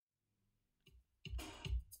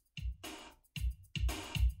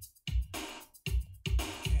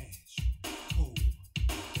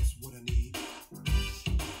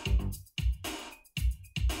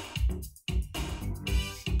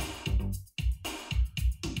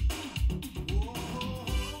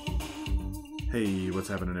Hey, what's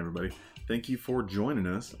happening, everybody? Thank you for joining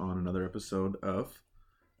us on another episode of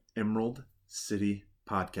Emerald City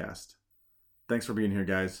Podcast. Thanks for being here,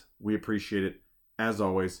 guys. We appreciate it. As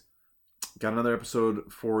always, got another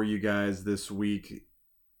episode for you guys this week.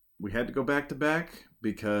 We had to go back to back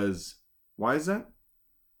because, why is that?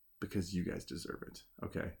 Because you guys deserve it.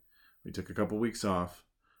 Okay. We took a couple weeks off.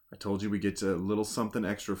 I told you we get a little something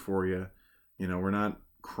extra for you. You know, we're not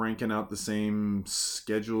cranking out the same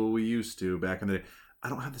schedule we used to back in the day. I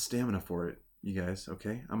don't have the stamina for it, you guys,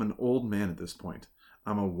 okay? I'm an old man at this point.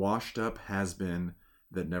 I'm a washed up has-been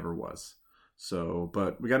that never was. So,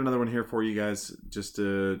 but we got another one here for you guys just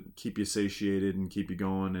to keep you satiated and keep you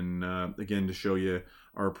going. And again, to show you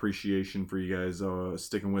our appreciation for you guys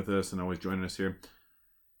sticking with us and always joining us here.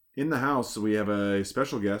 In the house, we have a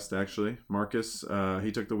special guest, actually, Marcus.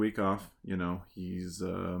 He took the week off. You know, he's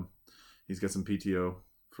got some PTO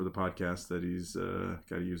for the podcast that he's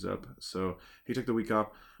got to use up. So he took the week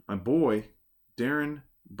off. My boy, Darren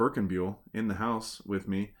Birkenbuell, in the house with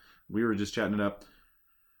me. We were just chatting it up.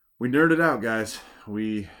 We nerded out, guys.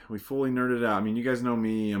 We fully nerded out. I mean, you guys know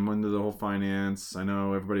me. I'm into the whole finance. I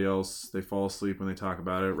know everybody else, they fall asleep when they talk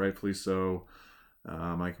about it, rightfully so.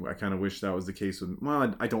 I kind of wish that was the case with,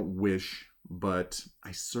 well, I don't wish, but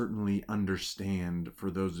I certainly understand for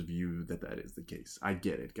those of you that is the case. I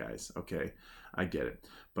get it, guys. Okay, I get it.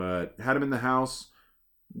 But had him in the house.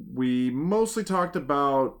 We mostly talked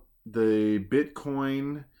about the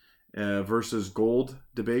Bitcoin versus gold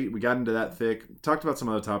debate. We got into that thick. Talked about some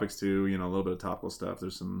other topics too, you know, a little bit of topical stuff.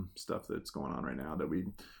 There's some stuff that's going on right now that we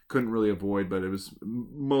couldn't really avoid, but it was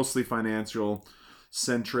mostly financial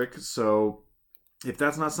centric. So if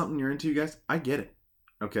that's not something you're into, you guys, I get it.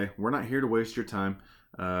 Okay, we're not here to waste your time.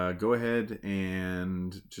 Go ahead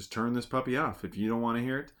and just turn this puppy off. If you don't want to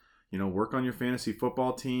hear it, you know, work on your fantasy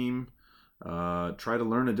football team. Try to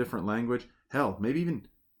learn a different language. Hell, maybe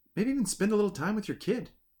even spend a little time with your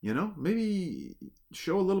kid. You know, maybe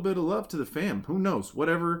show a little bit of love to the fam. Who knows?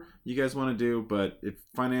 Whatever you guys want to do. But if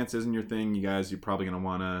finance isn't your thing, you guys, you're probably going to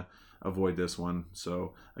want to avoid this one.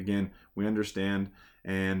 So again, we understand.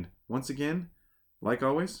 And once again, like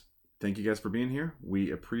always, thank you guys for being here.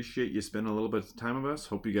 We appreciate you spending a little bit of time with us.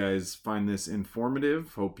 Hope you guys find this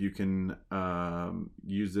informative. Hope you can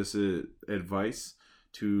use this advice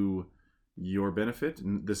to your benefit.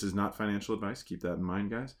 And this is not financial advice. Keep that in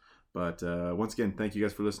mind, guys. But once again, thank you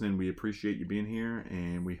guys for listening. We appreciate you being here,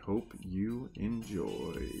 and we hope you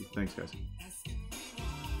enjoy. Thanks, guys.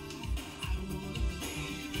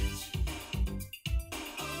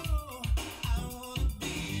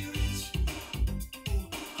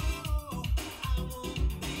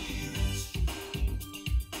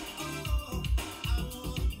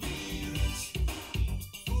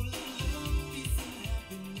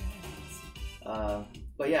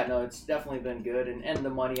 But yeah, no, it's definitely been good, and the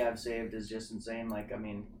money I've saved is just insane. Like, I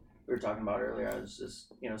mean, we were talking about earlier, I was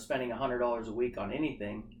just, you know, spending $100 a week on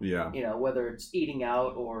anything. Yeah. You know, whether it's eating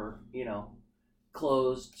out or, you know,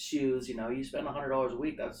 clothes, shoes, you know, you spend $100 a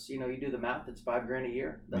week. That's, you know, you do the math, it's $5,000 a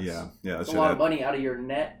year. That's a lot of money out of your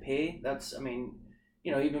net pay. That's, I mean,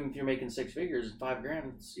 you know, even if you're making six figures,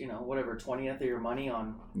 $5,000, it's, you know, whatever, 20th of your money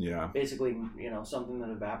on basically, you know, something that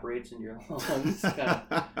evaporates in your lungs. Kind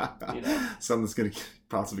of, you know. Something that's going to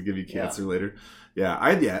possibly give you cancer later. Yeah,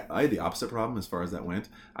 I had the opposite problem as far as that went.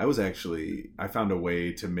 I found a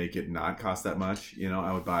way to make it not cost that much. You know,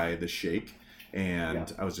 I would buy the shake.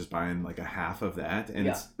 And I was just buying like a half of that, and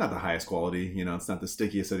it's not the highest quality, you know, it's not the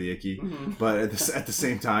stickiest of the icky, but at the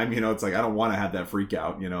same time, you know, it's like I don't want to have that freak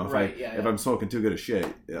out, you know, if I'm smoking too good of shit,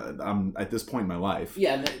 I'm at this point in my life.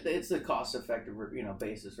 Yeah, and it's the cost effective, you know,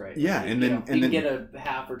 basis, right? Yeah, and then you can get a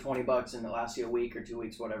half or $20 and it lasts you a week or 2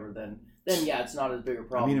 weeks, whatever. Then yeah, it's not as big a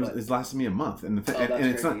problem. I mean, it's lasted me a month, and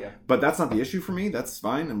it's not. But that's not the issue for me. That's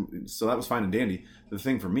fine, and so that was fine and dandy. The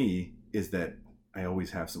thing for me is that I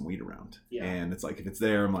always have some weed around. Yeah. And it's like, if it's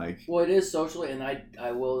there, I'm like... Well, it is socially, and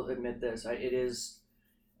I will admit this,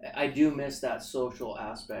 I do miss that social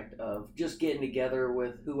aspect of just getting together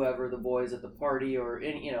with whoever, the boys at the party, or,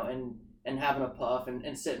 you know, and having a puff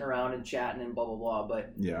and sitting around and chatting and blah, blah, blah.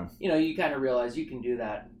 But, you know, you kind of realize you can do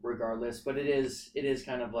that regardless. But it is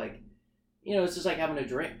kind of like, you know, it's just like having a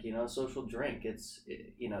drink, you know, a social drink.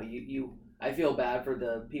 You know, I feel bad for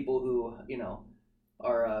the people who, you know,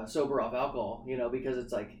 are sober off alcohol, you know, because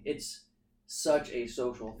it's like, it's such a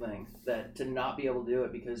social thing that to not be able to do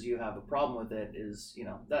it because you have a problem with it is, you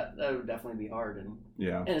know, that would definitely be hard. And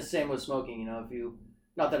and it's the same with smoking, you know, if you,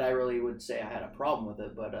 not that I really would say I had a problem with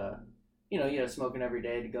it, but you know, smoking every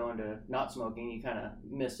day to go into not smoking, you kind of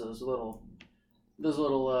miss those little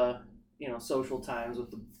social times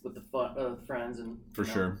with the friends and for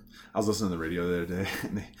sure. I was listening to the radio the other day,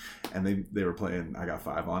 and they were playing "I Got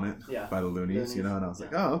Five on It" by the Loonies, and I was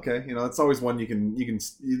like, oh, okay, it's always one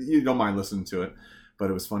you don't mind listening to it. But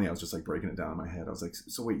it was funny. I was just like breaking it down in my head. I was like,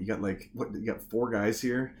 so wait, you got like what? You got 4 guys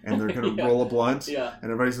here, and they're gonna roll a blunt, and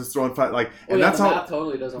everybody's just throwing 5. Like, and that's how math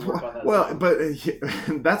totally doesn't work on that. Well, but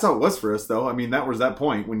that's how it was for us, though. I mean, that was that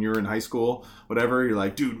point when you're in high school, whatever. You're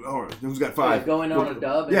like, dude, who's got 5? Going on a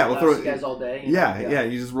dub. And we'll throw you guys all day.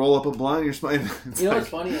 You just roll up a blunt. You're smiling. What's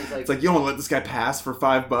funny is like, it's like you don't let this guy pass for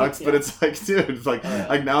 $5, but it's like, dude, it's like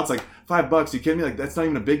like now it's like $5. You kidding me? Like that's not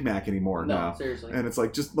even a Big Mac anymore now. Seriously. And it's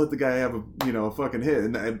like just let the guy have a fucking hit.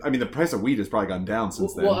 And I mean, the price of weed has probably gone down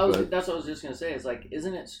since then. Well, that's what I was just gonna say. Is like,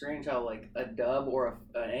 isn't it strange how like a dub or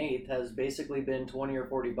an eighth has basically been $20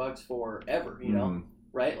 or $40 forever? You know,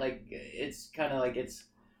 right? Like it's kind of like it's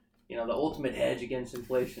the ultimate hedge against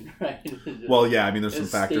inflation, right? Well, yeah. I mean, there's some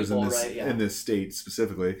factors staple, in this right? in this state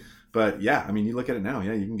specifically, but yeah. I mean, you look at it now.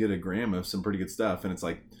 Yeah, you can get a gram of some pretty good stuff, and it's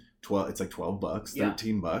like $12,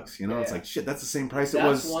 $13. It's like shit. That's the same price it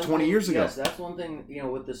was 20 years ago. Yes, that's one thing.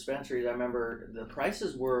 With dispensaries, I remember the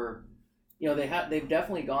prices were, they've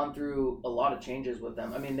definitely gone through a lot of changes with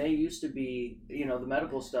them. I mean, they used to be, the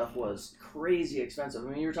medical stuff was crazy expensive. I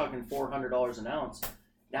mean, you're talking $400 an ounce.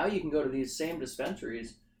 Now you can go to these same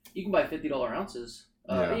dispensaries. You can buy $50 ounces.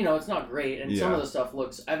 It's not great, and some of the stuff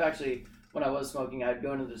looks. I've actually, when I was smoking, I'd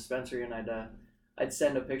go into the dispensary and I'd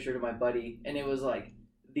send a picture to my buddy, and it was like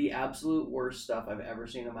the absolute worst stuff I've ever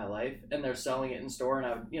seen in my life, and they're selling it in store, and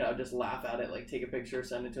I would just laugh at it, like take a picture,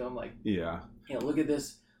 send it to them, like look at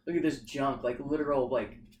this junk, like literal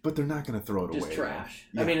like. But they're not going to throw it away. Just trash.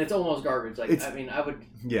 I mean, it's almost garbage. Like, I would.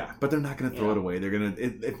 Yeah, but they're not going to throw it away. They're going to,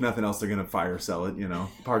 if nothing else, they're going to fire sell it.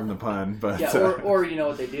 Pardon the pun, but or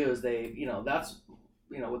what they do is they, that's.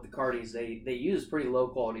 With the Cardis, they use pretty low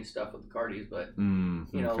quality stuff with the Cardis, but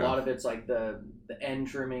a lot of it's like the end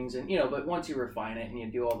trimmings and but once you refine it and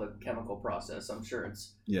you do all the chemical process, I'm sure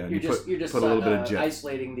it's you're just put a little bit of jet,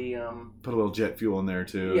 isolating the put a little jet fuel in there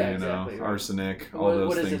too, exactly, right. Arsenic, all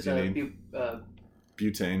those things you need.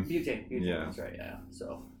 Butane. Yeah, that's right. Yeah,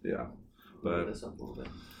 so but this up a little bit.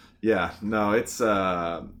 Yeah, no, it's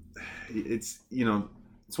it's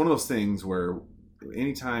one of those things where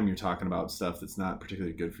anytime you're talking about stuff that's not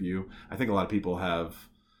particularly good for you, I think a lot of people have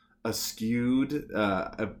a skewed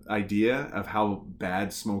idea of how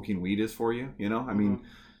bad smoking weed is for you. I mean,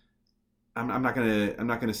 I'm not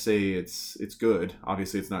gonna say it's good.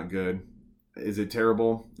 Obviously, it's not good. Is it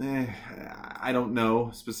terrible? I don't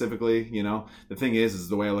know specifically. The thing is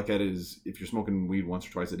the way I look at it is, if you're smoking weed once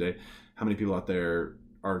or twice a day, how many people out there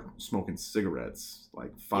are smoking cigarettes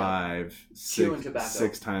like 6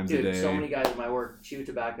 times a day? So many guys at my work chew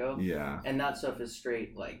tobacco. Yeah. And that stuff is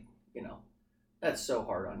straight, like, that's so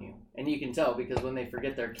hard on you. And you can tell because when they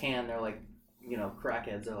forget their can, they're like,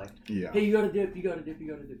 crackheads. They're like, hey, you got to dip.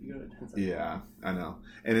 Yeah, I know.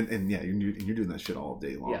 And you're doing that shit all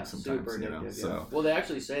day long sometimes. Super addictive, So. Well, they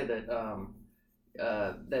actually say that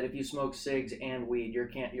that if you smoke cigs and weed,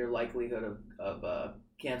 your likelihood of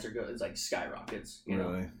cancer is like skyrockets.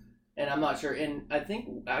 Really? And I'm not sure. And I think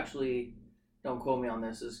actually, don't quote me on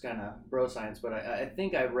this. It's kind of bro science, but I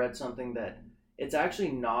think I read something that it's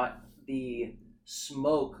actually not the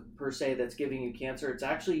smoke per se that's giving you cancer. It's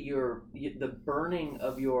actually the burning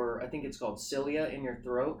of your, I think it's called cilia in your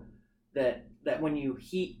throat. That when you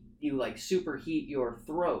like superheat your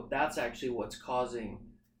throat, that's actually what's causing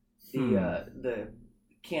the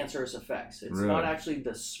cancerous effects. It's not actually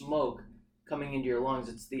the smoke coming into your lungs.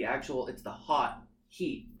 It's the hot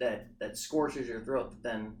heat that scorches your throat that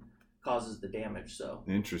then causes the damage. So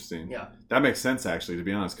interesting. Yeah, that makes sense actually, to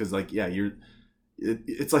be honest, because like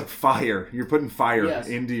it's like fire. You're putting fire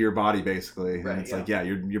into your body basically, and it's like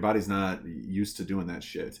your body's not used to doing that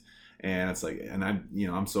shit. And it's like, and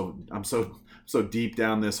I'm so deep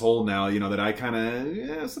down this hole now, that I kind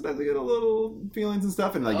of sometimes I get a little feelings and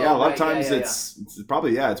stuff, and like a lot of times it's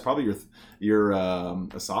probably your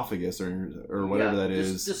esophagus or whatever that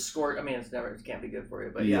is. Just squirt. I mean, it can't be good for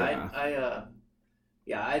you, but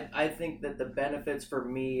I think that the benefits for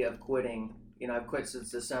me of quitting, I've quit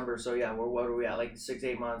since December, so what are we at, like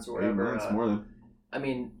 6-8 months or whatever? 8 months, more than. I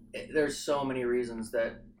mean, there's so many reasons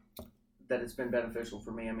that it's been beneficial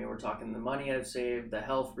for me. I mean, we're talking the money I've saved, the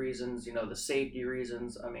health reasons, the safety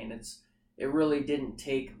reasons. I mean, it really didn't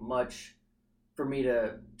take much for me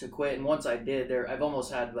to quit. And once I did, I've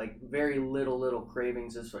almost had like very little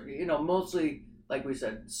cravings as far, mostly like we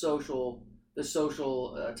said, the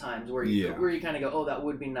social times where you kind of go, oh, that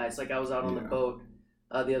would be nice. Like I was out on the boat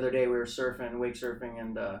the other day, we were wake surfing,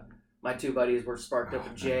 and my two buddies were sparked up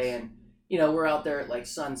with Jay, and you know, we're out there at like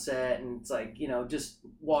sunset, and it's like, you know, just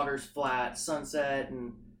water's flat, sunset,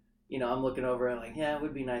 and you know, I'm looking over and like, yeah, it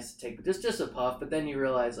would be nice to take just a puff, but then you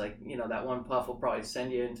realize like, you know, that one puff will probably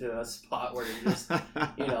send you into a spot where you're just,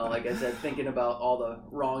 you know, like I said, thinking about all the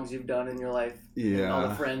wrongs you've done in your life, and all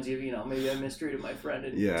the friends you know, maybe I mistreated my friend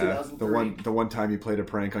in 2003. The one time you played a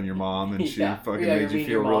prank on your mom and she fucking made you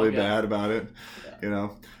feel mom, really bad about it, you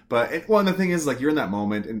know. But and the thing is, like, you're in that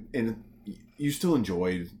moment and you still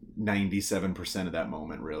enjoyed 97% of that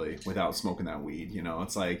moment, really, without smoking that weed. You know,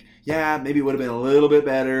 it's like, yeah, maybe it would have been a little bit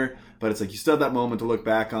better, but it's like you still have that moment to look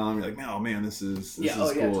back on. You're like, oh man, this is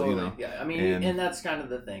cool. Totally. You know, I mean, and that's kind of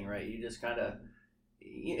the thing, right? You just kind of,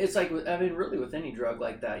 it's like, I mean, really with any drug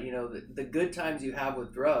like that, you know, the good times you have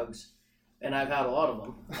with drugs, and I've had a lot of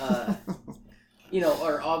them, you know,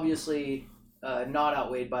 are obviously not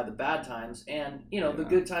outweighed by the bad times. And, you know, the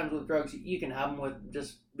good times with drugs, you can have them with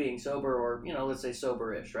just being sober, or, you know, let's say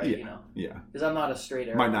sober-ish, right? You know? Yeah. Because I'm not a straight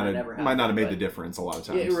arrow. Might not have made the difference a lot of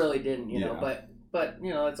times. It really didn't, you know, but,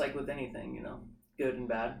 you know, it's like with anything, you know, good and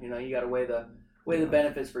bad, you know, you got to weigh the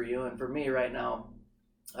benefits for you. And for me right now,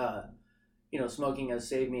 you know, smoking has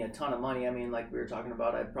saved me a ton of money. I mean, like we were talking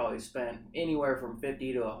about, I've probably spent anywhere from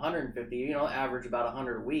 50 to 150, you know, average about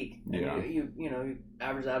 100 a week. And you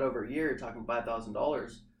average that over a year, you're talking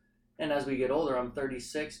 $5,000. And as we get older, I'm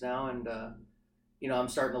 36 now, and, you know, I'm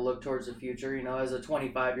starting to look towards the future. You know, as a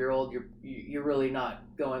 25-year-old, you're really not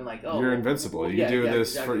going like, oh, you're invincible. You do this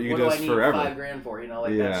exactly. for you what do do this I need forever. $5,000 for? You know,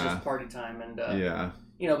 like that's just party time, and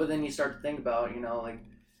you know. But then you start to think about, you know, like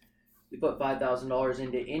you put $5,000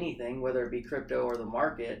 into anything, whether it be crypto or the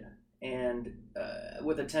market, and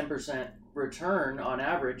with a 10% return on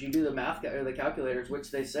average, you do the math or the calculators,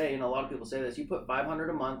 which they say, and a lot of people say this, you put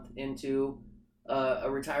 $500 a month into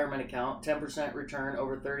a retirement account, 10% return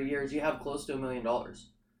over 30 years, you have close to $1 million.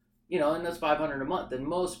 You know, and that's $500 a month, and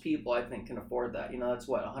most people, I think, can afford that. You know, that's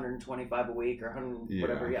what, $125 a week or 100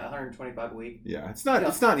 whatever. Yeah, $125 a week. Yeah, it's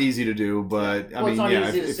not easy to do, but I mean, it's not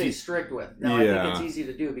easy to stay strict with. Now, I think it's easy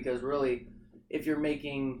to do because really, if you're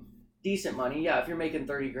making decent money, if you're making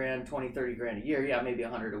 30 grand, 30 grand a year, maybe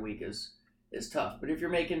 100 a week is tough. But if you're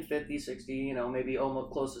making 50, 60, you know, maybe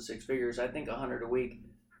almost close to six figures, I think 100 a week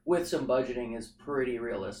with some budgeting is pretty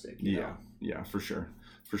realistic. You know? Yeah, for sure.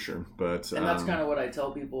 But and that's kind of what I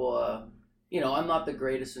tell people. You know, I'm not the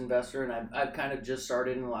greatest investor, and I've kind of just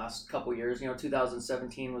started in the last couple years. You know,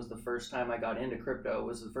 2017 was the first time I got into crypto. It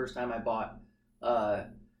was the first time I bought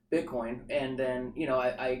Bitcoin, and then, you know,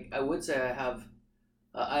 I would say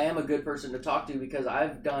I am a good person to talk to because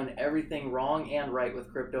I've done everything wrong and right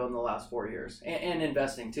with crypto in the last 4 years, and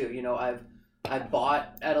investing too. You know, I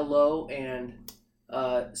bought at a low and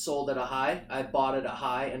sold at a high. I bought at a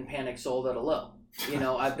high and panic sold at a low. You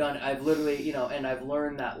know, I've literally, you know, and I've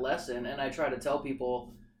learned that lesson, and I try to tell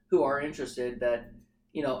people who are interested that,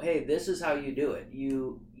 you know, hey, this is how you do it.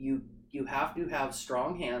 You have to have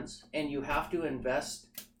strong hands, and you have to invest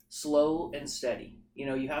slow and steady. You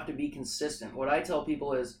know, you have to be consistent. What I tell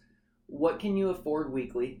people is, what can you afford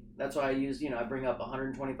weekly? That's why I use, you know, I bring up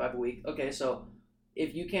 125 a week. Okay, so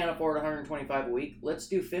if you can't afford 125 a week, let's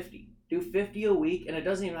do 50. Do 50 a week, and it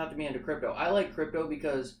doesn't even have to be into crypto. I like crypto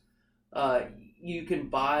because you can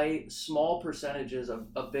buy small percentages of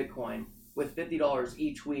Bitcoin with $50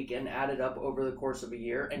 each week and add it up over the course of a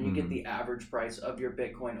year, and you get the average price of your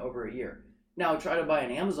Bitcoin over a year. Now, try to buy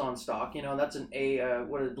an Amazon stock, you know, that's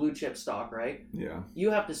what is blue chip stock, right? Yeah. You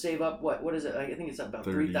have to save up, what is it? I think it's about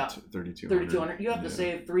 $3,200. You have to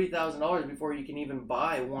save $3,000 before you can even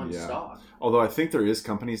buy one stock. Although I think there is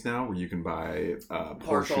companies now where you can buy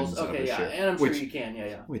portions of a share. And I'm sure you can,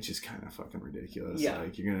 Which is kind of fucking ridiculous. Yeah.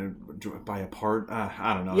 Like, you're going to buy a part?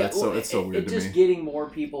 I don't know. Yeah, it's so weird to me. It's just getting more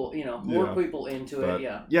people, you know, people into it,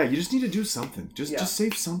 Yeah, you just need to do something. Just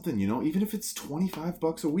save something, you know, even if it's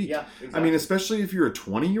 $25 a week. Yeah, exactly. I mean, especially if you're a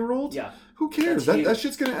 20-year-old. Yeah. Who cares? That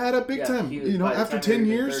shit's going to add up big time. Huge. You know, after 10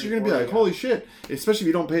 years, you're going to be like, holy shit. Especially if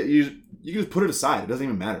you don't pay, you can just put it aside. It doesn't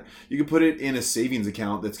even matter. You can put it in a savings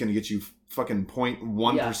account that's going to get you fucking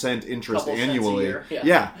 0.1% interest annually.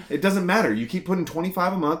 Yeah, it doesn't matter. You keep putting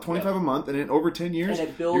 25 a month, and then over 10 years, you're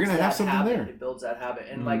going to have something there. It builds that habit.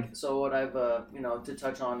 And like, so what I've, you know, to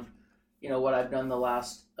touch on, you know, what I've done the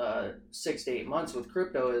last 6 to 8 months with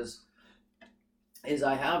crypto is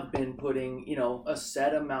I have been putting, you know, a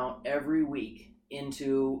set amount every week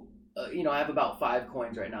into, you know, I have about 5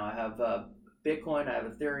 coins right now. I have Bitcoin, I have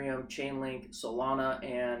Ethereum, Chainlink, Solana,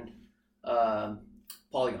 and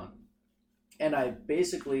Polygon. And I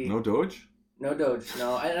basically... No Doge? No Doge,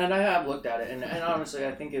 no. And I have looked at it. And honestly,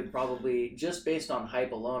 I think it probably, just based on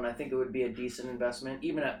hype alone, I think it would be a decent investment,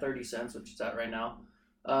 even at 30 cents, which it's at right now.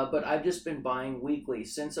 But I've just been buying weekly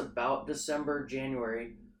since about December,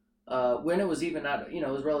 January, when it was even at, it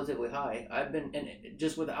was relatively high. I've been, and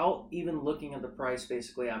just without even looking at the price,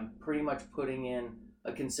 basically, I'm pretty much putting in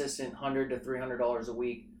a consistent $100 to $300 a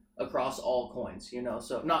week across all coins,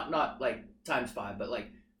 so not like times 5, but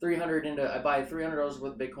like 300 I buy $300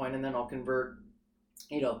 with Bitcoin, and then I'll convert,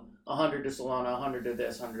 100 to Solana, 100 to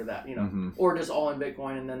this, 100 to that, or just all in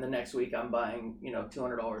Bitcoin. And then the next week I'm buying,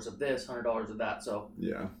 $200 of this, $100 of that. So,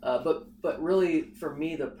 yeah. But really for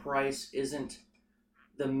me, the price isn't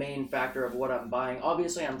the main factor of what I'm buying.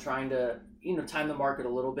 Obviously I'm trying to, time the market a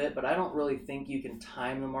little bit, but I don't really think you can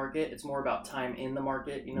time the market. It's more about time in the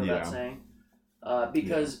market. That saying?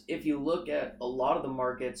 Because if you look at a lot of the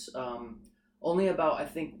markets, only I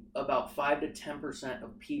think about 5 to 10%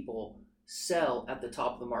 of people sell at the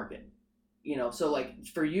top of the market. So like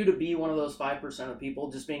for you to be one of those 5% of people,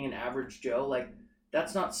 just being an average Joe, like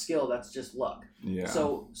that's not skill, that's just luck. Yeah.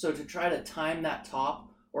 So to try to time that top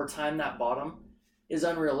or time that bottom is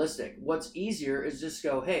unrealistic. What's easier is just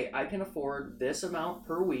go, hey, I can afford this amount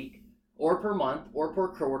per week or per month or per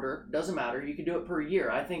quarter, doesn't matter. You can do it per year.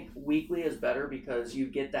 I think weekly is better because you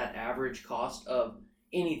get that average cost of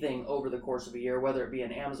anything over the course of a year, whether it be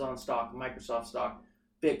an Amazon stock, Microsoft stock,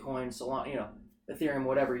 Bitcoin, Solana, Ethereum,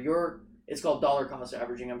 whatever. It's called dollar cost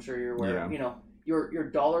averaging. I'm sure you're aware. Yeah. Your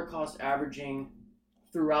dollar cost averaging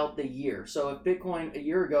throughout the year. So if Bitcoin a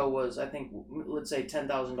year ago was, I think, let's say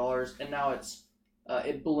 $10,000, and now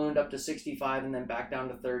it ballooned up to 65 and then back down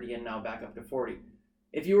to 30 and now back up to 40.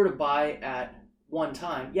 If you were to buy at one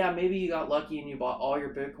time, yeah, maybe you got lucky and you bought all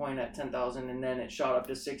your Bitcoin at 10,000 and then it shot up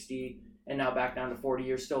to 60 and now back down to 40.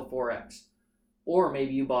 You're still 4x. Or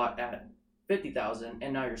maybe you bought at 50,000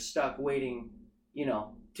 and now you're stuck waiting,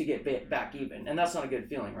 to get back even. And that's not a good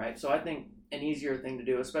feeling, right? So I think an easier thing to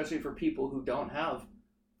do, especially for people who don't have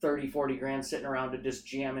 30, 40 grand sitting around to just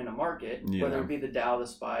jam in a market, whether it be the Dow, the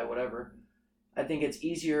SPY, whatever. I think it's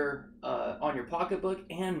easier on your pocketbook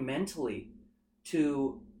and mentally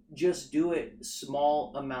to just do it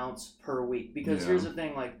small amounts per week. Because here's the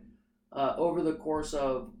thing, like over the course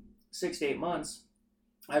of 6 to 8 months,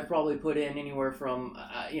 I've probably put in anywhere from,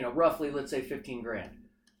 roughly, let's say 15 grand.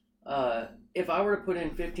 If I were to put in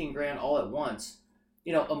 15 grand all at once,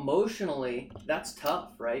 emotionally, that's tough,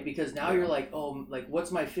 right? Because now you're like, oh, like,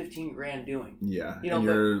 what's my 15 grand doing? Yeah. And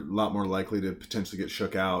you're a lot more likely to potentially get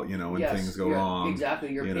shook out, when things go wrong.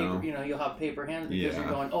 Exactly. Your paper, you'll have paper hands because you're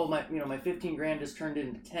going, oh, my 15 grand just turned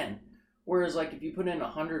into 10. Whereas like if you put in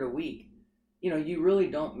 100 a week, you really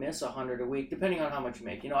don't miss 100 a week, depending on how much you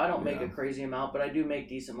make. I don't make a crazy amount, but I do make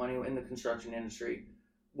decent money in the construction industry,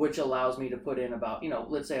 which allows me to put in about,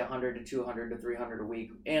 let's say 100 to 200 to 300 a week.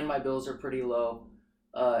 And my bills are pretty low.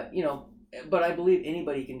 But I believe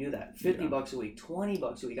anybody can do that. $50 a week,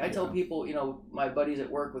 $20 a week. I tell people, my buddies at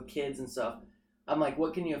work with kids and stuff, I'm like,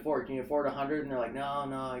 what can you afford? Can you afford 100? And they're like, no,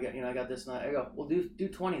 I got this and that. I go, well, do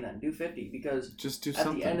 20 then, do 50, because just do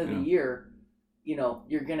at the end of the year,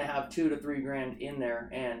 you're going to have 2 to 3 grand in there.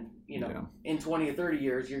 And, in 20 or 30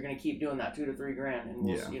 years, you're going to keep doing that 2 to 3 grand. And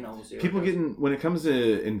we'll see. People when it comes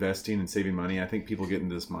to investing and saving money, I think people get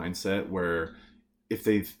into this mindset where if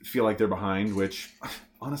they feel like they're behind, which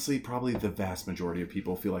honestly, probably the vast majority of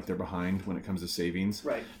people feel like they're behind when it comes to savings.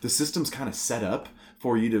 Right. The system's kind of set up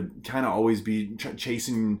for you to kind of always be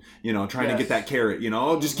chasing, trying to get that carrot,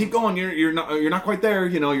 just keep going. You're not quite there.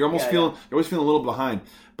 You're almost you're always feeling a little behind.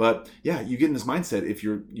 But yeah, you get in this mindset if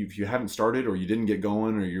you haven't started or you didn't get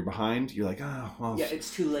going or you're behind, you're like, oh, well,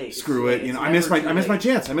 it's too late. Screw it. I missed my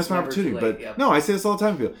chance. I missed my opportunity. But no, I say this all the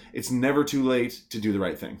time to people. It's never too late to do the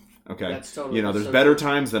right thing. Okay. That's totally, there's better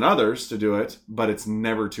times than others to do it, but it's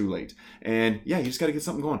never too late. And you just got to get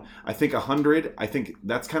something going. I think 100,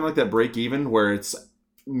 that's kind of like that break even where it's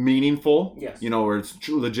meaningful, where it's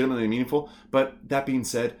legitimately meaningful. But that being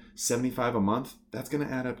said, 75 a month, that's going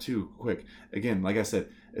to add up too quick. Again, like I said,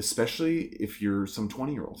 especially if you're some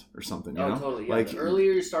 20-year-old or something, totally. Yeah. Like the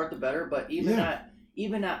earlier you start, the better. But even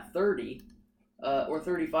at 30 or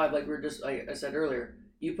 35, like I said earlier,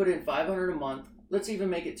 you put in 500 a month. Let's even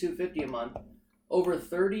make it 250 a month over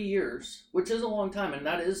 30 years, which is a long time, and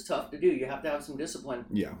that is tough to do. You have to have some discipline.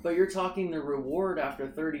 Yeah. But you're talking the reward after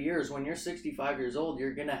 30 years. When you're 65 years old,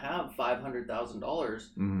 you're going to have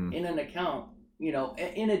 $500,000 in an account,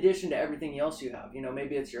 in addition to everything else you have.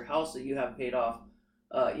 Maybe it's your house that you have paid off,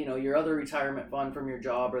 your other retirement fund from your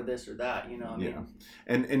job or this or that,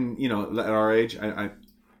 And at our age, I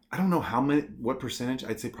don't know what percentage,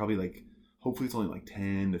 I'd say probably like, hopefully it's only like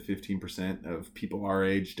 10 to 15% of people our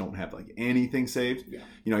age don't have like anything saved.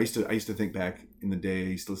 Yeah. I used to think back in the day, I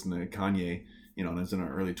used to listen to Kanye, and I was in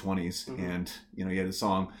our early 20s and, he had a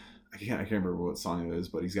song, I can't remember what song it is,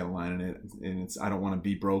 but he's got a line in it, and it's, I don't want to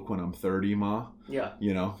be broke when I'm 30, Ma. Yeah.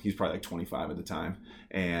 You know, he's probably like 25 at the time.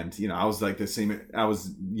 And, you know, I was like the same, I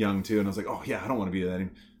was young too, and I was like, oh yeah, I don't want to be that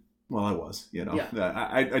anymore. Well, I was, you know,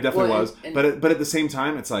 I definitely was. But at the same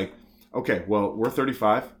time, it's like, okay, well, we're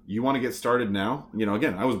 35. You want to get started now? You know,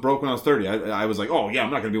 again, I was broke when I was 30. I was like, oh yeah,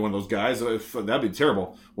 I'm not going to be one of those guys. That'd be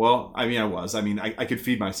terrible. Well, I mean, I was. I mean, I could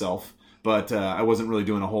feed myself, but I wasn't really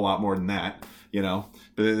doing a whole lot more than that, you know,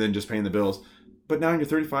 but then just paying the bills. But now you're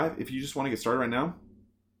 35. If you just want to get started right now,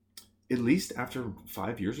 at least after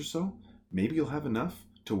 5 years or so, maybe you'll have enough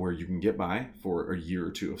to where you can get by for a year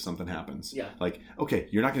or two if something happens. Yeah. Like, okay,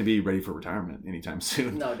 you're not going to be ready for retirement anytime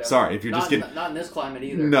soon. No, definitely. Sorry, if you're just getting... Not in this climate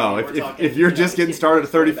either. No, I mean, if you're just getting started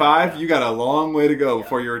at 35, you got a long way to go Yeah.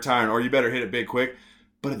 before you're retiring, or you better hit it big quick.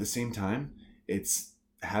 But at the same time, it's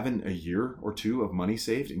having a year or two of money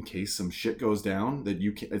saved in case some shit goes down that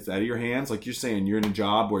it's out of your hands. Like you're saying, you're in a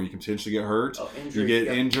job where you can potentially get hurt. You get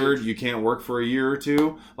injured, you can't work for a year or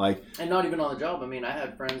two. Like, and not even on the job. I mean, I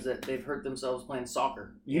had friends that they've hurt themselves playing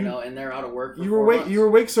soccer, you know, and they're out of work for you were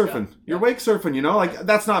wake surfing. Yeah. You're wake surfing, you know, like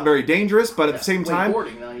that's not very dangerous, but at the same time, at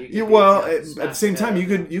the same time,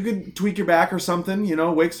 you could tweak your back or something, you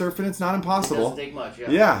know, wake surfing, it's not impossible. It doesn't take much,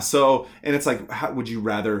 Yeah, so, and it's like, how, would you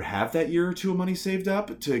rather have that year or two of money saved up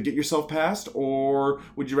to get yourself past, or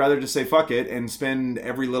would you rather just say fuck it and spend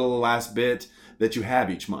every little last bit that you have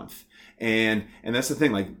each month? And that's the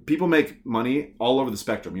thing, like, people make money all over the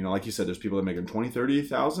spectrum, you know, like you said, there's people that are making 20,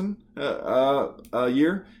 30,000 a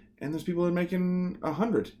year, and there's people that are making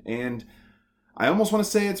 100, and I almost want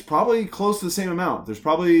to say it's probably close to the same amount. There's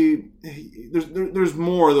probably there's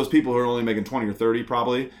more of those people who are only making 20 or 30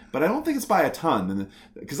 probably, but I don't think it's by a ton.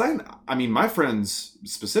 Because I mean, my friends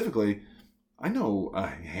specifically, I know a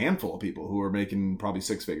handful of people who are making probably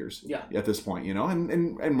six figures. Yeah. At this point, you know,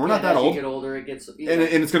 and we're not that old. As you get older, it gets and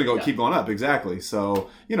it's going to keep going up, exactly. So,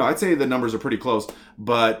 you know, I'd say the numbers are pretty close,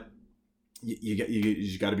 but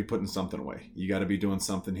you got to be putting something away. You got to be doing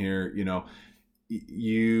something here, you know.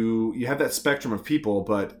 You have that spectrum of people,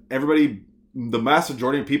 but everybody, the vast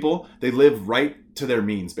majority of people, they live right to their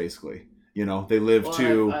means, basically. You know, they live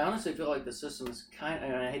to... I honestly feel like the system is kind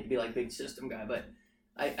of... I hate to be like big system guy, but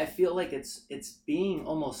I feel like it's being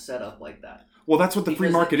almost set up like that. Well, that's what the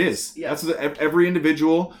free market is. Yeah. That's every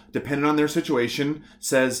individual, depending on their situation,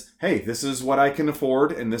 says, "Hey, this is what I can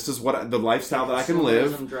afford, and this is what the lifestyle that I can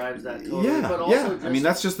live." Drives that totally. Yeah, but also I mean,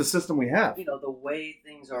 that's just the system we have. You know, the way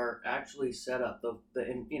things are actually set up.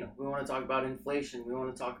 You know, we want to talk about inflation. We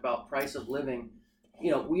want to talk about price of living.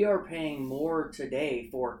 You know, we are paying more today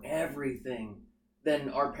for everything than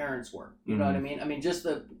our parents were. You know what I mean? I mean, just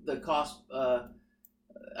the cost.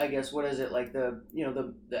 I guess, what is it, like the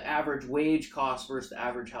average wage cost versus the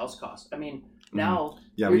average house cost. I mean, now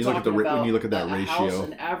when you look at that ratio, house,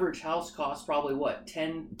 an average house costs probably what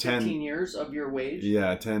 15 years of your wage.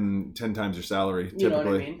 Yeah, 10 times your salary. You typically. know what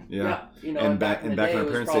I mean? Yeah. You know, and back in our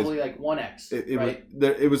parents' days, probably like 1x.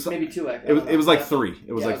 It was maybe 2x. It was like 3.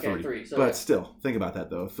 It was like 3. 3. So, but still, think about that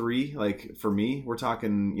though. 3, like for me, we're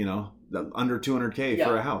talking, you know, under $200K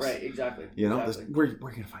for a house. Right, exactly. You know, where are you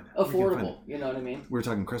gonna find that? Affordable. You know what I mean? We were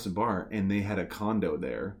talking Crescent Bar, and they had a condo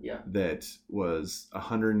there that was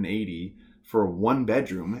 $180 for a 1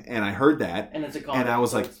 bedroom, and I heard that, and it's a condo, and I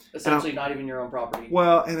was like, essentially not even your own property.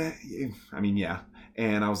 Well, and I mean, yeah,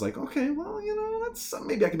 and I was like, okay, well, you know, that's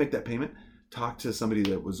maybe I can make that payment. Talk to somebody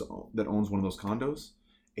that owns one of those condos,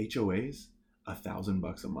 HOAs.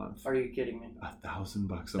 $1,000 a month. Are you kidding me? $1,000 a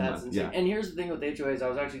month. That's insane. Yeah. And here's the thing with HOAs. I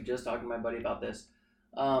was actually just talking to my buddy about this.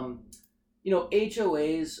 You know,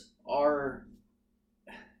 HOAs are.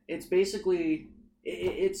 It's basically.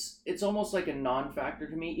 It's almost like a non-factor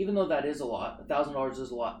to me, even though that is a lot. $1,000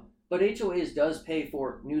 is a lot. But HOAs does pay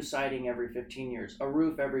for new siding every 15 years, a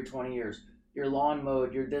roof every 20 years, your lawn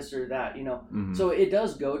mowed, your this or that. You know, so it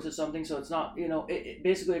does go to something. So it's not. You know,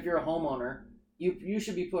 basically, if you're a homeowner. You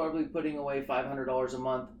should be probably putting away $500 a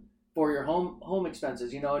month for your home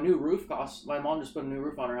expenses. You know, a new roof costs. My mom just put a new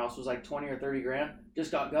roof on her house, was like 20 or 30 grand. Just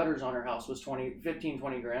got gutters on her house, was 20 grand.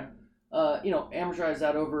 You know, amortize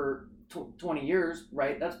that over 20 years,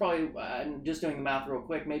 right? That's probably, I'm just doing the math real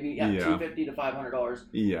quick, maybe $250 to $500.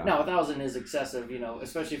 Yeah. Now $1,000 is excessive, you know,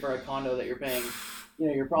 especially for a condo that you're paying. You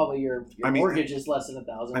know, you're probably your mortgage is less than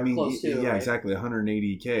 $1,000. I mean, close to. Yeah, right? Exactly.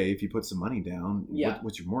 $180K. If you put some money down,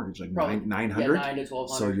 what's your mortgage like? Probably, $900. $900 to $1,200.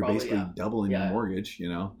 So you're basically doubling your mortgage. You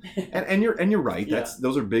know, and you're right.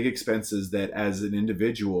 Those are big expenses that, as an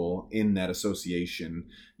individual in that association,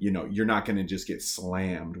 you know, you're not going to just get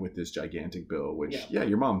slammed with this gigantic bill. Which,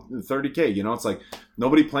 your mom $30K. You know, it's like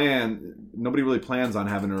nobody really plans on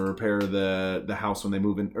having to repair the house when they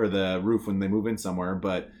move in, or the roof when they move in somewhere,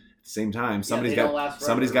 but same time, they don't last forever,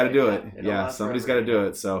 somebody's got to right? do it. They don't Yeah, last somebody's got forever, to do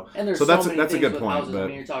it. So And there's so so that's many that's a things good with point. houses. But I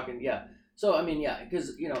mean, you're talking, So I mean,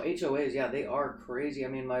 because HOAs, they are crazy. I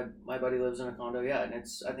mean, my buddy lives in a condo, and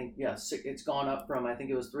it's it's gone up from, I think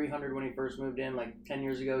it was 300 when he first moved in like 10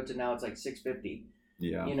 years ago to now it's like 650.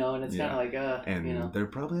 Yeah. And it's kind of like, and they're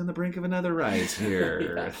probably on the brink of another rise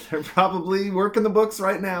here. Yeah. They're probably working the books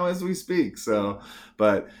right now as we speak. So,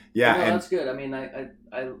 but yeah, no, and that's good. I mean, I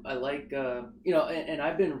like, and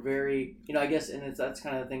I've been very, I guess, and that's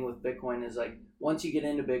kind of the thing with Bitcoin is like, once you get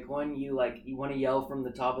into Bitcoin, you want to yell from the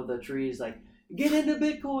top of the trees, like, get into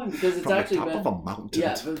Bitcoin, because it's from actually the top of a mountain.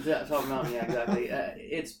 Yeah, from the top of a mountain, yeah, exactly.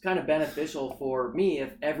 It's kind of beneficial for me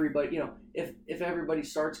if everybody, if everybody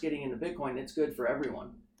starts getting into Bitcoin, it's good for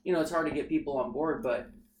everyone. It's hard to get people on board, but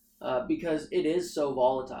because it is so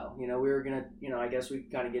volatile. We were gonna, I guess we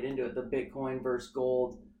kind of get into it, the Bitcoin versus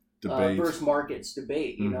gold Debate. versus markets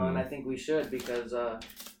debate. And I think we should, because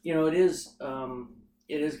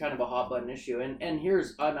it is kind of a hot button issue. And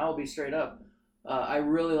I'll be straight up. I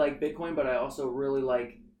really like Bitcoin, but I also really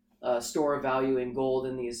like store of value in gold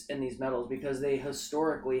and these metals, because they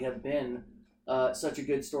historically have been such a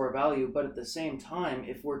good store of value. But at the same time,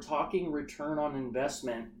 if we're talking return on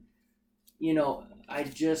investment,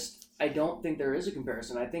 I don't think there is a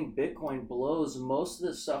comparison. I think Bitcoin blows most of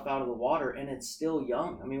this stuff out of the water, and it's still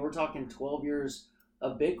young. I mean, we're talking 12 years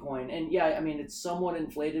of Bitcoin, and I mean, it's somewhat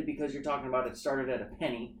inflated because you're talking about it started at a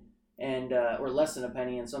penny, and or less than a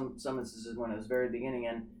penny in some instances when it was very beginning,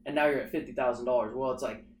 and now you're at $50,000. Well, it's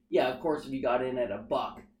like, of course, if you got in at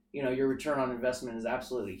 $1, your return on investment is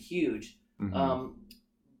absolutely huge. Mm-hmm.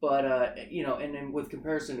 But and then with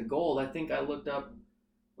comparison to gold, I think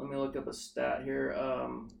let me look up a stat here.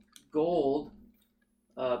 Gold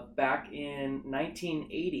back in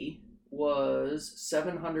 1980 was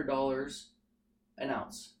 $700 an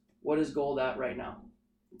ounce. What is gold at right now?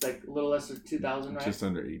 It's like a little less than 2,000, right? Just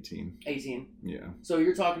under 18. 18. Yeah. So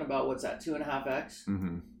you're talking about, what's that, 2.5x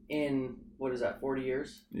Mm-hmm. in, what is that, 40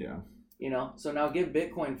 years? Yeah. So now give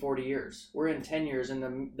Bitcoin 40 years. We're in 10 years,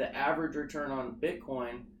 and the average return on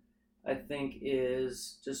Bitcoin, I think,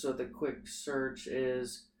 is, just with a quick search,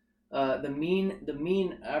 is the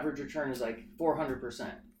mean average return is like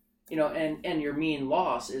 400%. And your mean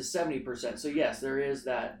loss is 70%. So yes, there is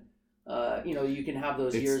that. You can have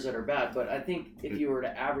those years that are bad, but I think if you were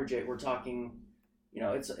to average it, we're talking,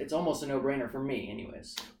 it's almost a no-brainer for me,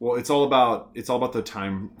 anyways. Well, it's all about the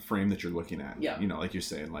time frame that you're looking at. Yeah. Like you're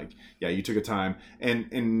saying, like, you took a time,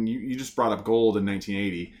 and you just brought up gold in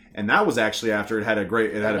 1980, and that was actually after it had a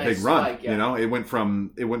big run. Spike, yeah. It went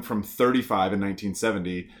from 35 in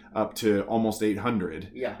 1970 up to almost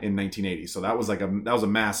 800 in 1980. So that was a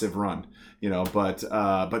massive run. But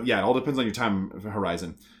yeah, it all depends on your time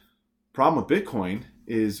horizon. Problem with Bitcoin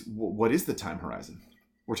is, what is the time horizon?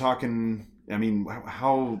 We're talking, I mean,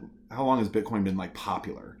 how long has Bitcoin been like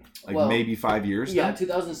popular? Maybe 5 years? Yeah,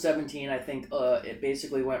 2017, I think it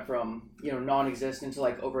basically went from, non-existent to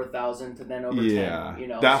like over 1,000 to then over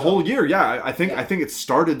 10. Whole year, I think it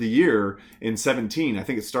started the year in 17. I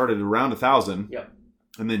think it started around 1,000. Yep.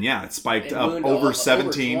 And then it spiked up over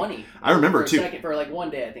 17. Over 20. I remember too. For like one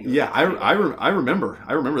day, I think. I remember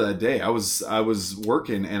that day. I was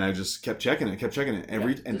working, and I just kept checking it.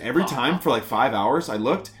 Every time for like 5 hours, I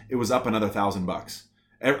looked, it was up another $1,000.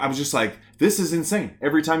 I was just like, this is insane.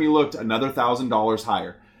 Every time you looked, another $1,000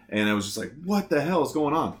 higher, and I was just like, what the hell is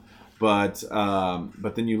going on? But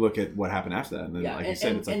then you look at what happened after that, and then, like you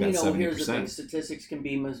said, it's like that 70%. Here's the thing: statistics can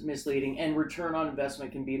be misleading, and return on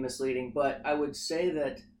investment can be misleading. But I would say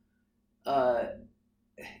that,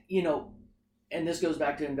 and this goes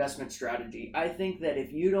back to investment strategy. I think that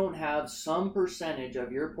if you don't have some percentage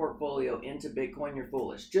of your portfolio into Bitcoin, you're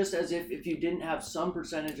foolish. Just as if you didn't have some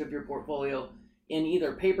percentage of your portfolio in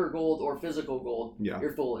either paper gold or physical gold,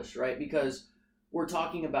 you're foolish, right? Because we're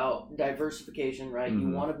talking about diversification, right? Mm-hmm.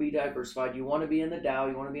 You want to be diversified. You want to be in the Dow.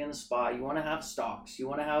 You want to be in the SPY. You want to have stocks. You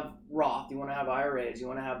want to have Roth. You want to have IRAs. You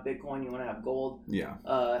want to have Bitcoin. You want to have gold. Yeah.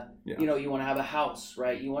 You want to have a house,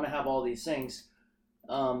 right? You want to have all these things.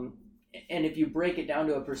 And if you break it down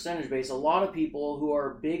to a percentage base, a lot of people who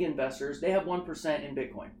are big investors, they have 1% in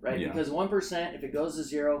Bitcoin, right? Yeah. Because 1%, if it goes to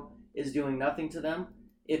zero, is doing nothing to them.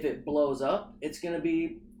 If it blows up, it's going to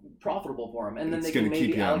be profitable for them, and then they can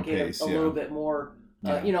maybe allocate a little bit more.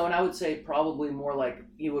 And I would say probably more like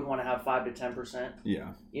you would want to have 5 to 10%. Yeah.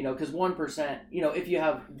 Because 1%, if you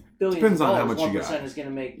have billions depends of dollars, on how much 1% is going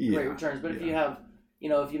to make great returns. But if you have,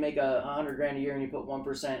 if you make $100,000 a year and you put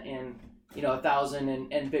 1% in, 1,000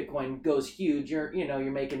 and Bitcoin goes huge, you're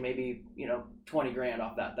making maybe $20,000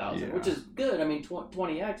 off that 1,000, which is good. I mean,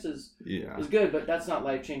 20x is good, but that's not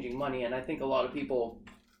life changing money. And I think a lot of people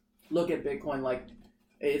look at Bitcoin like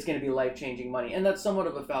it's going to be life-changing money. And that's somewhat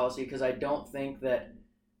of a fallacy because I don't think that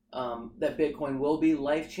that Bitcoin will be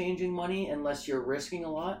life-changing money unless you're risking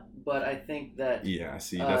a lot. But I think that... Yeah,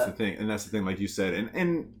 see, that's the thing. And that's the thing, like you said.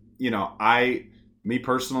 And you know, me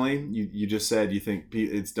personally, you just said you think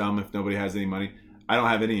it's dumb if nobody has any money. I don't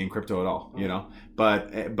have any in crypto at all, you know.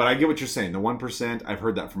 But I get what you're saying. The 1%, I've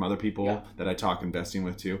heard that from other people that I talk investing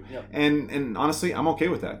with too. Yep. And honestly, I'm okay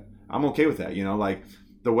with that. You know, like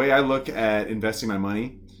the way I look at investing my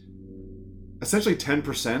money, essentially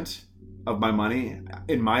 10% of my money,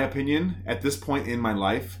 in my opinion, at this point in my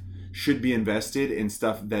life, should be invested in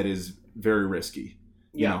stuff that is very risky.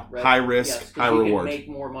 You know, right. High risk, high reward. You can make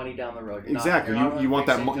more money down the road. Exactly. You want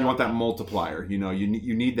that multiplier. You know, you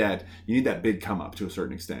need that big come up to a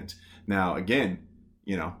certain extent. Now, again,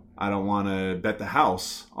 you know, I don't want to bet the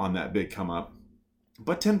house on that big come up,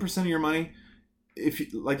 but 10% of your money,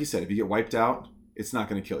 like you said, if you get wiped out, it's not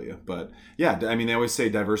going to kill you. But yeah, I mean, they always say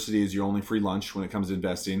diversity is your only free lunch when it comes to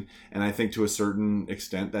investing. And I think to a certain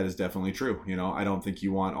extent, that is definitely true. You know, I don't think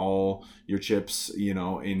you want all your chips, you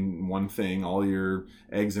know, in one thing, all your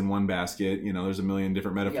eggs in one basket. You know, there's a million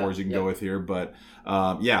different metaphors you can go with here. But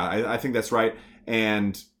I think that's right.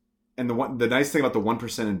 And the nice thing about the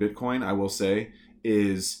 1% in Bitcoin, I will say,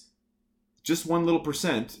 is just one little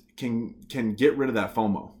percent can get rid of that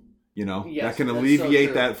FOMO. You know, that can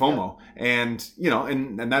alleviate that FOMO. Yeah. And, you know,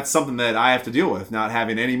 and that's something that I have to deal with, not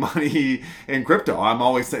having any money in crypto. I'm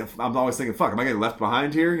always thinking, fuck, am I getting left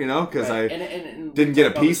behind here? You know, because I didn't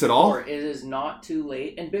get a piece at all. It is not too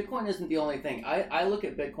late. And Bitcoin isn't the only thing. I look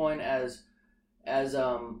at Bitcoin as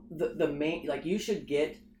the main, like you should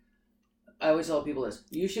get, I always tell people this,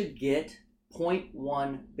 you should get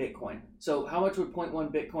 0.1 Bitcoin. So how much would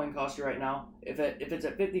 0.1 Bitcoin cost you right now? If it's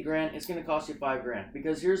at 50 grand, it's going to cost you $5,000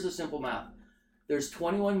 because here's the simple math. There's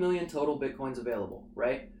 21 million total Bitcoins available,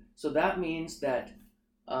 right? So that means that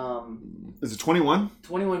is it 21?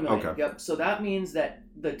 21 million. Okay. Yep. So that means that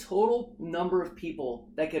the total number of people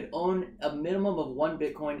that could own a minimum of 1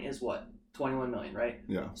 Bitcoin is what? 21 million, right?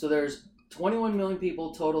 Yeah. So there's 21 million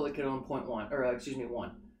people total that could own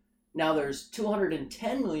 1. Now there's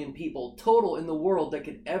 210 million people total in the world that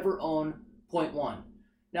could ever own 0.1.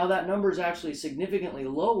 Now that number is actually significantly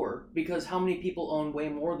lower because how many people own way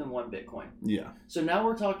more than 1 Bitcoin? Yeah. So now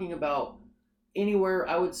we're talking about anywhere,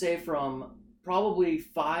 I would say, from probably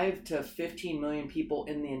 5 to 15 million people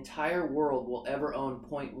in the entire world will ever own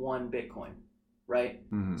 0.1 Bitcoin, right?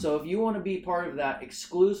 Mm-hmm. So if you want to be part of that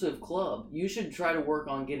exclusive club, you should try to work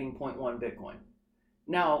on getting 0.1 Bitcoin.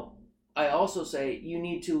 Now, I also say you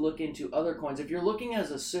need to look into other coins. If you're looking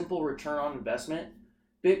as a simple return on investment,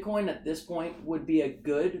 Bitcoin at this point would be a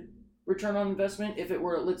good return on investment. If it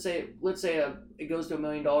were, let's say it goes to $1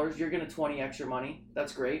 million, you're going to 20x your money.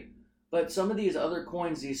 That's great. But some of these other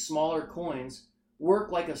coins, these smaller coins,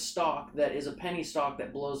 work like a stock that is a penny stock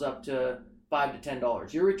that blows up to $5 to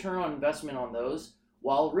 $10. Your return on investment on those,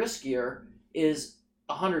 while riskier, is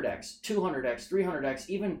 100x, 200x, 300x,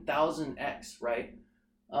 even 1000x, right?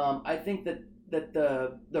 I think that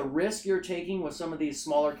the risk you're taking with some of these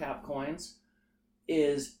smaller cap coins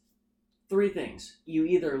is 3 things. You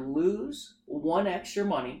either lose 1x your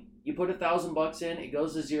money, you put $1,000 in, it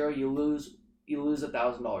goes to 0, you lose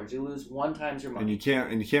 $1,000. You lose 1 times your money. And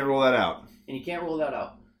you can't roll that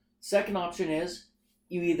out. Second option is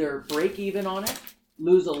you either break even on it,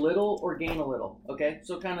 lose a little, or gain a little. Okay,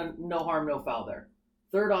 so kind of no harm, no foul there.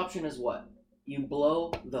 Third option is what? You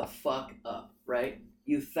blow the fuck up, right?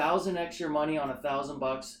 You 1000x your money on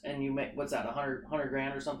 $1,000 and you make, what's that, 100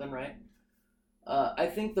 grand or something, right? I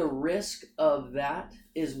think the risk of that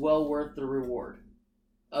is well worth the reward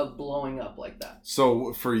of blowing up like that.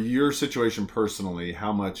 So for your situation personally,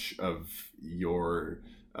 how much of your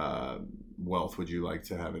wealth would you like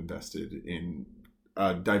to have invested in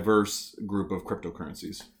a diverse group of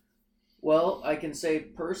cryptocurrencies? Well, I can say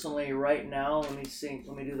personally right now, let me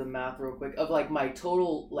do the math real quick, of like my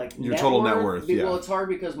total, like your total net worth. Yeah. Well, it's hard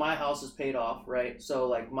because my house is paid off, right? So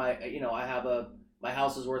like my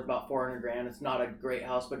house is worth about 400 grand. It's not a great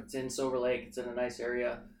house, but it's in Silver Lake. It's in a nice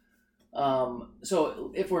area.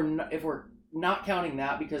 So if we're not counting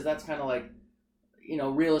that, because that's kind of like, you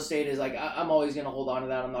know, real estate is like, I'm always going to hold on to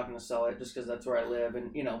that. I'm not going to sell it just because that's where I live.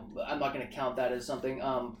 And, you know, I'm not going to count that as something.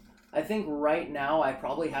 I think right now I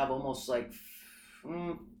probably have almost like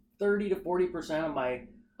 30 to 40%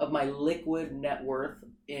 of my liquid net worth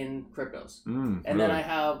in cryptos. And really? Then I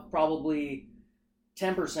have probably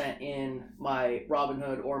 10% in my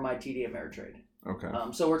Robinhood or my TD Ameritrade. Okay.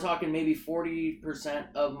 So we're talking maybe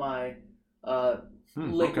 40% of my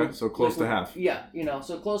liquid. Okay, so close to half. Yeah, you know,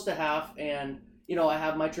 so close to half. And I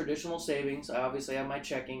have my traditional savings. I obviously have my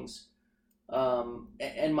checkings,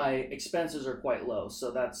 and my expenses are quite low.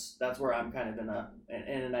 So that's where I'm kind of in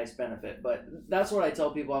a nice benefit. But that's what I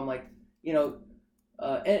tell people. I'm like,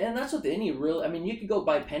 and that's with any real. I mean, you could go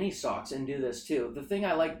buy penny stocks and do this too. The thing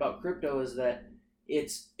I like about crypto is that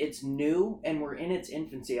it's new and we're in its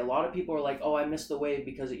infancy. A lot of people are like, oh, I missed the wave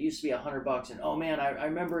because it used to be $100, and oh man, I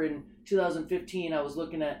remember in 2015 I was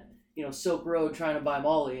looking at Silk Road trying to buy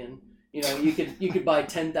Molly, and you could buy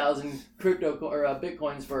 10,000 crypto or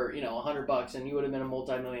bitcoins for $100 and you would have been a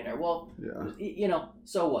multimillionaire. Well, yeah.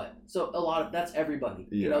 So what? So that's everybody.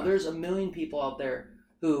 Yeah. There's a million people out there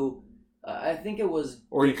who. I think it was,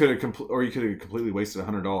 or you could have completely wasted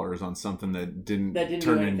 $100 on something that didn't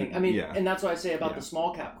do anything. I mean, and that's what I say about the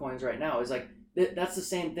small cap coins right now. Is like that's the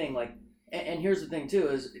same thing. Like, and here's the thing too,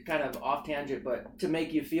 is kind of off tangent, but to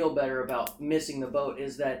make you feel better about missing the boat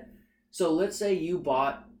is that. So let's say you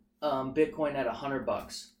bought Bitcoin at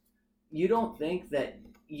 $100. You don't think that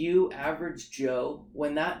you, average Joe,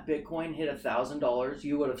 when that Bitcoin hit $1,000,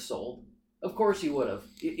 you would have sold? Of course you would have.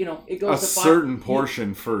 It goes to certain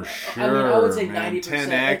portion for sure. I mean, I would say 90%.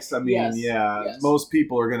 10x. I mean, yes. Most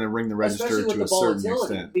people are going to ring the register to a certain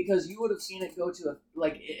extent. Because you would have seen it go to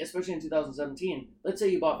especially in 2017. Let's say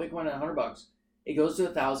you bought Bitcoin at $100. It goes to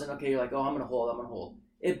 1,000. Okay, you're like, oh, I'm going to hold.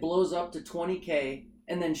 It blows up to 20K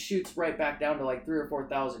and then shoots right back down to like 3,000 or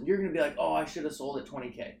 4,000. You're going to be like, oh, I should have sold at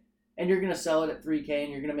 20K, and you're going to sell it at 3K,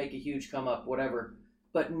 and you're going to make a huge come up, whatever.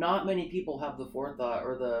 But not many people have the forethought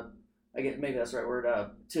or I guess maybe that's the right word,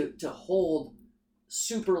 to hold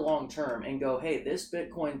super long term and go, hey, this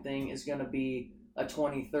Bitcoin thing is going to be a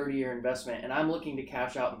 20, 30-year investment, and I'm looking to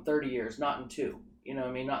cash out in 30 years, not in 2. You know what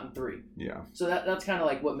I mean? Not in 3. Yeah. So that's kind of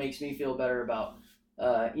like what makes me feel better about,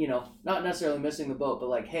 not necessarily missing the boat, but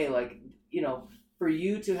like, hey, like, for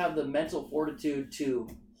you to have the mental fortitude to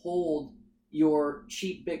hold your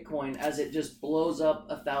cheap Bitcoin as it just blows up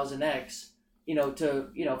 1,000x,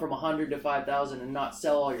 from 100 to 5,000 and not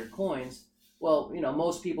sell all your coins. Well,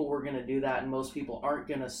 most people were going to do that, and most people aren't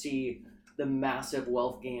going to see the massive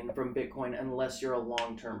wealth gain from Bitcoin unless you're a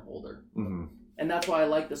long-term holder. Mm-hmm. And that's why I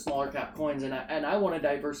like the smaller cap coins, and I want to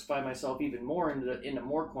diversify myself even more into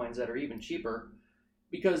more coins that are even cheaper,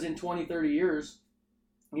 because in 20, 30 years,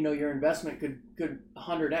 your investment could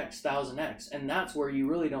 100x, 1,000x, and that's where you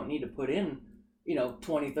really don't need to put in,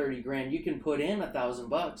 20, 30 grand. You can put in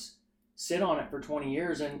 $1,000, sit on it for 20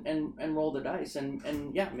 years and roll the dice,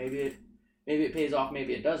 and yeah, maybe it pays off,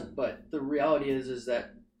 maybe it doesn't. But the reality is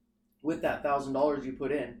that with that $1,000 you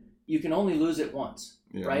put in, you can only lose it once,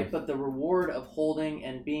 right? But the reward of holding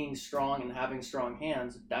and being strong and having strong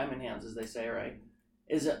hands, diamond hands as they say, right,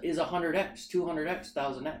 is 100x, 200x,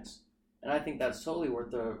 1,000x, and I think that's totally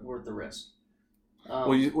worth the risk.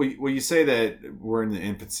 You say that we're in the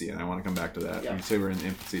infancy, and I want to come back to that. You say we're in the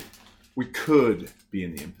infancy. We could be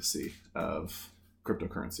in the infancy of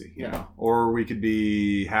cryptocurrency, you know, or we could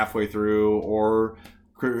be halfway through, or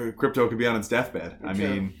crypto could be on its deathbed.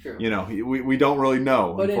 True. We don't really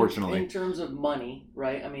know, but unfortunately. In terms of money,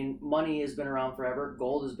 right? I mean, money has been around forever.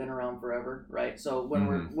 Gold has been around forever, right? So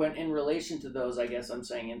when in relation to those, I guess I'm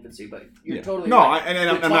saying infancy, but you're totally right.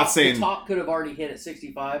 I'm not saying the top could have already hit at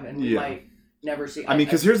 65, and we might never see. I mean,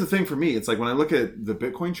 because here's the thing for me, it's like when I look at the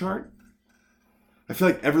Bitcoin chart, I feel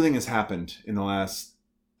like everything has happened in the last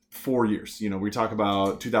 4 years. We talk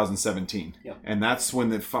about 2017, and that's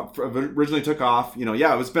when it originally took off.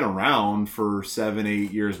 It's been around for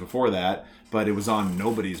 7-8 years before that, but it was on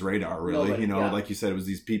nobody's radar, really. Like you said, it was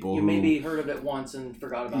these people who maybe heard of it once and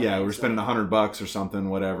forgot about it. Yeah, we were spending $100 or something,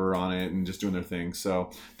 whatever, on it and just doing their thing.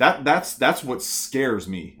 So that's what scares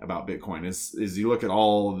me about Bitcoin is you look at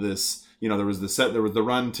all of this. There was the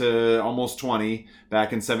run to almost 20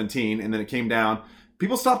 back in 17, and then it came down.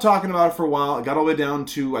 People stopped talking about it for a while. It got all the way down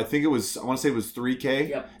to, I want to say it was 3K.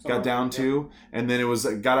 Yep, got down to, and then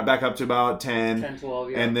got it back up to about 10, 12,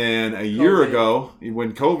 yeah. And then a year ago,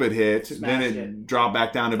 when COVID hit, then it dropped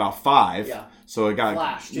back down to about 5. Yeah. So it got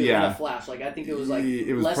flash too. Yeah, flash. Like I think it was less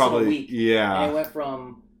than a week. Yeah. And it went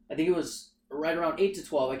from, I think it was right around 8 to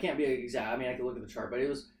 12. I can't be exact. I mean, I could look at the chart, but it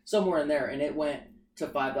was somewhere in there, and it went to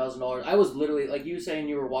 $5,000. I was literally, like you saying,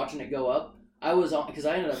 you were watching it go up. I was on, because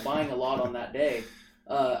I ended up buying a lot on that day.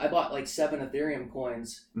 I bought like 7 Ethereum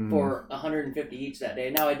coins for 150 each that day.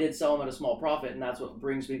 Now I did sell them at a small profit, and that's what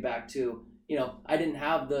brings me back to, I didn't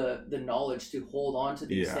have the knowledge to hold on to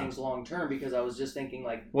these things long term, because I was just thinking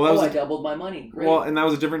like, I doubled my money. Great. Well, and that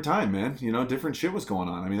was a different time, man. Different shit was going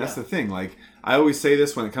on. I mean, that's the thing. Like, I always say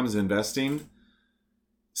this when it comes to investing,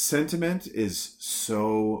 sentiment is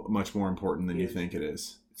so much more important than you think it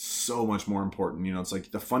is. so much more important. It's like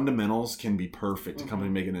the fundamentals can be perfect. A company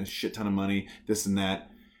making a shit ton of money, this and that.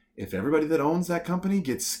 If everybody that owns that company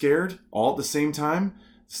gets scared all at the same time,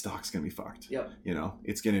 the stock's gonna be fucked. Yep.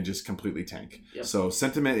 It's gonna just completely tank. Yep. So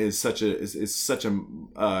sentiment is such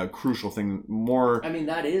a crucial thing. More. I mean,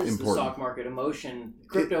 that is important. The stock market. Emotion.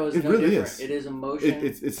 Crypto is it no really different. is. It is emotion.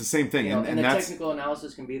 It's the same thing. And the that's, technical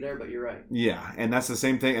analysis can be there, but you're right. Yeah, and that's the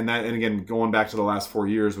same thing. And again, going back to the last 4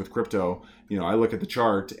 years with crypto, I look at the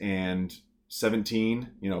chart and 17,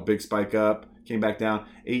 big spike up, came back down.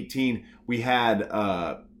 18, we had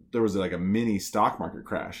there was like a mini stock market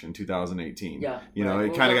crash in 2018. Yeah,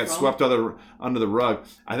 it kind of got swept under the rug.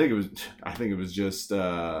 I think it was just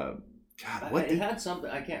it had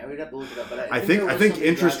something. We'd have to look it up. But I think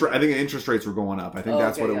interest rates were going up. I think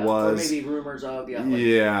that's what it was. Or maybe rumors of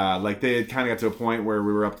like they had kind of got to a point where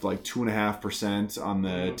we were up to like 2.5% on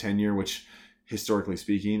the 10-year, which historically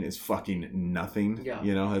speaking is fucking nothing. Yeah.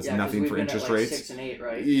 It's nothing for interest rates. 6 and 8,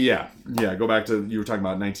 right? Yeah. Go back to, you were talking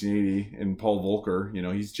about 1980 and Paul Volcker.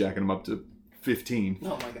 He's jacking them up to 15.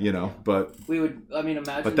 Oh my god. But we would. I mean,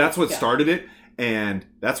 imagine. But that's what started it. And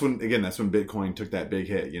that's when Bitcoin took that big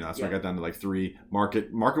hit. That's when I got down to like 3.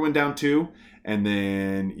 Market went down 2, and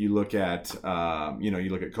then you look at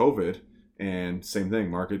COVID, and same thing.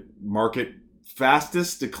 Market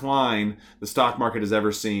fastest decline the stock market has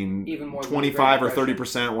ever seen. Even more 25 or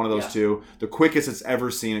 30%, one of those two. The quickest it's ever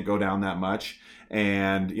seen it go down that much.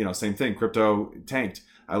 And same thing. Crypto tanked.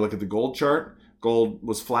 I look at the gold chart. Gold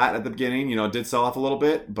was flat at the beginning, it did sell off a little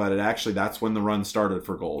bit, but that's when the run started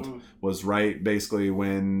for gold. Was right basically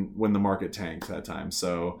when the market tanked that time.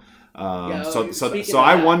 So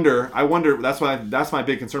I wonder that's my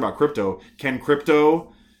big concern about crypto.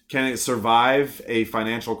 Can it survive a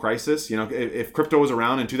financial crisis? If crypto was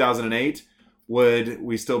around in 2008, would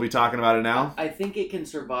we still be talking about it now? I think it can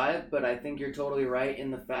survive, but I think you're totally right in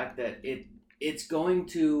the fact that it's going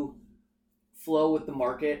to flow with the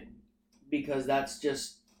market. Because that's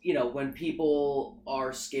just, when people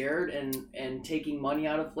are scared and taking money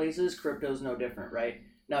out of places, crypto's no different, right?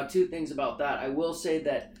 Now, 2 things about that. I will say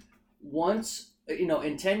that once,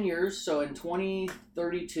 in 10 years, so in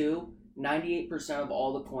 2032, 98% of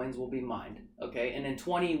all the coins will be mined, okay? And in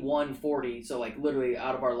 2140, so like literally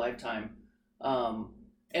out of our lifetime,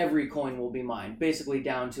 every coin will be mined, basically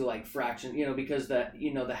down to like fraction, because the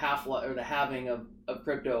halving of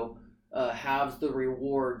crypto halves the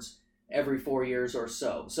rewards every 4 years or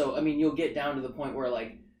so. So, I mean, you'll get down to the point where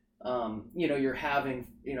you're having,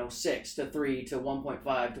 6 to 3 to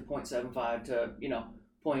 1.5 to 0.75 to,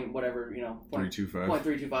 point whatever,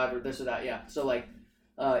 0.325 or this or that. Yeah. So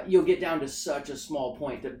you'll get down to such a small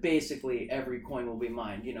point that basically every coin will be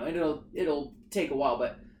mined, and it'll take a while.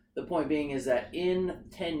 But the point being is that in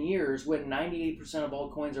 10 years, when 98% of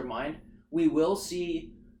all coins are mined, we will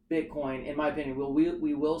see Bitcoin, in my opinion,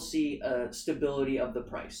 we will see a stability of the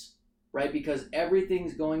price. Right, because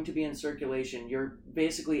everything's going to be in circulation. You're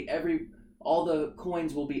basically all the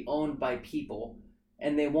coins will be owned by people,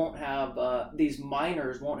 and they won't have these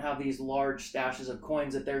miners won't have these large stashes of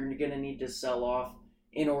coins that they're going to need to sell off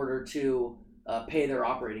in order to pay their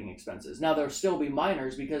operating expenses. Now there'll still be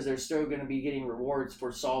miners because they're still going to be getting rewards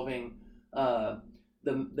for solving the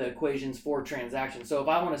equations for transactions. So if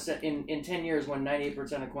I want to set in 10 years when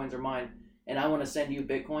 98% of coins are mined, and I want to send you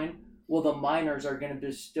Bitcoin. Well, the miners are going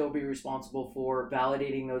to still be responsible for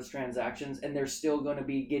validating those transactions, and they're still going to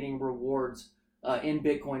be getting rewards in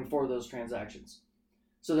Bitcoin for those transactions.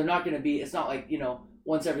 So they're not going to be, it's not like,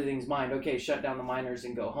 once everything's mined, okay, shut down the miners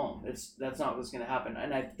and go home. That's not what's going to happen.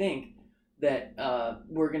 And I think that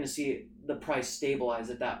we're going to see the price stabilize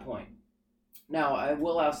at that point. Now, I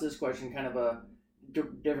will ask this question kind of a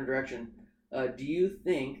different direction. Do you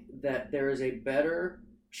think that there is a better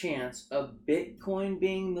chance of Bitcoin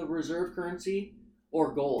being the reserve currency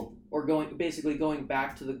or gold, or going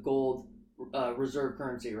back to the gold reserve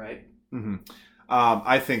currency, right? Mm-hmm.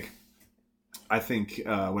 I think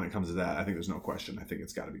when it comes to that, I think there's no question. I think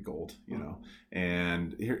it's got to be gold,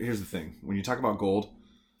 And here's the thing: when you talk about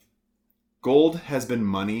gold has been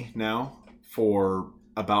money now for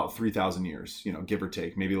about 3,000 years, give or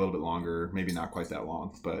take, maybe a little bit longer, maybe not quite that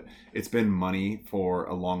long, but it's been money for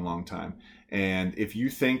a long, long time. And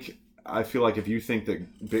I feel like if you think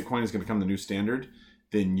that Bitcoin is going to become the new standard,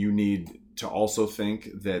 then you need to also think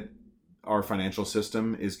that our financial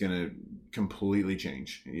system is going to completely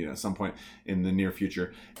change, at some point in the near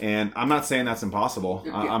future. And I'm not saying that's impossible.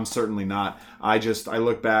 I'm certainly not. I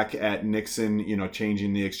look back at Nixon,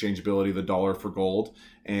 changing the exchangeability of the dollar for gold.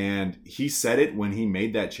 And he said it when he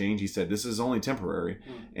made that change. He said, this is only temporary.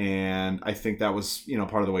 And I think that was,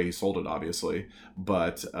 part of the way he sold it, obviously.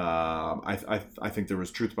 But I think there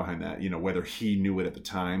was truth behind that, whether he knew it at the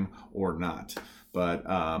time or not. But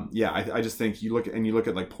I just think you look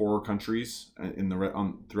at like poorer countries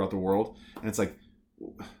throughout the world, and it's like,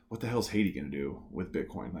 what the hell is Haiti going to do with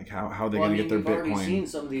Bitcoin? Like how are they going to get their Bitcoin? We've already seen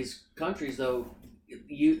some of these countries though,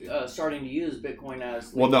 starting to use Bitcoin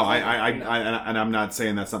as. Well, no, and I'm not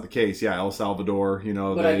saying that's not the case. Yeah, El Salvador,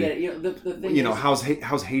 But I get it. The thing is,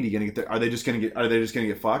 how's Haiti going to get there? Are they just going to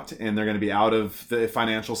get fucked and they're going to be out of the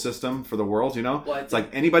financial system for the world? Well, it's like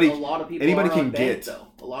anybody can get. Though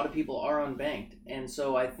a lot of people are unbanked, and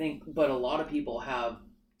so I think, but a lot of people have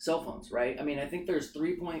cell phones, right? I mean, I think there's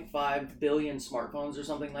 3.5 billion smartphones or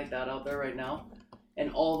something like that out there right now.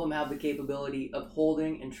 And all of them have the capability of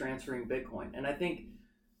holding and transferring Bitcoin. And I think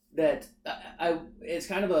that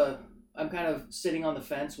I'm kind of sitting on the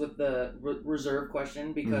fence with the reserve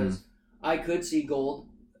question, because I could see gold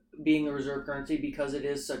being the reserve currency because it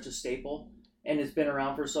is such a staple and it's been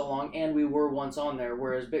around for so long, and we were once on there.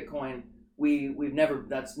 Whereas Bitcoin,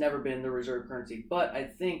 that's never been the reserve currency. But I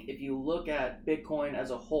think if you look at Bitcoin as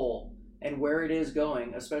a whole and where it is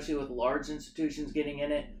going, especially with large institutions getting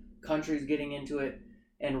in it, countries getting into it,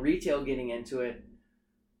 and retail getting into it,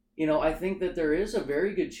 I think that there is a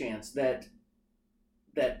very good chance that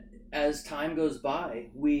as time goes by,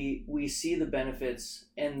 we see the benefits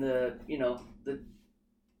and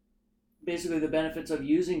basically the benefits of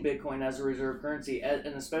using Bitcoin as a reserve currency,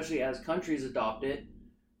 and especially as countries adopt it.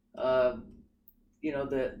 The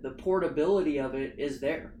portability of it is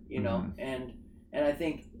there, and I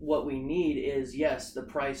think what we need is, yes, the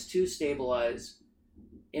price to stabilize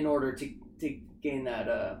in order to gain that,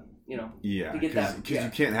 to get that. Because you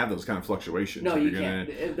can't have those kind of fluctuations. No, you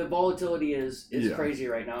can't. The volatility is crazy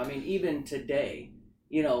right now. I mean, even today,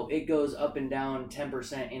 it goes up and down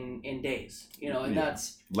 10% in days, and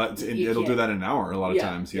that's... It'll do that in an hour a lot of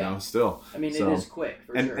times, still. I mean, it is quick,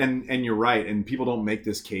 for sure. And you're right, and people don't make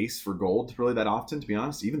this case for gold really that often, to be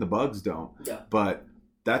honest. Even the bugs don't. Yeah. But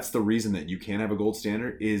that's the reason that you can have a gold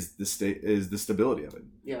standard is the stability of it.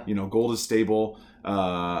 Yeah. Gold is stable.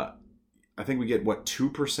 I think we get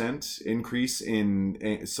 2% increase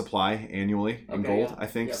in supply annually in gold. Yeah. I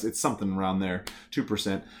think it's something around there,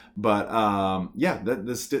 2%. But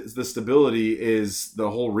the stability is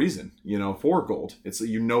the whole reason, for gold. It's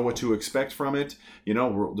what to expect from it.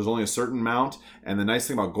 There's only a certain amount, and the nice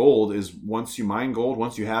thing about gold is once you mine gold,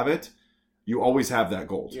 once you have it, you always have that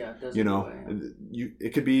gold. Yeah,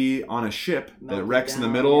 it could be on a ship that wrecks in the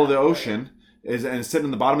middle of the ocean, and sitting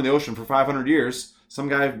in the bottom of the ocean for 500 years. Some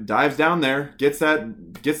guy dives down there, gets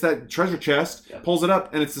that treasure chest, pulls it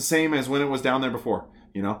up, and it's the same as when it was down there before.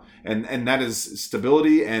 And that is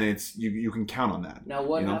stability, and it's you can count on that. Now,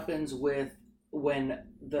 what happens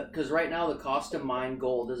because right now the cost to mine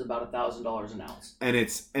gold is about $1,000 an ounce, and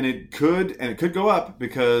it could go up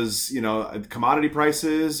because commodity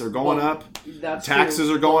prices are going up, taxes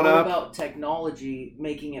are going up. What about technology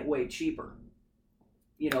making it way cheaper?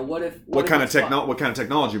 What kind of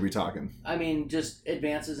technology are we talking? I mean, just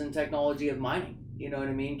advances in technology of mining. You know what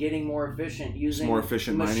I mean? Getting more efficient, using more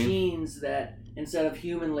efficient machines that instead of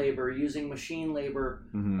human labor, using machine labor.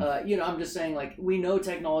 Mm-hmm. I'm just saying, like, we know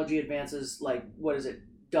technology advances, like, what is it,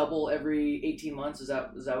 double every 18 months? Is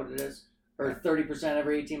that what it is? Or 30%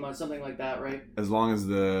 every 18 months, something like that, right? As long as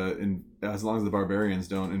the barbarians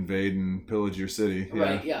don't invade and pillage your city. Yeah.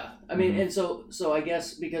 Right, yeah. I mean, and so I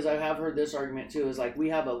guess, because I have heard this argument too, is like, we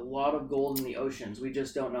have a lot of gold in the oceans. We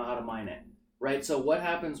just don't know how to mine it, right? So what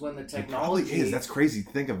happens when the technology... It probably is. That's crazy to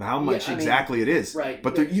think of how much exactly it is. Right.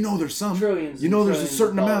 But there's some... Trillions. There's a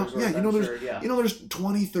certain amount. Yeah, there's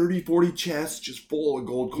 20, 30, 40 chests just full of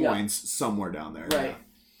gold coins somewhere down there. Right. Yeah.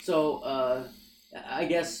 So, I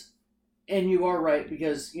guess... And you are right,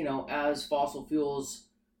 because, as fossil fuels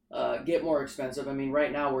get more expensive, I mean, right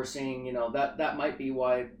now we're seeing, that might be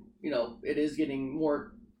why, it is getting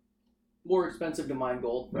more expensive to mine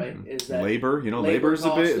gold, right? Mm-hmm. Is that labor is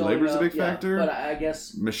a big factor. But I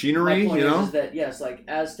guess machinery, my point is that, yes, like,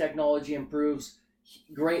 as technology improves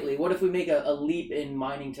greatly, what if we make a leap in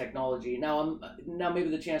mining technology? Now maybe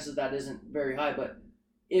the chances of that isn't very high, but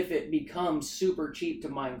if it becomes super cheap to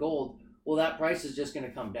mine gold, well, that price is just going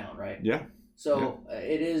to come down, right? Yeah. So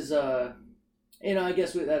it is, I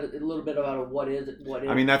guess we that a little bit about what is.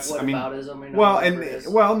 I mean, that's what I mean,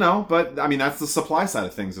 aboutism, no, but I mean that's the supply side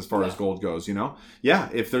of things as far as gold goes. Yeah,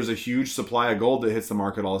 if there's a huge supply of gold that hits the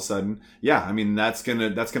market all of a sudden, yeah, I mean that's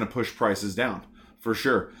gonna push prices down for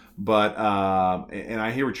sure. But and I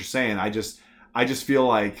hear what you're saying. I just feel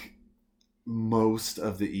like most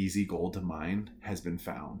of the easy gold to mine has been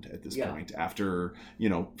found at this point after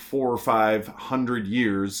 400 or 500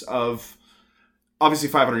 years of. Obviously,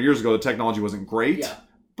 500 years ago, the technology wasn't great,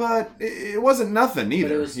 but it wasn't nothing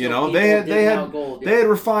either. They had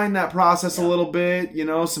refined that process a little bit.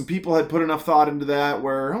 Some people had put enough thought into that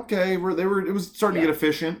where it was starting to get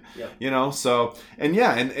efficient. So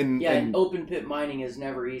and open pit mining is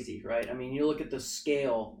never easy, right? I mean, you look at the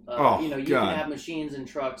scale. You can have machines and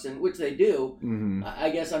trucks, and which they do. Mm-hmm.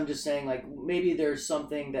 I guess I'm just saying, like, maybe there's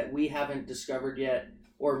something that we haven't discovered yet.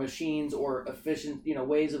 Or machines or efficient,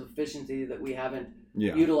 ways of efficiency that we haven't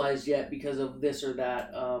utilized yet because of this or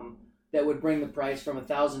that, that would bring the price from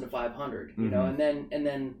 1,000 to 500. And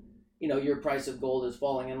then your price of gold is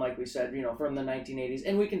falling, and like we said, from the 1980s,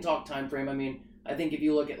 and we can talk time frame. I mean, I think if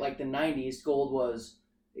you look at like the 90s, gold was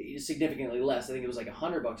significantly less. I think it was like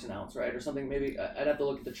 $100 an ounce, right, or something. Maybe I'd have to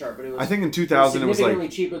look at the chart, but it was. I think in 2000 it was significantly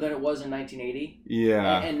cheaper than it was in 1980.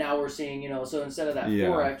 Yeah. And now we're seeing, so instead of that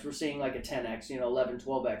 4x, we're seeing like a 10x, 11,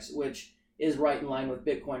 12x, which is right in line with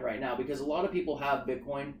Bitcoin right now, because a lot of people have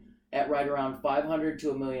Bitcoin at right around $500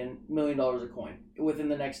 to $1 million a coin within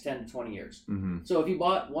the next 10 to 20 years. Mm-hmm. So if you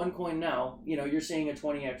bought one coin now, you're seeing a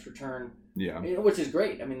 20x return. Yeah. Which is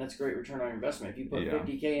great. I mean, that's a great return on your investment. If you put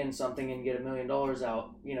 $50K in something and get $1 million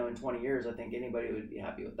out, in 20 years, I think anybody would be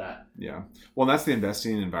happy with that. Yeah. Well, that's the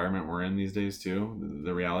investing environment we're in these days too.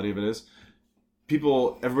 The reality of it is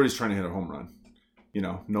everybody's trying to hit a home run.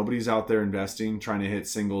 Nobody's out there investing, trying to hit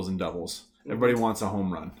singles and doubles. Everybody wants a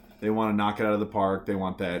home run. They want to knock it out of the park. They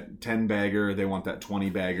want that 10 bagger. They want that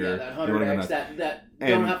 20 bagger. Yeah, that 100x, that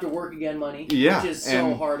don't have to work again money, which is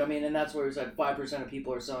so hard. I mean, and that's where we said 5% of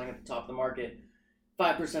people are selling at the top of the market.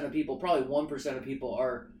 5% of people, probably 1% of people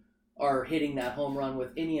are hitting that home run with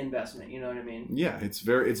any investment. You know what I mean? Yeah, it's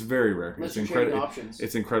very rare. It's incredible.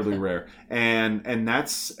 It's incredibly rare, and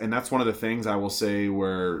that's one of the things I will say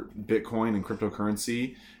where Bitcoin and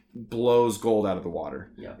cryptocurrency blows gold out of the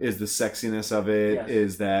water. Is the sexiness of it,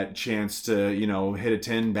 is that chance to hit a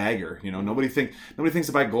 10 bagger. Nobody thinks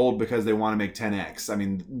to buy gold because they want to make 10x. I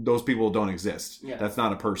mean, those people don't exist. That's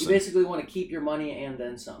not a person. You basically want to keep your money and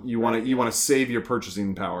then some. You want to save your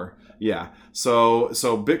purchasing power. So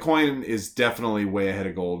Bitcoin is definitely way ahead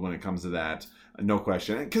of gold when it comes to that, no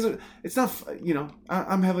question, because it's not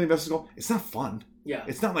I'm heavily invested in gold. It's not fun. Yeah,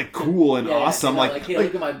 it's not like cool and awesome. Hey,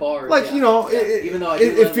 look at my bars. Even though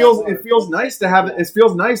it feels nice to have it. It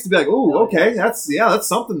feels nice to be like, okay, that's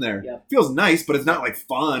something there. Yeah. It feels nice, but it's not like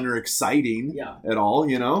fun or exciting at all.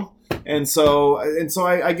 And so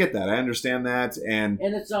I get that. I understand that, and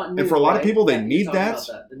it's not new, and for a lot of people, they need that.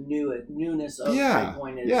 The newness of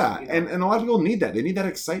Bitcoin is and a lot of people need that. They need that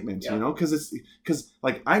excitement, because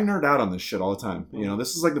like I nerd out on this shit all the time. Mm-hmm.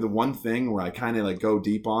 This is like the one thing where I kind of like go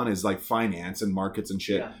deep on is like finance and markets and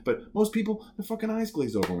shit. But most people, their fucking eyes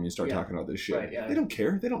glaze over when you start talking about this shit. Right, they don't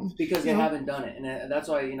care. They don't, because they haven't done it, and that's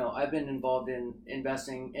why I've been involved in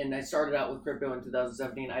investing, and I started out with crypto in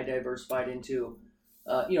 2017. I diversified into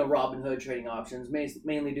Robinhood trading options,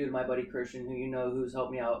 mainly due to my buddy Christian, who's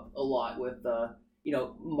helped me out a lot with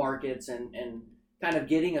markets and kind of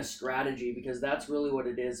getting a strategy, because that's really what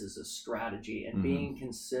it is a strategy, and being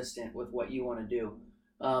consistent with what you want to do.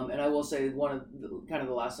 And I will say one of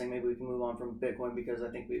the last thing, maybe we can move on from Bitcoin, because I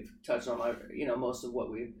think we've touched on most of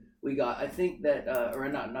what we got. I think that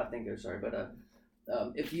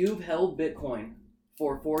if you've held Bitcoin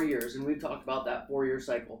for 4 years, and we've talked about that 4-year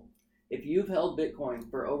cycle. If you've held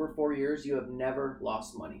Bitcoin for over 4 years, you have never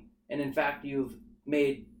lost money. And in fact, you've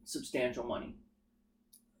made substantial money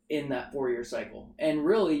in that 4-year cycle. And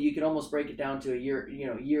really, you can almost break it down to a year,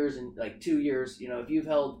 years, and like 2 years.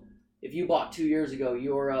 If you bought 2 years ago,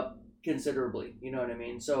 you're up considerably. You know what I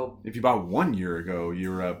mean? So if you bought 1 year ago,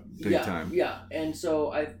 you're up big time. Yeah. And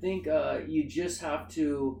so I think you just have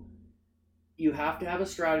to. You have to have a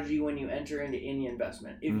strategy when you enter into any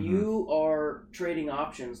investment. If you are trading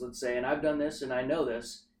options, let's say, and I've done this and I know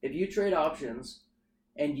this, if you trade options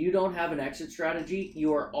and you don't have an exit strategy,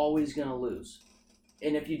 you are always going to lose.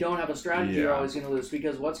 And if you don't have a strategy, you're always going to lose,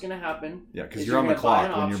 because what's going to happen? Yeah, because you're on the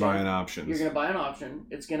clock when you're buying options. You're going to buy an option.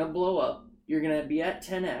 It's going to blow up. You're going to be at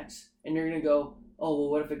 10x, and you're going to go, oh, well,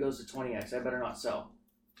 what if it goes to 20x? I better not sell.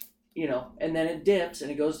 And then it dips and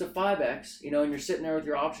it goes to 5x, and you're sitting there with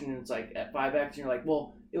your option and it's like at 5x, and you're like,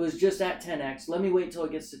 well, it was just at 10x. Let me wait till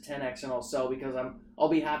it gets to 10x and I'll sell, because I'll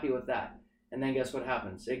be happy with that. And then guess what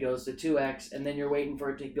happens? It goes to 2x, and then you're waiting for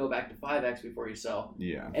it to go back to 5x before you sell.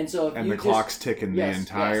 Yeah. And so if and you the clock's ticking the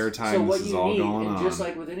entire time so this is all going on. Just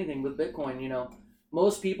like with anything, with Bitcoin, you know,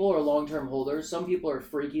 most people are long-term holders. Some people are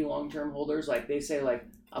freaky long-term holders. Like they say, like,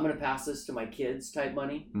 I'm going to pass this to my kids type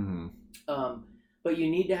money. But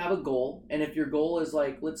you need to have a goal. And if your goal is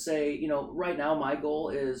like, let's say, you know, right now my goal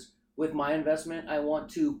is with my investment, I want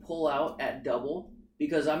to pull out at double.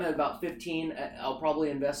 Because I'm at about 15, I'll probably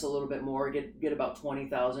invest a little bit more, get about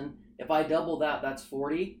 20,000. If I double that, that's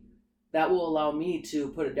 40. That will allow me to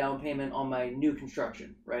put a down payment on my new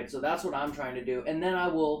construction, right? So that's what I'm trying to do. And then I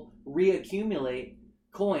will reaccumulate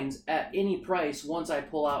coins at any price once I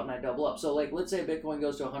pull out and I double up. So like, let's say Bitcoin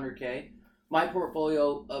goes to 100K, my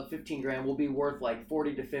portfolio of 15 grand will be worth like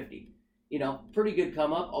 40 to 50. You know, pretty good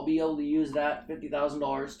come up. I'll be able to use that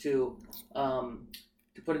 $50,000 to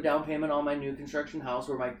put a down payment on my new construction house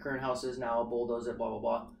where my current house is now. I'll bulldoze it, blah,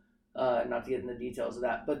 blah, blah. Not to get in the details of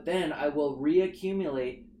that. But then I will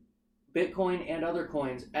reaccumulate Bitcoin and other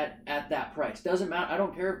coins at that price. Doesn't matter. I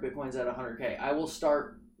don't care if Bitcoin's at 100K. I will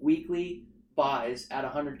start weekly buys at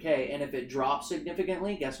 100K. And if it drops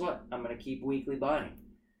significantly, guess what? I'm going to keep weekly buying.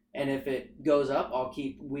 And if it goes up, I'll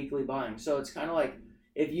keep weekly buying. So it's kind of like,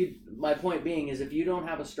 my point being is if you don't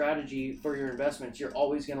have a strategy for your investments, you're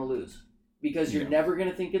always going to lose. Because you're never going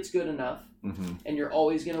to think it's good enough, and you're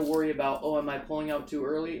always going to worry about, am I pulling out too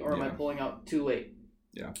early or am I pulling out too late?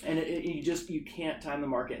 Yeah. And you can't time the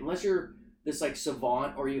market unless you're this like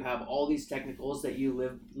savant or you have all these technicals that you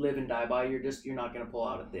live and die by. You're not going to pull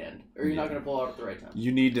out at the end, or you're not going to pull out at the right time.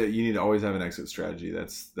 You need to always have an exit strategy.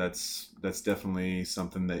 That's definitely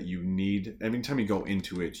something that you need. Every time you go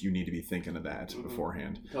into it, you need to be thinking of that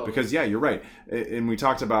beforehand. Totally. Because you're right. And we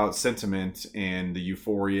talked about sentiment and the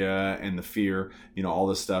euphoria and the fear, you know, all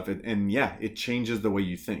this stuff. It changes the way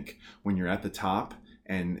you think when you're at the top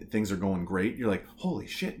and things are going great. You're like, holy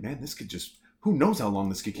shit, man, this could just. Who knows how long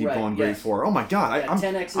this could keep going great for? Oh my god,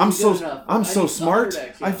 I'm so smart.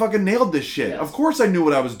 I fucking nailed this shit. Yes. Of course I knew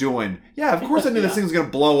what I was doing. Yeah, of course I knew this thing was gonna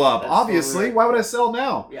blow up. That's obviously, totally right. Why would I sell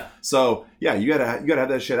now? Yeah. So you gotta have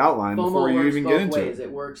that shit outlined before you even get into it.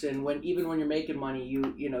 It works, and even when you're making money, you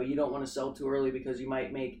don't want to sell too early because you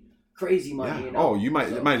might make crazy money. Yeah. You know?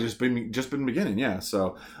 It might have just been beginning. Yeah.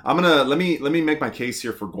 So I'm gonna let me make my case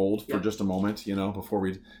here for gold for just a moment. You know, before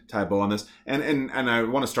we tie a bow on this, and I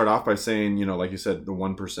want to start off by saying, you know, like you said, the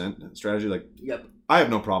 1% strategy. Like, I have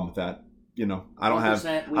no problem with that. You know, I don't have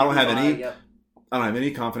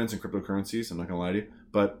any confidence in cryptocurrencies. I'm not gonna lie to you.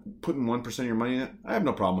 But putting 1% of your money in it, I have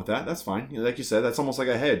no problem with that. That's fine. You know, like you said, that's almost like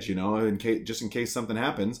a hedge. You know, in case something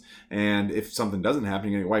happens, and if something doesn't happen,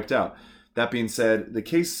 you're gonna get wiped out. That being said, the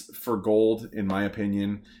case for gold, in my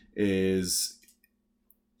opinion, is,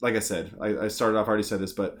 like I said, I started off, I already said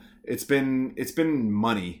this, but it's been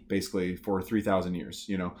money basically for 3,000 years.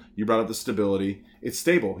 You know, you brought up the stability. It's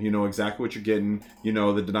stable. You know exactly what you're getting. You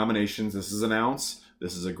know the denominations. This is an ounce.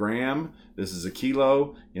 This is a gram. This is a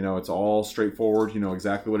kilo. You know, it's all straightforward. You know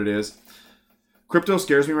exactly what it is. Crypto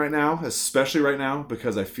scares me right now, especially right now,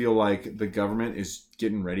 because I feel like the government is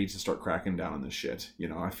getting ready to start cracking down on this shit. You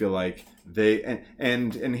know, I feel like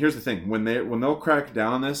and here's the thing: when they'll crack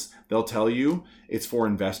down on this, they'll tell you it's for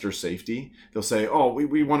investor safety. They'll say, "Oh,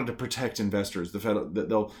 we wanted to protect investors."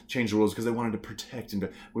 They'll change the rules because they wanted to protect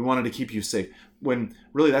we wanted to keep you safe. When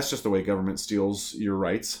really that's just the way government steals your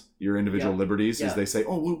rights, your individual liberties. Is they say,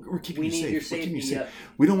 "Oh, we're keeping you safe. We're keeping you safe.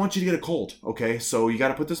 We don't want you to get a cold. Okay, so you got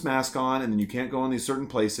to put this mask on, and then you can't go in these certain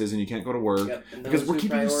places, and you can't go to work because we're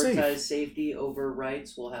keeping you safe." Prioritize safety over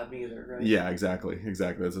rights will have neither, right? Yeah, exactly.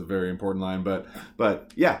 That's a very important line, but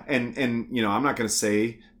yeah, and you know, I'm not going to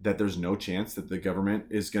say that there's no chance that the government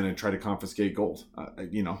is going to try to confiscate gold.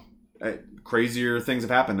 You know, crazier things have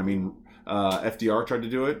happened. I mean, FDR tried to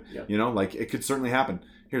do it. You know, like it could certainly happen.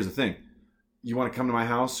 Here's the thing: you want to come to my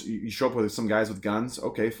house? You show up with some guys with guns.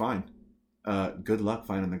 Okay, fine. Good luck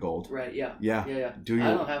finding the gold. Right. Yeah. Yeah. I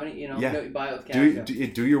don't have any. You know. Yeah. You buy it with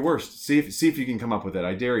cash. Do your worst. See if you can come up with it.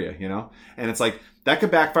 I dare you. You know. And it's like that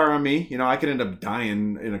could backfire on me. You know, I could end up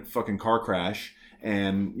dying in a fucking car crash,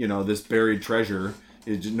 and you know this buried treasure.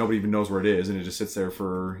 Nobody even knows where it is, and it just sits there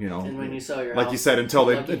for, you know. And when you sell your like house, you said, until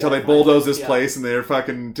they bulldoze this place and they're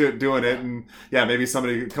fucking doing it, and maybe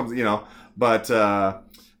somebody comes, you know. But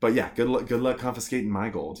yeah, good luck confiscating my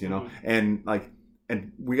gold, you know. And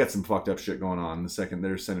we got some fucked up shit going on. The second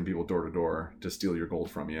they're sending people door to door to steal your gold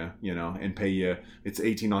from you, you know, and pay you. It's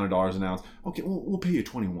 $1,800 an ounce. Okay, we'll pay you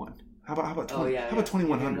 $21. How about Oh, yeah, how about yeah.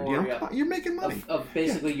 2,100? More, You know, yeah. you're making money. Of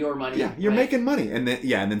basically your money. Yeah, you're right? making money, and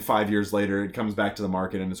then 5 years later, it comes back to the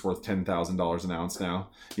market, and it's worth $10,000 an ounce now.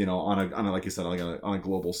 You know, on a like you said, like on a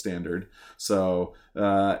global standard. So,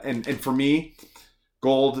 and for me,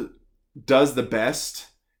 gold does the best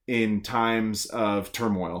in times of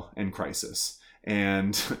turmoil and crisis,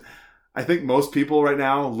 and I think most people right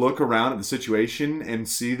now look around at the situation and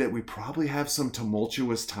see that we probably have some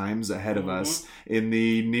tumultuous times ahead of us in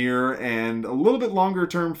the near and a little bit longer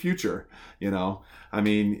term future. You know, I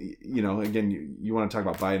mean, you know, again, you want to talk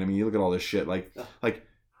about Biden. I mean, you look at all this shit. Like,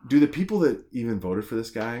 do the people that even voted for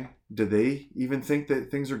this guy, do they even think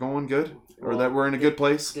that things are going good or that we're in a good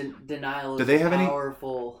place? Denial do they is have a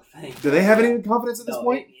powerful thing. Do they have any confidence at this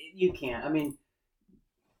point? You can't. I mean,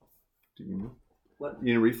 what?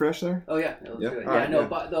 You need a refresh there? Oh yeah, let's do it. Right, no,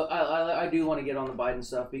 but I do want to get on the Biden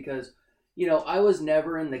stuff because, you know, I was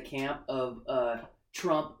never in the camp of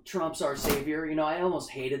Trump's our savior. You know, I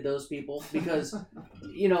almost hated those people because,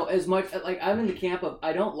 you know, as much like I'm in the camp of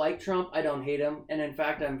I don't like Trump, I don't hate him, and in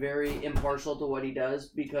fact I'm very impartial to what he does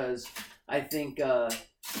because I think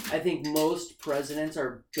most presidents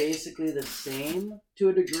are basically the same to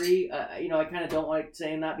a degree. You know, I kind of don't like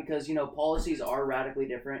saying that because, you know, policies are radically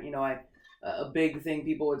different. You know, a big thing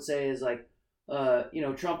people would say is like, you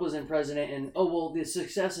know, Trump was in president and, oh, well, the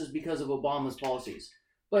success is because of Obama's policies.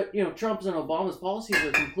 But, you know, Trump's and Obama's policies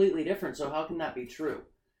are completely different, so how can that be true?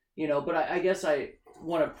 You know, but I guess I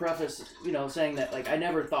want to preface, you know, saying that, like, I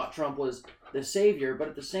never thought Trump was the savior, but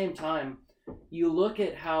at the same time, you look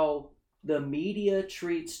at how the media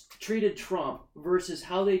treated Trump versus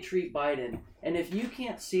how they treat Biden, and if you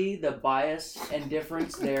can't see the bias and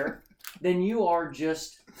difference there, then you are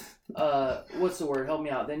just... what's the word? Help me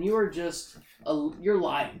out. Then you are just you're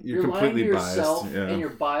lying. You're lying to yourself, and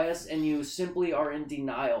you're biased, and you simply are in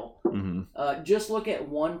denial. Just look at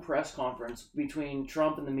one press conference between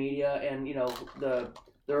Trump and the media, and you know the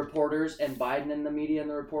reporters, and Biden and the media and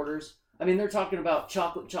the reporters. I mean, they're talking about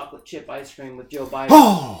chocolate chip ice cream with Joe Biden.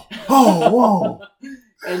 Whoa!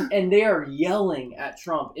 and they are yelling at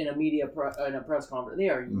Trump in a press conference. They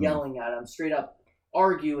are yelling at him straight up.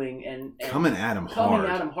 Arguing and coming at him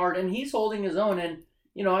hard, and he's holding his own. And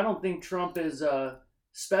you know, I don't think Trump is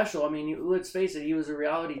special. I mean, let's face it, he was a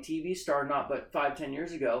reality TV star not but 5-10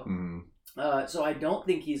 years ago. So I don't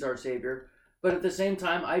think he's our savior. But at the same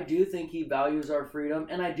time, I do think he values our freedom,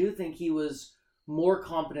 and I do think he was more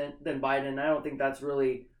competent than Biden. I don't think that's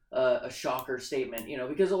really a shocker statement, you know,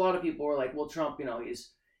 because a lot of people were like, well, Trump, you know,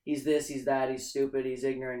 he's this, he's that, he's stupid, he's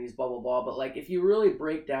ignorant, he's blah blah blah. But like, if you really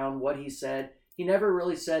break down what he said. He never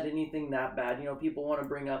really said anything that bad. You know, people want to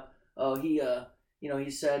bring up, oh, he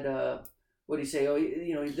said, what did he say? Oh,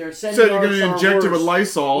 you know, they're sending said you're going to inject it with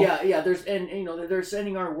Lysol. Yeah. And you know, they're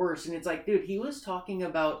sending our worst. And it's like, dude, he was talking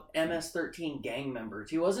about MS-13 gang members.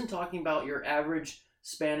 He wasn't talking about your average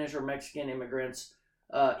Spanish or Mexican immigrants.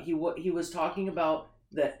 He was talking about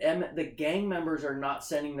the gang members are not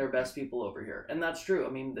sending their best people over here. And that's true. I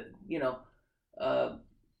mean, you know,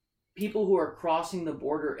 people who are crossing the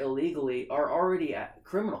border illegally are already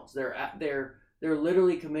criminals. They're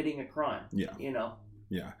literally committing a crime. Yeah. You know.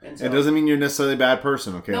 Yeah. And so, it doesn't mean you're necessarily a bad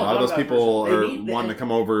person. Okay. No, a lot of those people are wanting to come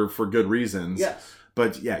over for good reasons. Yes.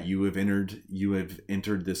 But yeah, you have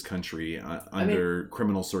entered this country under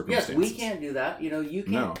criminal circumstances. Yes, we can't do that. You know, you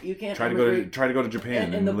can't try to go to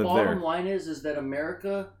Japan and live there. And the bottom line is that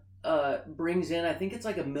America brings in, I think it's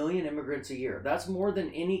like 1 million immigrants a year. That's more than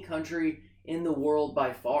any country in the world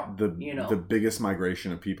by far. The biggest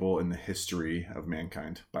migration of people in the history of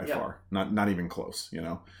mankind by far. Not even close, you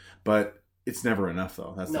know. But it's never enough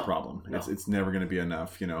though. That's the problem. No. It's never going to be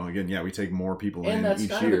enough, you know. Again, yeah, we take more people in each year. And that's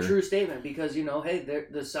kind of a true statement because, you know, hey,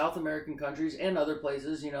 the South American countries and other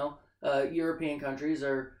places, you know, European countries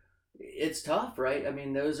it's tough, right? I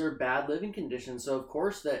mean, those are bad living conditions. So of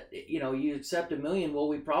course that, you know, you accept 1 million, well,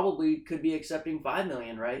 we probably could be accepting 5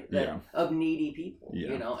 million, right? Of needy people,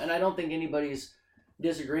 you know. And I don't think anybody's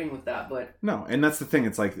disagreeing with that, but no. And that's the thing.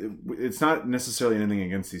 It's like, it's not necessarily anything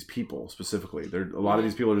against these people specifically. A lot of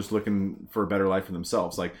these people are just looking for a better life for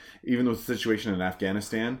themselves. Like even with the situation in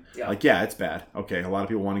Afghanistan, like, yeah, it's bad. Okay. A lot of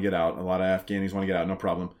people want to get out. A lot of Afghanis want to get out. No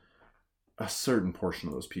problem. A certain portion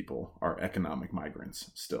of those people are economic migrants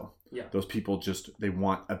still. Yeah. Those people they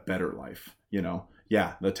want a better life, you know?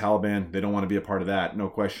 Yeah, the Taliban, they don't want to be a part of that, no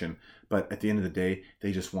question. But at the end of the day,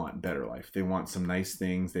 they just want better life. They want some nice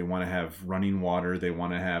things. They want to have running water. They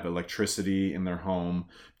want to have electricity in their home.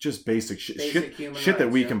 Just basic shit that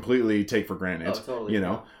we completely take for granted, totally, you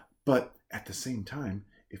know? But at the same time,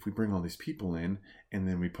 if we bring all these people in and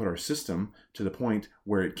then we put our system to the point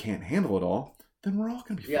where it can't handle it all, then we're all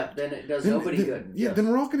going to be fucked. Then it does nobody good. Yeah, then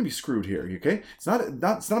we're all going to be screwed here, okay? It's not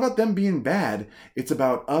about them being bad. It's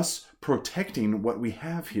about us protecting what we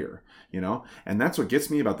have here, And that's what gets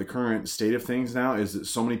me about the current state of things now is that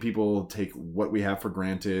so many people take what we have for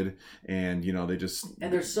granted and, they just...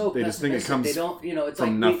 And they're so they just think it comes they don't, it's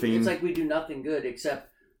from nothing. It's like we do nothing good except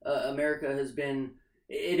America has been...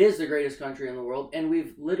 It is the greatest country in the world, and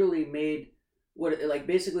we've literally made...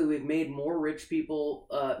 basically we've made more rich people,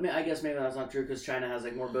 I guess maybe that's not true because China has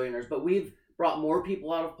more billionaires, but we've brought more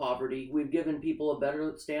people out of poverty. We've given people a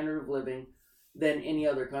better standard of living than any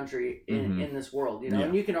other country in this world, Yeah.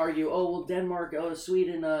 And you can argue, Denmark,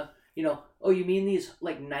 Sweden, you mean these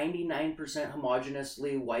 99%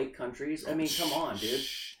 homogeneously white countries? I mean, come on, dude.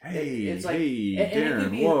 It's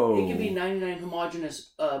Darren, whoa. It could be 99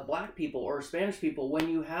 homogenous black people or Spanish people. When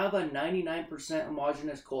you have a 99%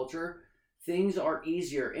 homogenous culture, things are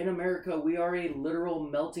easier. In America, we are a literal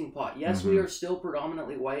melting pot. Yes, we are still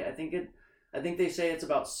predominantly white. I think they say it's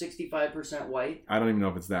about 65% white. I don't even know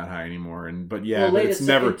if it's that high anymore. But but it's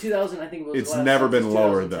never in 2000. I think it was. It's never been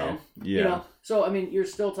lower though. Yeah. So I mean, you're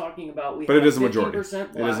still talking about but it is a majority.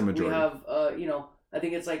 15% black. It is a majority. We have I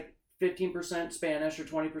think it's 15% Spanish or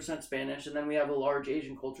 20% Spanish, and then we have a large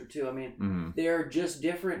Asian culture too. I mean, they're just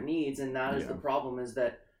different needs, and that is the problem. Is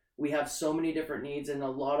that we have so many different needs and a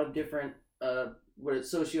lot of different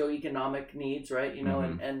socioeconomic needs, right?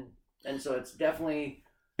 And so it's definitely.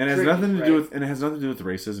 And it has nothing to do with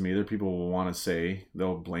racism either. People will want to say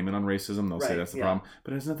they'll blame it on racism. They'll say that's the problem,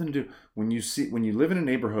 but it has nothing to do. When you live in a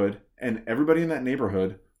neighborhood and everybody in that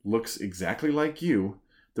neighborhood looks exactly like you,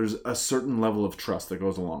 there's a certain level of trust that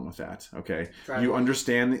goes along with that. Okay, tribalism. You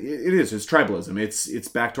understand it's tribalism. It's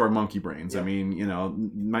back to our monkey brains. Yep. I mean, it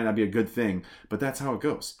might not be a good thing, but that's how it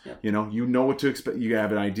goes. Yep. You know what to expect. You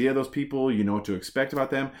have an idea of those people. You know what to expect about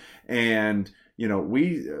them, and.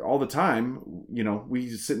 We all the time, we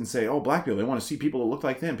sit and say, black people, they want to see people that look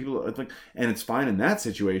like them. And it's fine in that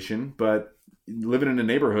situation, but living in a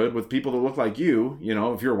neighborhood with people that look like you,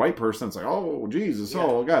 if you're a white person, it's like, oh, Jesus,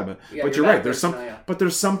 oh God. But you're right.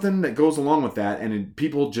 There's something that goes along with that. And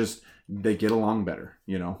people just, they get along better,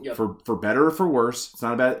 Yep. for better or for worse.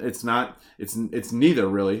 It's neither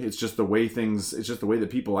really. It's just the way that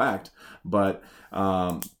people act. But,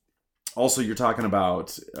 also, you're talking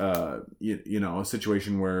about, a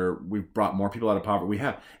situation where we've brought more people out of poverty. We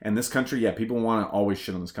have. And this country, people want to always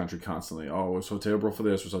shit on this country constantly. Oh, we're so terrible for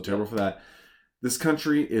this. We're so terrible for that. This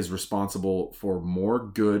country is responsible for more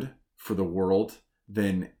good for the world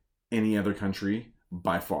than any other country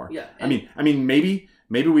by far. Yeah. I mean, maybe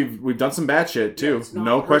we've done some bad shit too.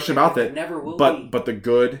 No question about that. Never will be. But the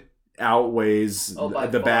good outweighs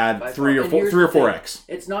the bad three or 4x.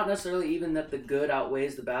 It's not necessarily even that the good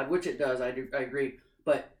outweighs the bad, which it does. I agree.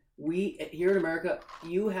 But we here in America,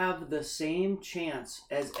 you have the same chance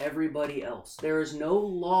as everybody else. There is no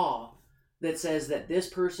law that says that this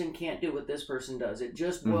person can't do what this person does. It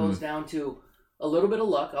just boils down to a little bit of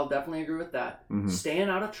luck. I'll definitely agree with that. Staying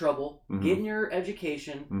out of trouble, getting your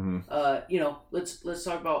education. Let's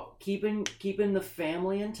talk about keeping the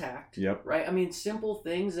family intact. Yep. Right. I mean, simple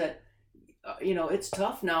things that it's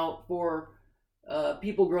tough now for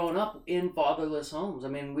people growing up in fatherless homes. I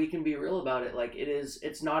mean, we can be real about it.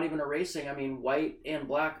 It's not even a race thing. I mean, white and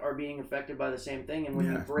black are being affected by the same thing. And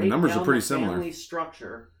when you break numbers down are pretty the similar. Family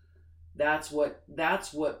structure, that's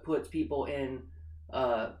what puts people in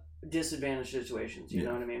disadvantaged situations. You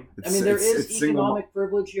know what I mean? There is economic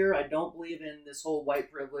privilege here. I don't believe in this whole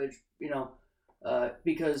white privilege.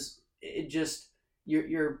 Because it just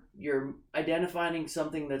you're identifying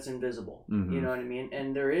something that's invisible. You know what I mean?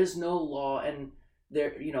 And there is no law, and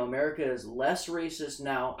there America is less racist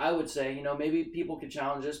now. I would say maybe people could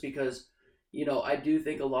challenge this because I do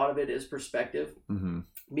think a lot of it is perspective.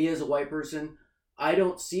 Me as a white person, I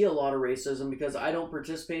don't see a lot of racism because I don't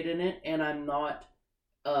participate in it, and I'm not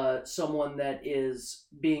someone that is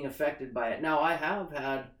being affected by it. Now I have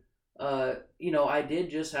had I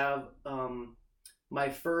did just have my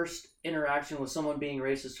first interaction with someone being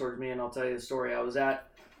racist towards me, and I'll tell you the story. I was at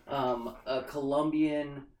a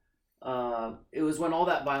Colombian. It was when all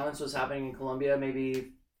that violence was happening in Colombia,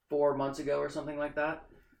 maybe 4 months ago or something like that.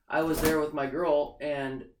 I was there with my girl,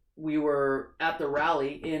 and we were at the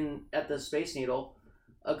rally at the Space Needle.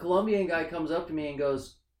 A Colombian guy comes up to me and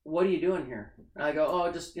goes, "What are you doing here?" And I go,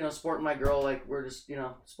 "Oh, just sporting my girl. We're just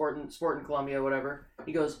sporting Colombia, whatever."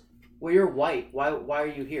 He goes, "Well, you're white. Why are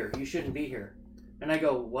you here? You shouldn't be here." And I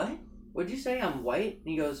go, "What? What'd you say? I'm white?" And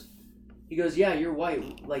he goes, "Yeah, you're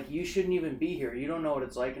white. You shouldn't even be here. You don't know what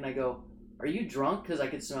it's like." And I go, "Are you drunk?" Because I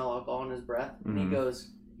could smell alcohol in his breath. And he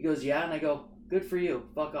goes, "Yeah." And I go, "Good for you.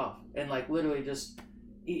 Fuck off." And literally just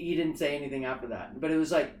he didn't say anything after that. But it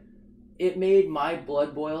was like, it made my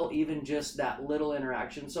blood boil, even just that little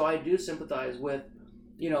interaction. So I do sympathize with,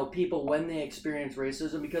 people when they experience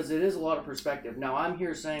racism, because it is a lot of perspective. Now, I'm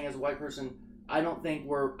here saying, as a white person, I think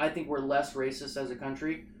we're less racist as a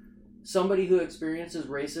country. Somebody who experiences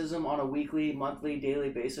racism on a weekly, monthly, daily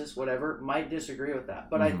basis, whatever, might disagree with that.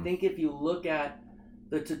 But I think if you look at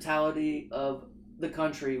the totality of the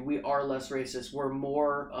country, we are less racist. We're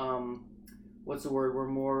more, what's the word? We're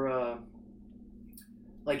more,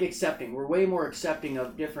 accepting. We're way more accepting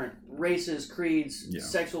of different races, creeds,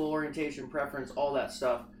 sexual orientation, preference, all that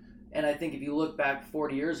stuff. And I think if you look back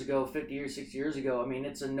 40 years ago, 50 years, 60 years ago, I mean,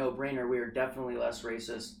 it's a no-brainer. We are definitely less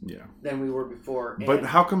racist than we were before. But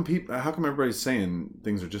how come everybody's saying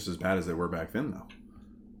things are just as bad as they were back then, though?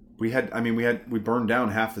 We burned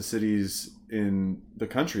down half the cities in the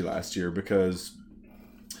country last year because,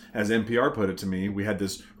 as NPR put it to me, we had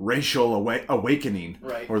this racial awakening,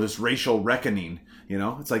 or this racial reckoning.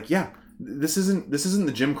 It's like, this isn't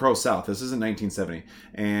the Jim Crow South. This isn't 1970.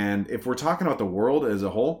 And if we're talking about the world as a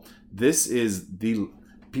whole, this is the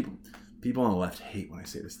people on the left hate when I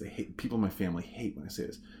say this. They hate, people in my family hate when I say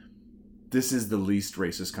this. This is the least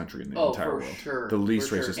racist country in the entire world. Sure. The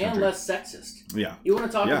least racist country. And less sexist. Yeah. You want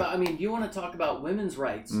to talk about, you want to talk about women's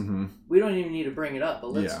rights. Mm-hmm. We don't even need to bring it up,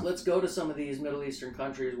 but let's go to some of these Middle Eastern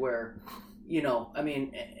countries where,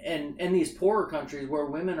 and these poorer countries where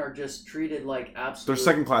women are just treated like absolute... They're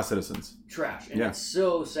second-class citizens. Trash. And it's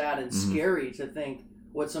so sad and scary to think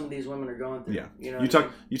what some of these women are going through. Yeah. You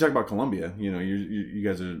talk about Colombia. You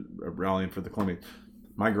guys are rallying for the Colombia.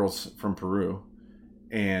 My girl's from Peru,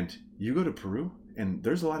 and you go to Peru, and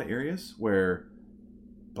there's a lot of areas where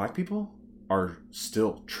black people are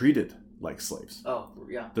still treated like slaves. Oh,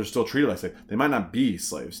 yeah. They're still treated like slaves. They might not be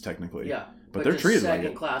slaves technically. Yeah. But they're treated like it.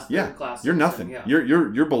 Second class, third class. You're nothing. Yeah.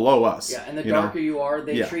 You're below us. Yeah, and the darker you are,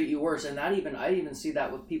 they treat you worse. And I even see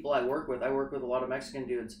that with people I work with. I work with a lot of Mexican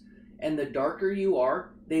dudes. And the darker you are,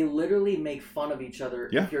 they literally make fun of each other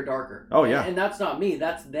if you're darker. Oh yeah. And that's not me,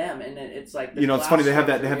 that's them. And it's like it's funny they have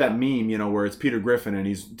that meme, where it's Peter Griffin and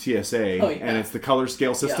he's TSA and it's the color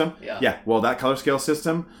scale system. Yeah. Well, that color scale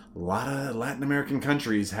system, a lot of Latin American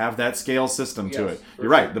countries have that scale system to it. You're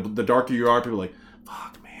right. The darker you are, people are like,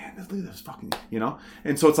 fuck man, look at this fucking,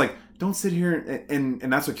 And so it's like, don't sit here and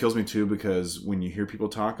that's what kills me too, because when you hear people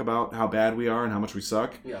talk about how bad we are and how much we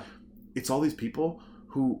suck, it's all these people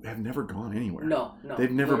who have never gone anywhere. No.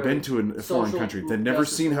 They've never been to a foreign country. They've never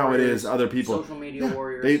seen how it is. Other people. Social media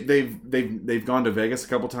warriors. They've gone to Vegas a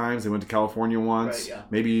couple times. They went to California once.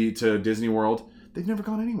 Maybe to Disney World. They've never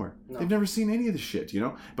gone anywhere. No. They've never seen any of the shit,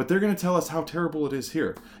 But they're going to tell us how terrible it is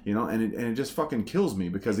here, And it just fucking kills me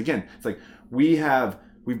because, again, it's like we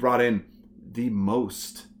brought in the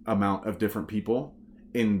most amount of different people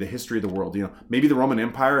in the history of the world. Maybe the Roman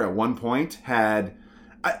Empire at one point had...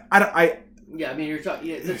 Yeah, I mean, you're talking.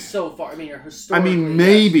 It's so far. I mean, you're historically.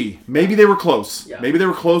 Maybe they were close. Yeah. Maybe they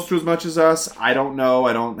were close to as much as us. I don't know.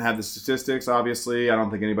 I don't have the statistics. Obviously, I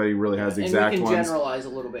don't think anybody really has the exact ones. And we can generalize a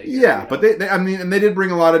little bit. Yeah, but they and they did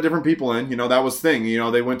bring a lot of different people in. That was the thing.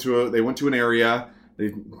 They went to an area.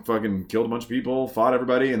 They fucking killed a bunch of people, fought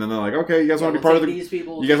everybody, and then they're like, "Okay, you guys want to be part of the?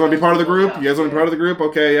 You guys want to be part of the group? You guys want to be part of the group?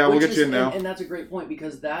 Okay, we'll get you in now." And that's a great point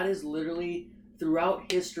because that is literally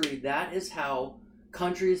throughout history. That is how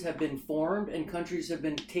countries have been formed and countries have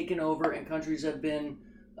been taken over and countries have been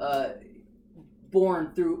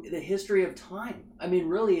born through the history of time. I mean,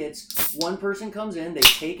 really, it's one person comes in, they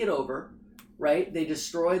take it over, right? They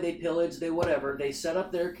destroy, they pillage, they whatever. They set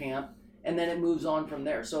up their camp, and then it moves on from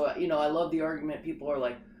there. So, I love the argument. People are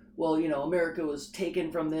like, well, America was taken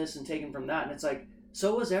from this and taken from that. And it's like,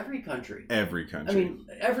 so was every country. Every country. I mean,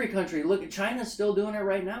 every country. Look, China's still doing it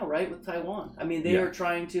right now, right, with Taiwan. I mean, they are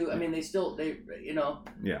trying to. I mean,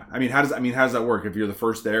 Yeah. I mean, how does that work? If you're the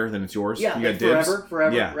first there, then it's yours. Yeah, you got dibs.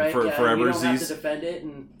 Forever. Yeah, right. Forever. You don't have to defend it,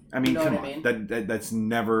 and I mean, come on. I mean? That's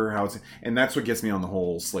never how it's, and that's what gets me on the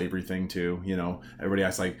whole slavery thing too. Everybody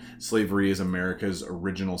acts like slavery is America's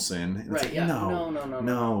original sin. And right? Like, Yeah.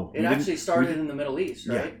 No. It actually started in the Middle East,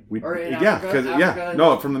 right? Or in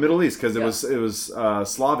Africa, from the Middle East because it was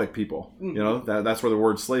Slavic people. Mm-hmm. That's where the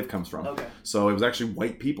word slave comes from. Okay. So it was actually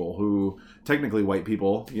white people who, technically white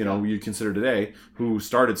people, you consider today, who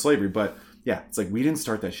started slavery, but. Yeah, it's like we didn't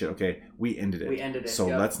start that shit, okay? We ended it. So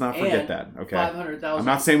let's not forget that, okay? 500,000. I'm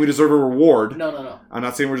not saying we deserve a reward. No. I'm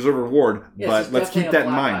not saying we deserve a reward, but let's keep that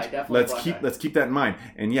in mind. Let's keep that in mind.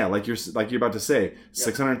 And yeah, like you're about to say,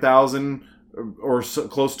 600,000 or so,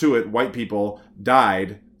 close to it, white people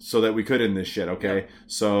died so that we could end this shit, okay? Yep.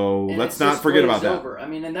 So and let's not forget about that. Over. I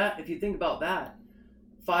mean, and that if you think about that,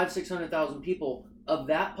 600,000 people of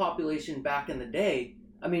that population back in the day.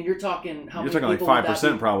 I mean, you're talking how You're many talking people like would that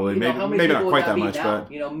 5% be? probably. You know, how many maybe people not would quite that be much, now?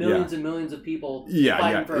 but you know, millions and millions of people. Yeah,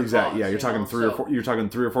 fighting for a exactly. cause, Yeah, you're talking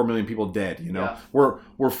three or 4 million people dead. You know, Yeah.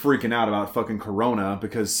 we're freaking out about fucking Corona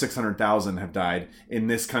because 600,000 have died in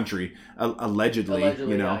this country allegedly.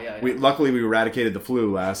 You know, luckily we eradicated the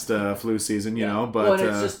flu last flu season. You know, but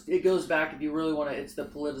well, and it goes back, if you really want to. It's the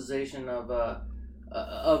politicization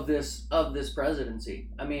of this presidency.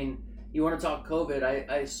 I mean, you want to talk COVID?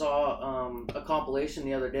 I saw a compilation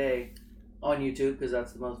the other day on YouTube, because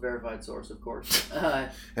that's the most verified source, of course.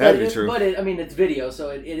 That'd be true. But I mean, it's video, so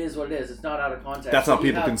it is what it is. It's not out of context. That's how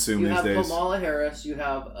people consume these days. You have Kamala Harris, you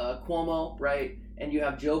have Cuomo, right, and you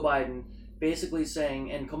have Joe Biden basically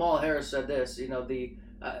saying, and Kamala Harris said this, you know,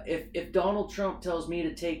 if Donald Trump tells me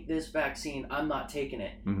to take this vaccine, I'm not taking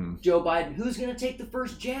it. Mm-hmm. Joe Biden, who's going to take the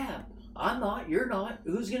first jab? I'm not. You're not.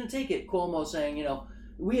 Who's going to take it? Cuomo saying, you know,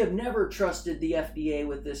 we have never trusted the FDA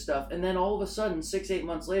with this stuff. And then all of a sudden, 6-8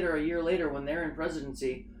 months later, a year later, when they're in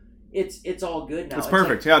presidency, it's all good now. It's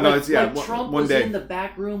perfect. Like, Trump one was day in the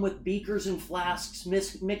back room with beakers and flasks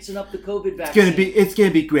mixing up the COVID vaccine. It's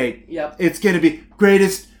gonna be great. Yep. It's gonna be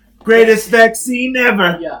greatest vaccine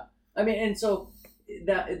ever. Yeah. I mean, and so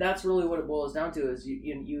that's really what it boils down to, is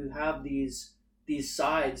you have these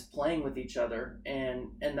sides playing with each other,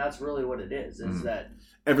 and that's really what it is that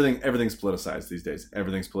everything's politicized these days.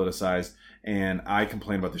 Everything's politicized, and I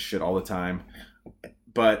complain about this shit all the time.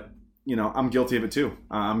 But you know, I'm guilty of it too.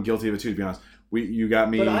 To be honest. You got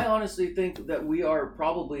me. But I honestly think that we are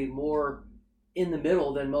probably more in the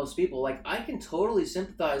middle than most people. Like, I can totally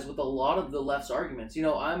sympathize with a lot of the left's arguments. You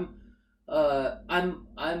know, I'm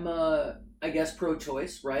I guess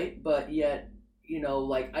pro-choice, right? But yet, you know,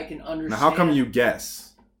 like, I can understand. Now, how come you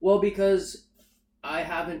guess? Well, because I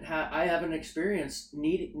haven't experienced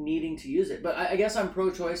needing to use it. But I guess I'm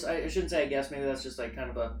pro-choice. I shouldn't say I guess. Maybe that's just like kind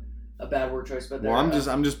of a bad word choice. But well,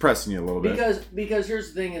 I'm just pressing you a little bit. Because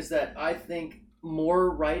here's the thing: is that I think more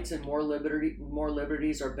rights and more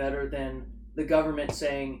liberties are better than the government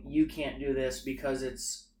saying you can't do this because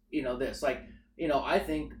it's, you know, this. Like, you know, I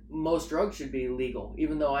think most drugs should be legal,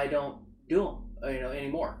 even though I don't do them, you know,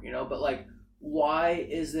 anymore. You know, but like, why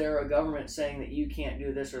is there a government saying that you can't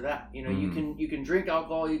do this or that? You know, you can drink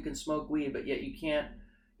alcohol, you can smoke weed, but yet you can't,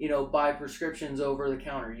 you know, buy prescriptions over the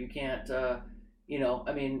counter. You can't, you know,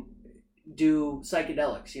 I mean, do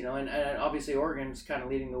psychedelics, you know, and obviously Oregon's kind of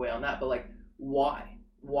leading the way on that. But like, why?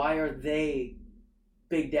 Why are they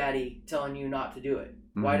Big Daddy telling you not to do it?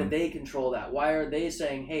 Why do they control that? Why are they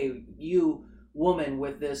saying, hey, you woman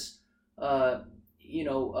with this, you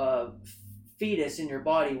know, fetus in your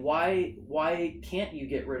body, why can't you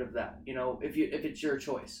get rid of that, you know, if it's your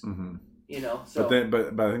choice? You know, so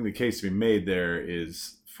but I think the case to be made there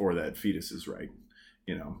is for that fetus's right,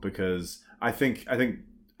 you know, because I think but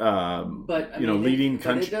I you know, mean, leading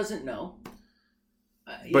country, it doesn't know.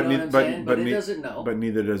 But it doesn't know. But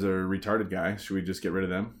neither does a retarded guy. Should we just get rid of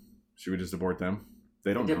them? Should we just abort them?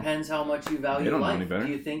 They don't know. It depends how much you value life. Know any better.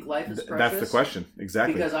 Do you think life is precious? That's the question.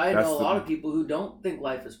 Exactly. Because I know a lot of people who don't think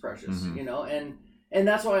life is precious, you know, and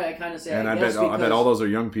that's why I kind of say, and I bet all those are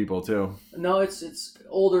young people too. No, it's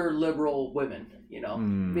older liberal women, you know,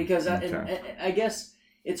 because and I guess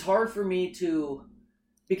it's hard for me to,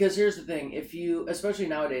 because here's the thing, if you, especially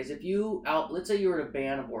nowadays, if you let's say you were to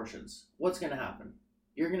ban abortions, what's going to happen?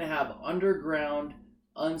 You're going to have underground,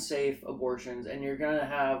 unsafe abortions, and you're going to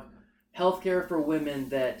have healthcare for women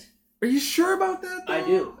that... Are you sure about that, though? I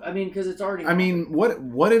do. I mean, because it's already... I mean,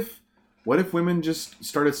 what if women just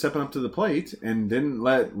started stepping up to the plate and didn't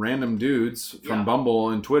let random dudes from Bumble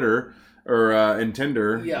and Twitter or and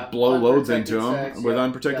Tinder blow loads into them with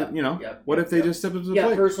unprotected, you know? What if they just stepped up to the plate?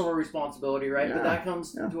 Yeah, personal responsibility, right? Yeah. But that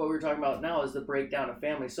comes to what we're talking about now, is the breakdown of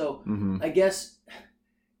family. So I guess,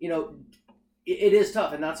 you know, it is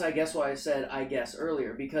tough. And that's, I guess, why I said I guess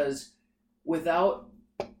earlier, because without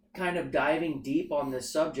kind of diving deep on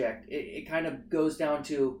this subject, it kind of goes down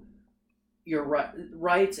to your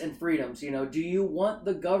rights and freedoms. You know, do you want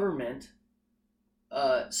the government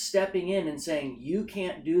stepping in and saying, you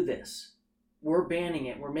can't do this, we're banning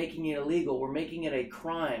it, we're making it illegal, we're making it a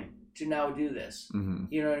crime to now do this?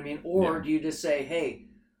 You know what I mean? Or do you just say, hey,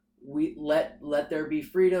 we let there be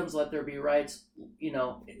freedoms, let there be rights? You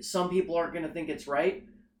know, some people aren't going to think it's right,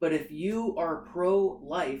 but if you are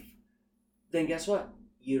pro-life, then guess what?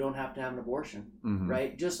 You don't have to have an abortion,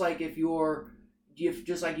 right? Just like if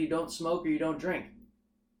just like you don't smoke or you don't drink,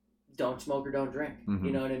 don't smoke or don't drink.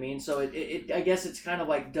 You know what I mean? So it I guess it's kind of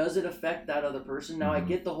like, does it affect that other person? Now I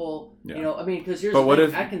get the whole, you know, I mean, because here's the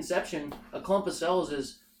thing, at conception, a clump of cells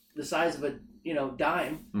is the size of a, you know,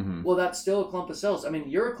 dime. Well, that's still a clump of cells. I mean,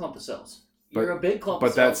 you're a clump of cells. you're a big clump.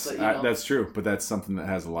 But of that's cells, but, that's true. But that's something that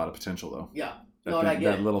has a lot of potential, though. Yeah. That, No, and I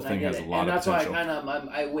get that little it. thing has a lot and of that's potential. why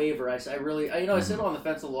I waver. I really, I sit on the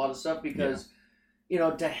fence with a lot of stuff because,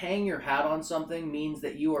 to hang your hat on something means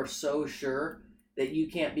that you are so sure that you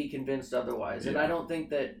can't be convinced otherwise. And I don't think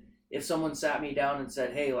that if someone sat me down and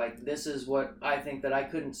said, "Hey, like this is what I think," that I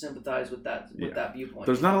couldn't sympathize with that viewpoint.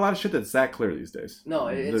 There's not a lot of shit that's that clear these days. No,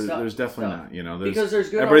 it's tough. There's definitely not. Because there's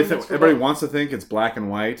good everybody wants to think it's black and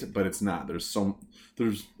white, but it's not.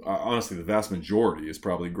 There's honestly the vast majority is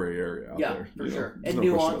probably gray area out there. Yeah, for sure. And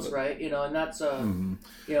nuance, right? And that's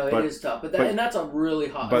it is tough. But that's a really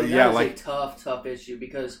hot. But that is a tough issue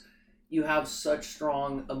because you have such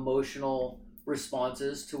strong emotional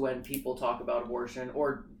responses to when people talk about abortion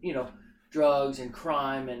or drugs and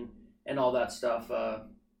crime and all that stuff. So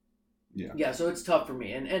it's tough for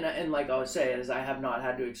me, and like I was saying, is I have not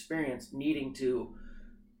had to experience needing to,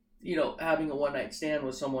 having a one night stand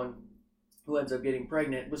with someone who ends up getting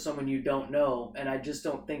pregnant with someone you don't know, and I just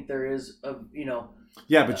don't think there is but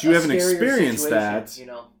you haven't experienced that,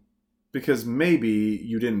 because maybe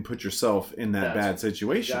you didn't put yourself in that bad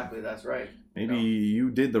situation. Exactly, that's right. Maybe you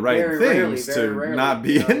did the right things to not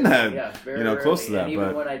be in that, close to that. And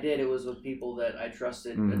even when I did, it was with people that I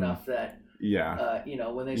trusted enough that,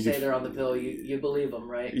 when they say they're on the pill, you believe them,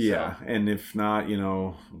 right? Yeah, so, and if not,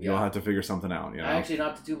 you'll have to figure something out. I actually,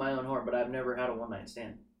 not to toot my own horn, but I've never had a one night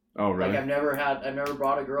stand. Oh, really? Like I've never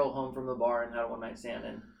brought a girl home from the bar and had a one night stand,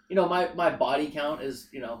 and my body count is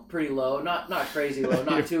pretty low, not crazy low,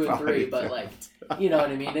 not 2 and 3, but like you know what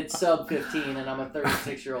I mean. It's sub 15, and I'm a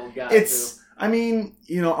 36-year-old guy.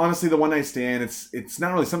 Honestly, the one night stand, it's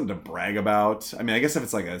not really something to brag about. I mean, I guess if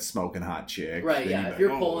it's like a smoking hot chick, right? Yeah, if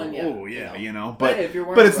you're pulling, but if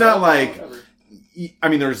you're but it's not like. Whatever. I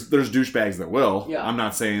mean, there's douchebags that will. Yeah. I'm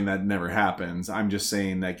not saying that never happens. I'm just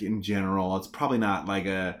saying, like, in general, it's probably not like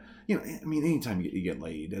a, anytime you get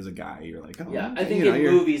laid as a guy, you're like, oh, yeah. I think in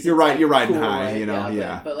movies, you're right. Like you're riding cool, high,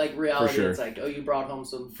 right? But like reality, sure. it's like, oh, you brought home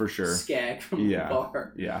some skag from the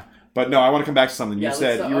bar. Yeah. But no, I want to come back to something you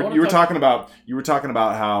said. You were talking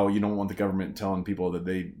about how you don't want the government telling people that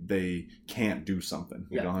they can't do something.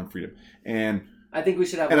 They don't have freedom. And I think we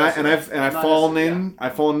should have. I've fallen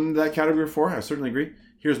into that category before. I certainly agree.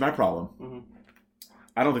 Here's my problem. Mm-hmm.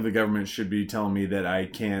 I don't think the government should be telling me that I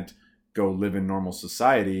can't go live in normal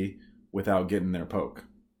society without getting their poke.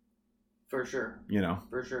 For sure.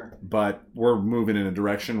 For sure. But we're moving in a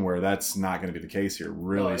direction where that's not going to be the case here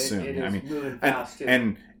really soon. It is moving fast too.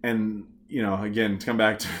 And again, to come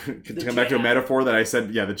back to a metaphor that I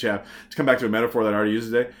said, the chap, to come back to a metaphor that I already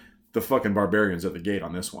used today, the fucking barbarians at the gate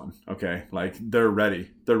on this one. Okay, like they're ready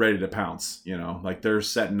to pounce. Like they're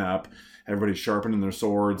setting up. Everybody's sharpening their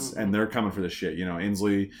swords, and they're coming for this shit.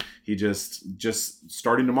 Inslee, he just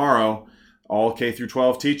starting tomorrow, all K through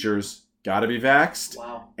 12 teachers got to be vaxxed.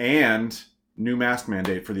 Wow. And new mask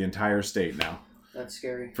mandate for the entire state now. That's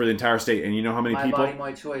scary. For the entire state, and you know how many people? My body,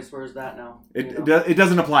 my choice. Where's that now? It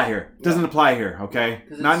doesn't apply here. It doesn't apply here. Okay,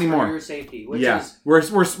 not anymore. For your safety. Which is,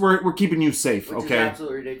 we're keeping you safe. Which okay, is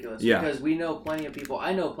absolutely ridiculous. Yeah. Because we know plenty of people.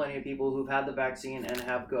 I know plenty of people who've had the vaccine and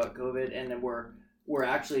have got COVID, and then were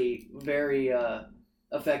actually very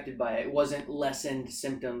affected by it. It wasn't lessened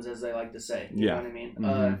symptoms, as they like to say. You know what I mean?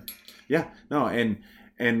 Mm-hmm.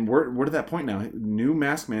 And we're to that point now. New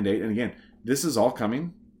mask mandate, and again, this is all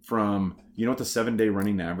coming from, what the 7-day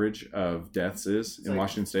running average of deaths is in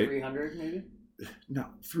Washington State? 300 maybe? No.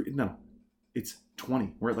 It's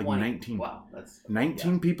 20. We're at 20. 19. Wow. That's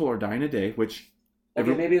 19 people are dying a day, which...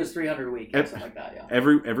 maybe it was 300 a week or something like that, yeah.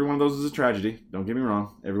 Every one of those is a tragedy. Don't get me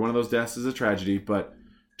wrong. Every one of those deaths is a tragedy, but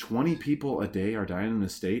 20 people a day are dying in the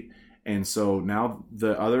state. And so now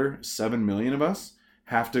the other 7 million of us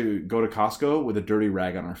have to go to Costco with a dirty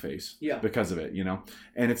rag on our face because of it,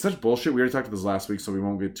 And it's such bullshit. We already talked about this last week, so we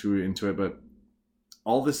won't get too into it. But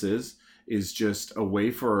all this is just a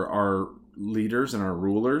way for our leaders and our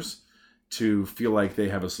rulers to feel like they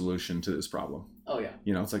have a solution to this problem. Oh, yeah.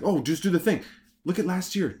 It's like, just do the thing. Look at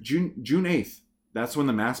last year, June 8th. That's when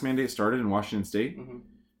the mask mandate started in Washington State. Mm-hmm.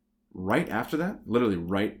 Literally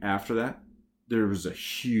right after that, there was a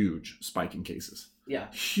huge spike in cases. Yeah.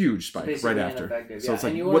 Huge spike right after. So it's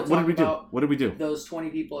like, what did we do? What did we do? Those 20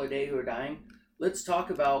 people a day who are dying. Let's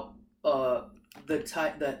talk about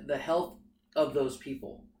the health of those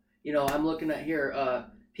people. I'm looking at here,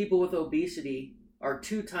 people with obesity are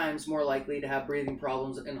 2 times more likely to have breathing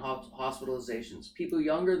problems and hospitalizations. People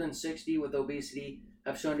younger than 60 with obesity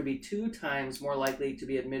have shown to be 2 times more likely to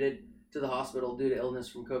be admitted to the hospital due to illness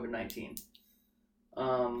from COVID-19.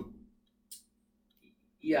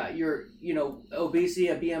 you're, obesity,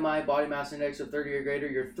 a BMI, body mass index of 30 or greater,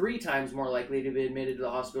 you're 3 times more likely to be admitted to the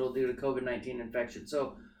hospital due to COVID-19 infection.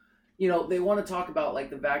 So, they want to talk about like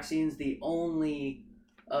the vaccines, you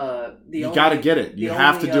got to get it. You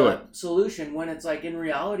have to do it. Solution, when it's like in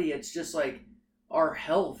reality, it's just like our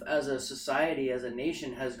health as a society, as a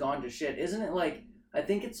nation, has gone to shit. Isn't it like, I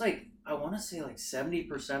think it's like, I want to say like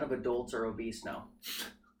 70% of adults are obese now.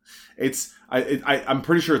 I'm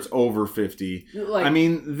pretty sure it's over 50. Like, I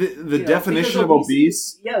mean, the definition of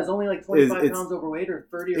obese. Yeah, it's only like 25 pounds overweight or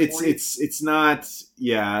 30 or 40. It's not.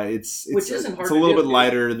 Yeah, which isn't hard. It's a little bit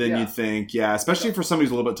lighter than you think. Yeah, especially for somebody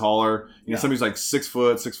who's a little bit taller. Somebody's like 6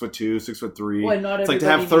 foot, 6'2", 6'3". Well, not it's like to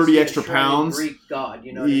have 30 extra pounds. Greek god,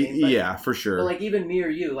 you know what I mean? Yeah, for sure. But like even me or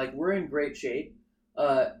you, like we're in great shape.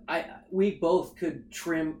 We both could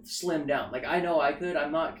slim down. Like I know I could.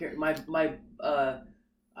 I'm not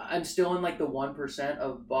I'm still in like the 1%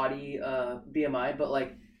 of body BMI, but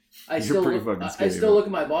like I still look at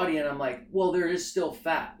my body and I'm like, well, there is still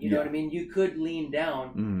fat. You know what I mean? You could lean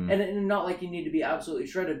down, and not like you need to be absolutely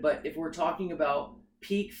shredded. But if we're talking about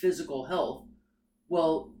peak physical health,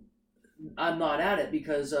 well, I'm not at it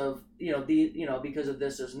because of because of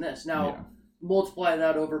this and this. Now multiply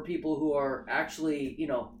that over people who are actually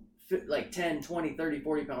like 10, 20, 30,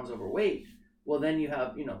 40 pounds overweight. Well, then you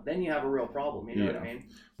have a real problem. You know what I mean?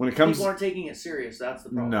 When it comes, people aren't taking it serious. That's the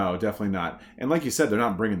problem. No, definitely not. And like you said, they're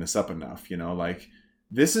not bringing this up enough. Like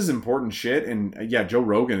this is important shit. And Joe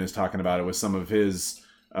Rogan is talking about it with some of his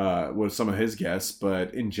guests.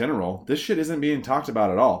 But in general, this shit isn't being talked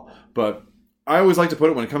about at all. But I always like to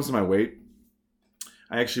put it when it comes to my weight.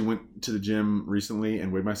 I actually went to the gym recently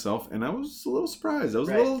and weighed myself, and I was a little surprised. I was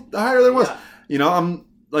a little higher than I was. Yeah. I'm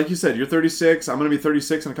like you said, you're 36. I'm going to be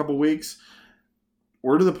 36 in a couple weeks.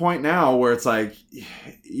 We're to the point now where it's like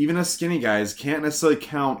even us skinny guys can't necessarily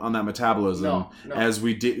count on that metabolism as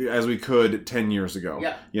we could 10 years ago.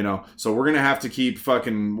 Yeah. So we're going to have to keep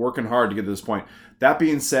fucking working hard to get to this point. That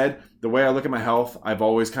being said, the way I look at my health, I've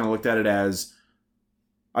always kind of looked at it as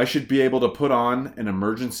I should be able to put on an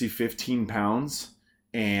emergency 15 pounds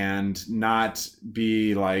and not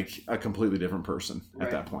be like a completely different person at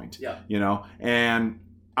that point. Yeah. And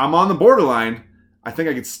I'm on the borderline. I think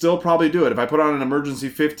I could still probably do it. If I put on an emergency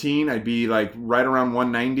 15, I'd be like right around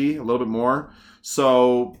 190, a little bit more.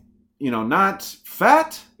 So, not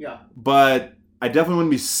fat, but I definitely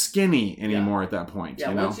wouldn't be skinny anymore at that point.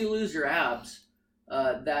 Yeah, once you lose your abs,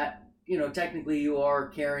 that, technically you are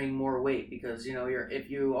carrying more weight because,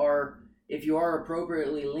 if you are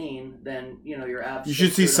appropriately lean, then your abs. You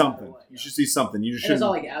should see something. You should see something. You should. It's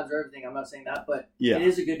not like abs or everything. I'm not saying that, but it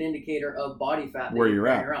is a good indicator of body fat where you're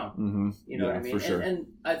at. Around. Mm-hmm. You know what I mean? For sure. And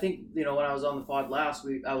I think when I was on the pod last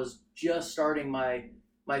week, I was just starting my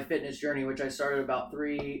fitness journey, which I started about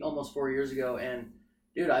almost 4 years ago. And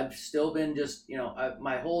dude, I've still been just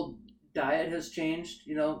my whole diet has changed.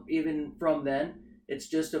 Even from then, it's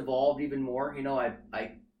just evolved even more.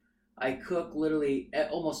 I cook literally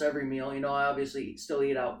almost every meal. I obviously still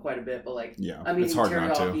eat out quite a bit, but I'm eating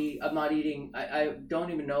teriyaki. I'm not eating. I don't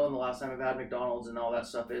even know when the last time I've had McDonald's and all that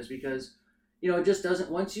stuff is because, it just doesn't.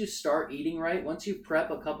 Once you start eating right, once you prep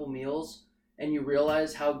a couple meals and you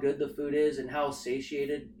realize how good the food is and how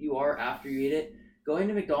satiated you are after you eat it, going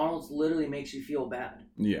to McDonald's literally makes you feel bad.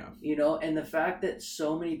 Yeah. And the fact that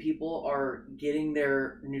so many people are getting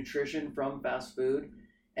their nutrition from fast food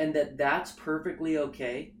and that's perfectly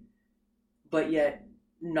okay. But yet,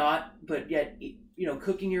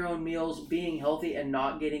 cooking your own meals, being healthy, and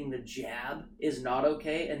not getting the jab is not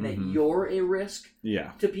okay, and that you're a risk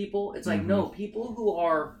to people. It's like, no, people who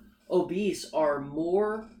are obese are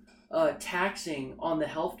more taxing on the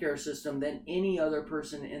healthcare system than any other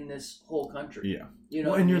person in this whole country. Yeah.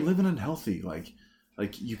 And you're living unhealthy. Like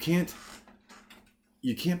you can't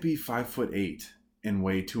be 5'8" and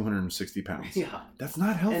weigh 260 pounds. Yeah. That's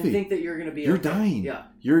not healthy. And think that you're going to be You're okay. dying. Yeah.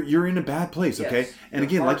 You're in a bad place, okay? And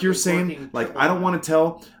again, like you're saying, I don't want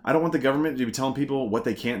the government to be telling people what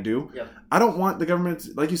they can't do. Yep. I don't want the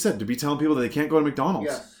government, like you said, to be telling people that they can't go to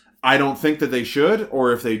McDonald's. Yes. I don't think that they should,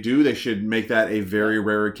 or if they do, they should make that a very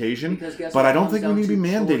rare occasion. But I don't think we need to be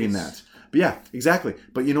mandating that. But yeah, exactly.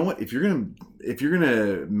 But you know what? If you're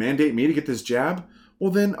gonna mandate me to get this jab, well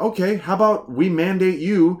then, okay, how about we mandate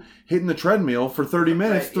you hitting the treadmill for 30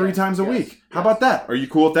 minutes 3 times a week? How about that? Are you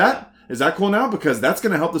cool with that? Is that cool now? Because that's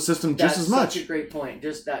going to help the system just as much. That's such a great point.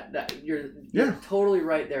 Just that you're totally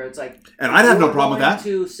right there. It's like, and I'd have no problem with that.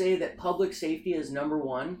 To say that public safety is number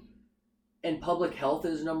one and public health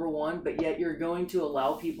is number one, but yet you're going to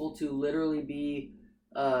allow people to literally be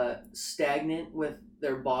stagnant with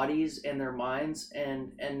their bodies and their minds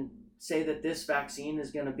and say that this vaccine is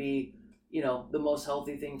going to be the most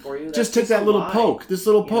healthy thing for you. Just take that little poke. This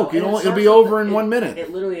little poke. It'll be with over in 1 minute.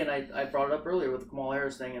 It literally, and I brought it up earlier with the Kamala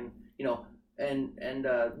Harris thing, and and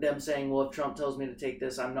them saying, well, if Trump tells me to take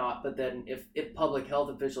this, I'm not. But then if public health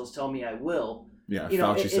officials tell me I will. Yeah,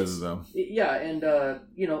 Fauci says it though. Yeah, and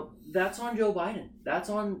that's on Joe Biden. That's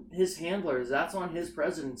on his handlers. That's on his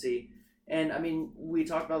presidency. And I mean, we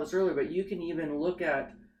talked about this earlier, but you can even look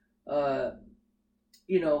at,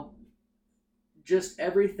 just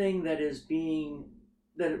everything that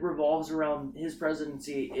it revolves around his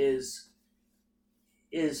presidency is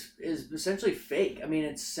essentially fake. I mean,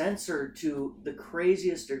 it's censored to the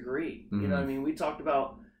craziest degree. Mm-hmm. You know what I mean? We talked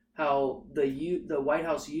about how the White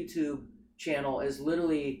House YouTube channel is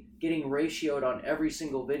literally getting ratioed on every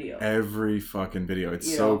single video. Every fucking video.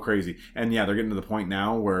 It's so crazy. And yeah, they're getting to the point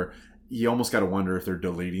now where you almost got to wonder if they're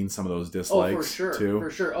deleting some of those dislikes. Oh, for sure. Too. For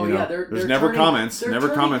sure. Oh, there's never comments. Never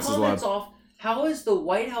comments is allowed. Off. How is the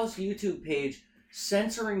White House YouTube page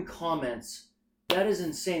censoring comments? That is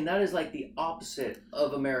insane. That is like the opposite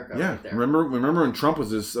of America. Yeah. Right there. Remember when Trump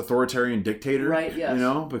was this authoritarian dictator? Right.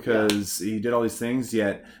 Yes. Because he did all these things.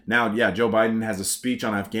 Yet now, Joe Biden has a speech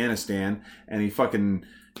on Afghanistan, and he fucking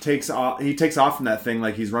takes off from that thing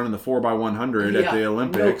like he's running the 4x100 at the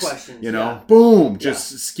Olympics. No questions. Boom,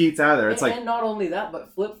 just skeets out of there. It's and not only that,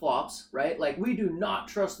 but flip flops, right? Like, we do not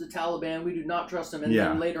trust the Taliban. We do not trust them. And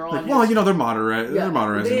then later on, they're moderate. They're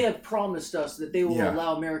moderate. They have promised us that they will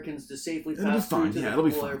allow Americans to safely pass through to the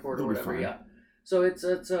Kabul airport or whatever. Yeah. So it's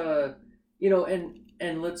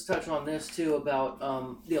and let's touch on this too about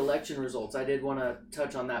the election results. I did want to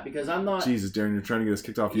touch on that because I'm not. Jesus, Darren, you're trying to get us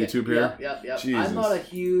kicked off YouTube here. Yep. Jesus. I'm not a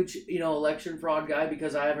huge election fraud guy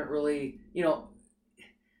because I haven't really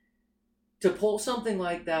to pull something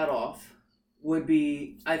like that off would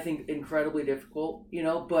be, I think, incredibly difficult.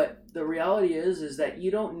 But the reality is that you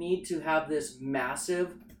don't need to have this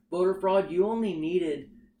massive voter fraud. You only needed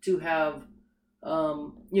to have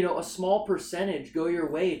a small percentage go your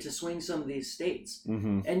way to swing some of these states.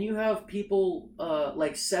 Mm-hmm. And you have people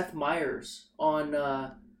like Seth Meyers on,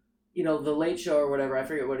 The Late Show or whatever. I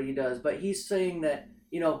forget what he does. But he's saying that,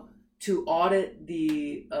 to audit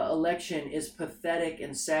the election is pathetic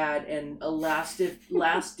and sad and a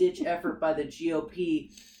last-ditch effort by the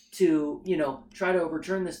GOP to, try to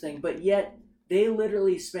overturn this thing. But yet they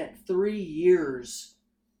literally spent 3 years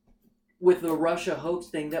with the Russia hoax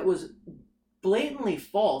thing that was blatantly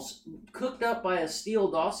false, cooked up by a Steele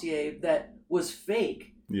dossier that was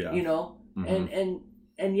fake. Yeah. Mm-hmm.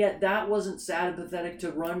 And yet that wasn't sad and pathetic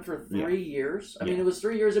to run for 3 years. I mean, it was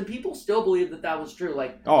 3 years, and people still believe that was true.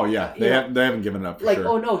 Like, oh yeah, they haven't given up. For sure.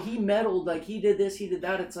 Oh no, he meddled. Like, he did this, he did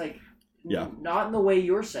that. It's like, not in the way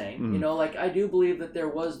you're saying. Mm-hmm. Like, I do believe that there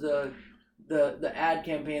was the ad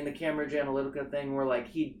campaign, the Cambridge Analytica thing, where like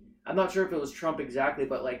I'm not sure if it was Trump exactly,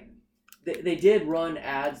 but like. They did run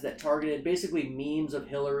ads that targeted basically memes of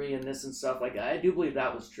Hillary and this and stuff. Like, I do believe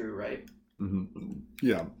that was true, right? Mm-hmm.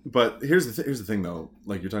 Yeah, but here's the thing though.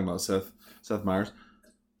 Like, you're talking about Seth Meyers.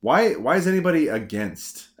 Why is anybody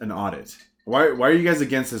against an audit? Why are you guys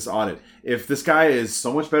against this audit? If this guy is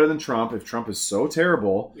so much better than Trump, if Trump is so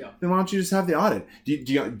terrible, then why don't you just have the audit?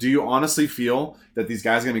 Do you honestly feel that these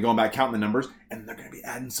guys are going to be going back counting the numbers and they're going to be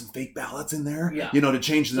adding some fake ballots in there? Yeah. To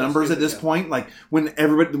change the numbers at this point? Like, when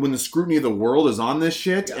the scrutiny of the world is on this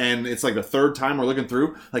shit and it's like the third time we're looking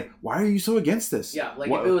through, like, why are you so against this? Yeah, like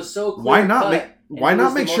if it was so clear why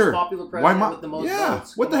not make sure? Why not? With the most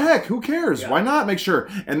votes. What the heck? Who cares? Why not make sure?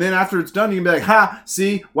 And then after it's done, you can be like, "Ha!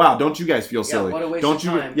 See? Wow! Don't you guys feel silly? What a waste of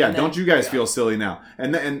time. Don't you guys feel silly now?"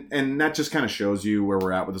 And that just kind of shows you where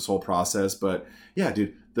we're at with this whole process. But yeah,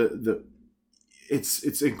 dude,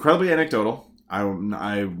 it's incredibly anecdotal. I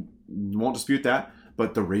won't dispute that.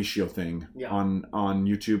 But the ratio thing on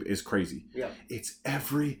YouTube is crazy. Yeah. It's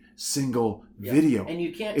every single video. And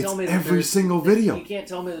you can't tell me that every single video. You can't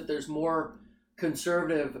tell me that there's more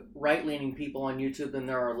conservative, right-leaning people on YouTube than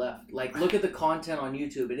there are left. Like, look at the content on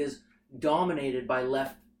YouTube. It is dominated by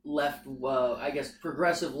left, I guess,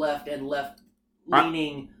 progressive left and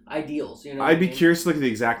left-leaning ideals. I'd be curious to look at the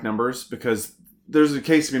exact numbers because there's a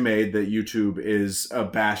case to be made that YouTube is a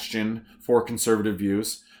bastion for conservative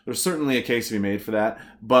views. There's certainly a case to be made for that.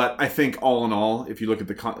 But I think all in all, if you look at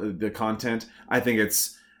the content, I think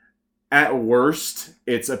it's, at worst,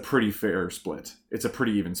 it's a pretty fair split. It's a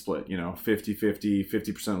pretty even split, 50-50,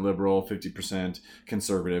 50% liberal, 50%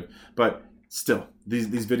 conservative. But still,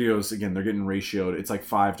 these videos, again, they're getting ratioed. It's like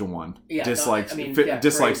 5-1. Yeah, dislikes,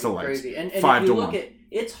 dislikes crazy, to likes. Crazy. And 5 if you to look 1.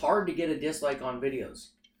 It's hard to get a dislike on videos.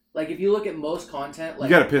 Like, if you look at most content, like,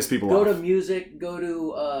 you got to piss people off. Go to music, go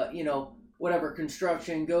to, whatever,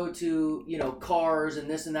 construction, go to, cars and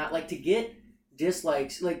this and that. Like, to get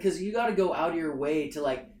dislikes, like, because you got to go out of your way to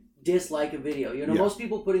like dislike a video. You know, most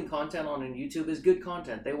people putting content on YouTube is good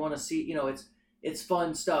content. They want to see, you know, it's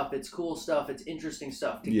fun stuff, it's cool stuff, it's interesting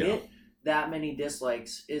stuff. To get that many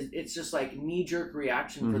dislikes it's just like knee-jerk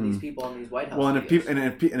reaction for these people on these White House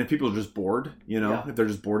videos. If people are just bored, you know, if they're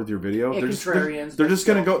just bored with your video, they're just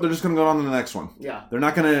gonna go on to the next one. Yeah, they're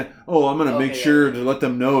not gonna. Oh, I'm gonna make sure to let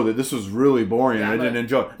them know that this was really boring and I didn't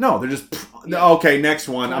enjoy it. No, they're just okay. Next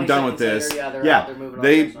one, I'm done with this. Later, they're moving on to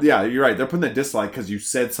the next one. You're right. They're putting the dislike because you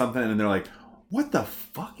said something and they're like, what the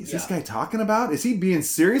fuck is this guy talking about? Is he being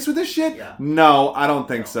serious with this shit? Yeah. No, I don't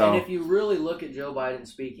think so. And if you really look at Joe Biden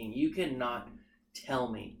speaking, you cannot tell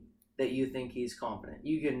me that you think he's competent.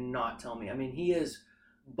 You cannot tell me. I mean, he is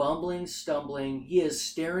bumbling, stumbling. He is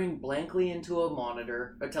staring blankly into a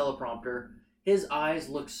monitor, a teleprompter. His eyes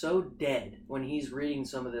look so dead when he's reading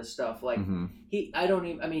some of this stuff. Like, he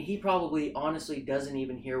probably honestly doesn't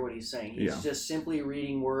even hear what he's saying. He's just simply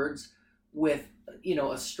reading words with, you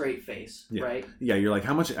know, a straight face, right? Yeah, you're like,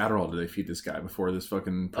 how much Adderall do they feed this guy before this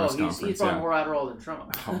fucking press conference? He's probably more Adderall than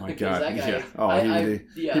Trump. Oh my God, that guy,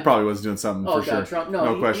 he probably was doing something for sure. Trump,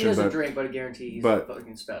 no question. He doesn't drink, but I guarantee he's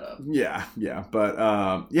fucking sped up. Yeah,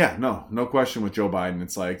 but no question with Joe Biden.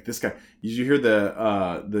 It's like this guy. Did you hear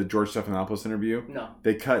the George Stephanopoulos interview? No.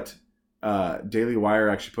 They cut. Daily Wire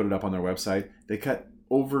actually put it up on their website. They cut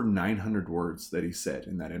over 900 words that he said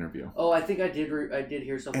in that interview. Oh, I think I did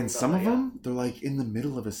hear something. And some of them, they're like in the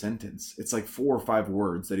middle of a sentence. It's like 4 or 5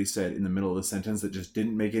 words that he said in the middle of the sentence that just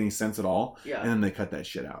didn't make any sense at all. Yeah. And then they cut that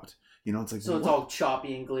shit out. You know, it's like, so it's all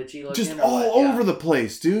choppy and glitchy looking. Just all over the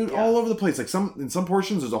place, dude. Yeah. All over the place. Like in some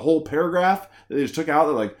portions, there's a whole paragraph that they just took out.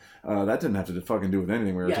 They're like, that didn't have to fucking do with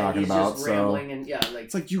anything we were talking about. Just rambling and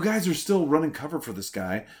it's like you guys are still running cover for this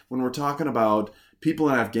guy when we're talking about people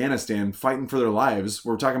in Afghanistan fighting for their lives.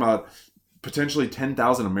 We're talking about potentially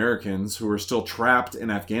 10,000 Americans who are still trapped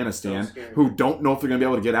in Afghanistan, who don't know if they're going to be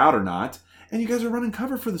able to get out or not. And you guys are running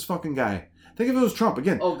cover for this fucking guy. Think if it was Trump.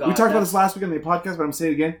 Again, we talked about this last week on the podcast, but I'm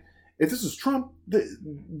saying it again. If this was Trump,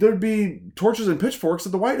 there'd be torches and pitchforks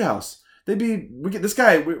at the White House. They'd be, this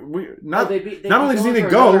guy, not only does he need to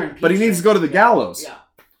go, but he needs to go to the gallows. Yeah.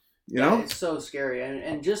 You know? It's so scary.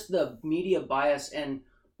 And just the media bias. And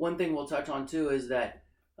one thing we'll touch on too is that,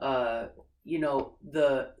 you know,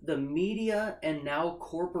 the media and now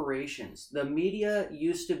corporations. The media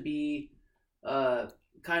used to be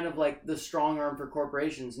kind of like the strong arm for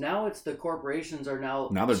corporations. Now it's the corporations are now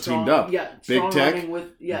they're teamed up. Yeah, big tech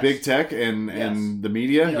with big tech and the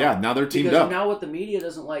media. You know, now they're teamed up. Now what the media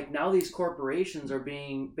doesn't like, now these corporations are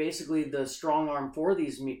being basically the strong arm for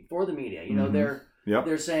the media. You know,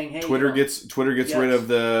 they're saying, hey, Twitter gets rid of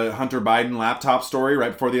the Hunter Biden laptop story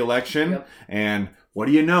right before the election, and what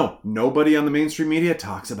do you know? Nobody on the mainstream media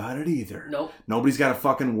talks about it either. Nope. Nobody's got a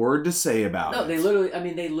fucking word to say about it. No,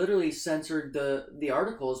 they literally censored the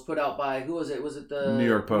articles put out by, who was it? Was it the New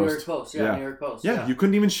York Post? New York Post, New York Post. Yeah, you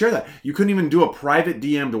couldn't even share that. You couldn't even do a private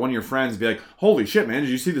DM to one of your friends and be like, holy shit, man, did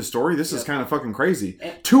you see the story? This is kind of fucking crazy.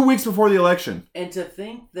 2 weeks before the election. And to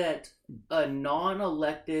think that a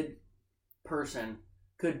non-elected person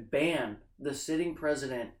could ban the sitting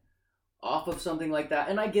president off of something like that.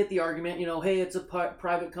 And I get the argument, you know, hey, it's a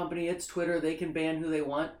private company, it's Twitter, they can ban who they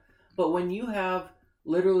want. But when you have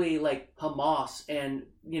literally like Hamas and,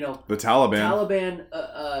 you know, the Taliban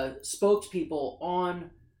spokespeople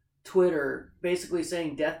on Twitter basically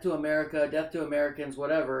saying death to America, death to Americans,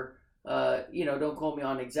 whatever, you know, don't quote me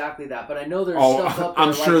on exactly that, but I know there's stuff up there.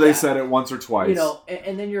 I'm sure they said it once or twice. You know,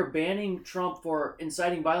 and then you're banning Trump for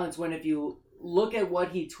inciting violence, when if you look at what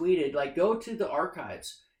he tweeted, like go to the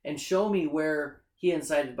archives and show me where he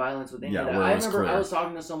incited violence with any of that. I remember I was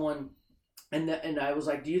talking to someone and I was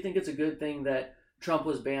like, do you think it's a good thing that Trump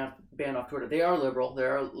was banned off Twitter? They are liberal.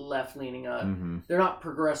 They're left leaning. They're not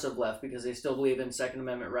progressive left because they still believe in Second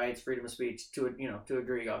Amendment rights, freedom of speech to a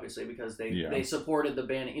degree, obviously, because they supported the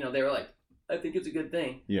banning. You know, they were like, I think it's a good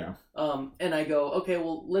thing. Yeah. And I go, okay,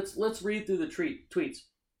 well, let's read through the tweets.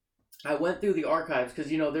 I went through the archives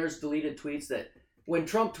because, you know, there's deleted tweets that when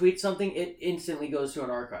Trump tweets something, it instantly goes to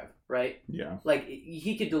an archive, right? Yeah. Like,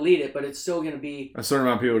 he could delete it, but it's still going to be... A certain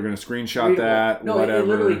amount of people are going to screenshot readable. That, no, whatever. It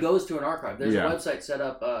literally goes to an archive. There's a website set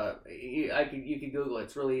up. You can Google it.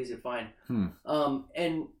 It's really easy to find.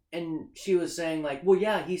 And she was saying, like, well,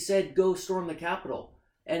 yeah, he said go storm the Capitol.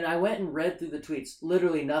 And I went and read through the tweets.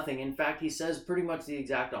 Literally nothing. In fact, he says pretty much the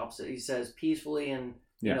exact opposite. He says peacefully and,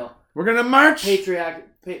 you know... We're going to march!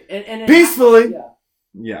 And peacefully!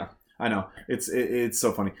 Yeah. I know. It's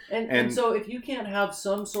so funny. And so if you can't have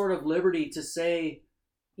some sort of liberty to say,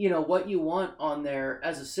 you know, what you want on there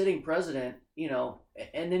as a sitting president, you know,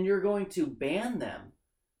 and then you're going to ban them,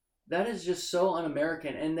 that is just so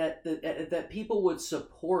un-American, and that people would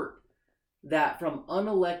support that from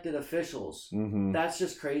unelected officials. Mm-hmm. That's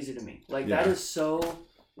just crazy to me. Like that is so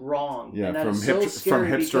wrong. Yeah, and that from is so scary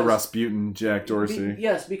from hipster because, Rasputin, Jack Dorsey.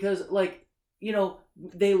 Yes, because like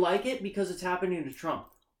they like it because it's happening to Trump.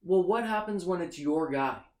 Well, what happens when it's your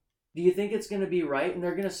guy? Do you think it's going to be right? And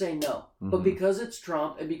they're going to say no. Mm-hmm. But because it's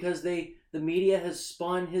Trump and because the media has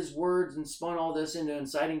spun his words and spun all this into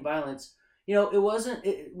inciting violence,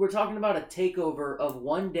 we're talking about a takeover of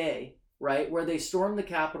one day, right? Where they stormed the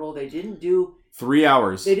Capitol. They didn't do 3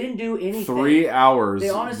 hours. They didn't do anything. 3 hours.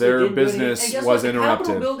 Their business was interrupted.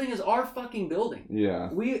 The Capitol building is our fucking building. Yeah.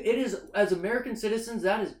 It is, as American citizens,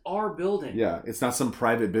 that is our building. Yeah. It's not some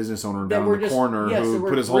private business owner down in the corner who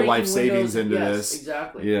put his whole life savings into this.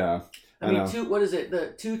 Exactly. Yeah. I mean, what is it?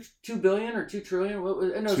 The $2 billion or $2 trillion? What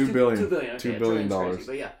was, no, $2 billion. $2 billion. Okay, $2 billion. Crazy,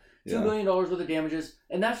 but yeah, $2 billion worth of damages,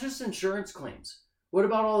 and that's just insurance claims. What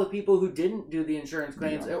about all the people who didn't do the insurance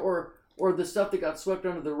claims, or the stuff that got swept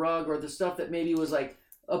under the rug, or the stuff that maybe was like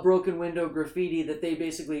a broken window graffiti that they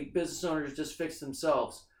basically business owners just fixed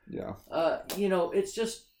themselves? Yeah. It's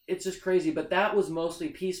just crazy. But that was mostly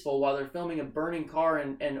peaceful while they're filming a burning car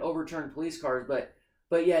and overturned police cars.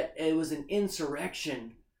 But yet it was an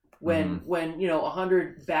insurrection when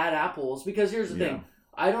 100 bad apples. Because here's the thing.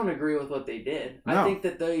 I don't agree with what they did. No. I think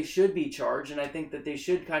that they should be charged, and I think that they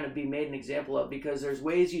should kind of be made an example of, because there's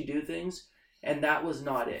ways you do things, and that was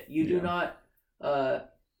not it. You do not,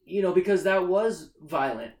 because that was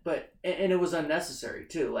violent, and it was unnecessary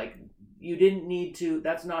too. Like, you didn't need to.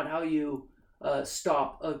 That's not how you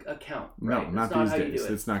stop a count. Right? No, not these days.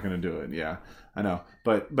 It's not going to do it. Yeah, I know.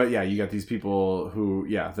 But yeah, you got these people who,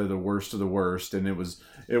 they're the worst of the worst, and it was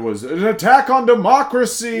an attack on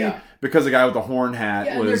democracy because the guy with the horn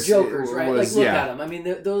hat was. They're jokers, right? Look at them. I mean,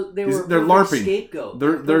 they're LARPing. Scapegoat.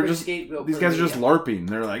 They're just scapegoat. These guys are just LARPing.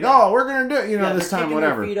 They're like, we're gonna do it, this time,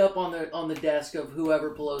 whatever. Their feet up on the desk of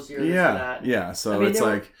whoever Pelosi or this or that. Yeah. So it's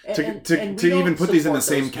like to even put these in the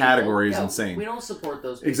same category is insane. We don't support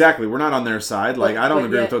those people. Exactly. We're not on their side. Like, I don't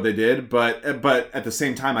agree with what they did, but at the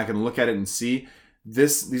same time, I can look at it and see.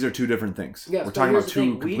 These are two different things. Yes, we're talking about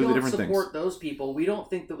two completely different things. We don't support those people. We don't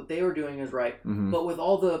think that what they were doing is right. Mm-hmm. But with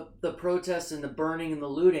all the protests and the burning and the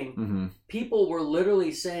looting, people were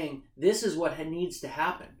literally saying, this is what needs to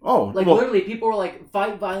happen. Literally, people were like,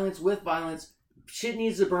 fight violence with violence. Shit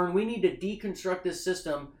needs to burn. We need to deconstruct this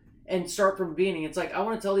system and start from the beginning. It's like, I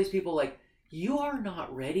want to tell these people, like, you are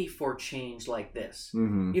not ready for change like this.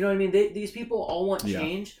 Mm-hmm. You know what I mean? These people all want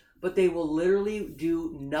change. But they will literally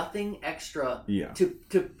do nothing extra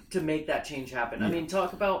to make that change happen. Yeah. I mean,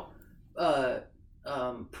 talk about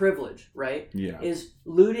privilege, right? Yeah. Is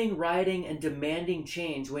looting, rioting, and demanding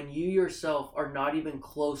change when you yourself are not even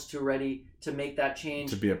close to ready to make that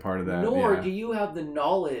change. To be a part of that. Nor do you have the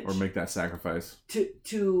knowledge. Or make that sacrifice.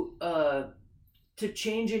 To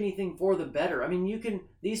change anything for the better. I mean,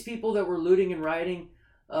 these people that were looting and rioting,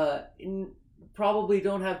 probably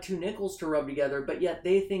don't have two nickels to rub together, but yet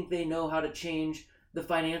they think they know how to change the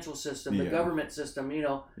financial system, the government system,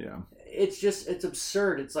 It's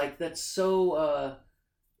absurd. It's like, that's so,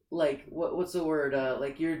 what's the word?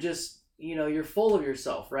 Like, you're just, you're full of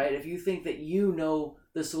yourself, right? If you think that you know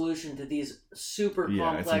the solution to these super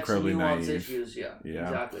complex, nuanced issues. Yeah,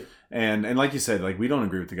 exactly. And like you said, like, we don't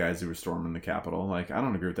agree with the guys who were storming the Capitol. Like, I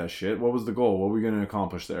don't agree with that shit. What was the goal? What were we going to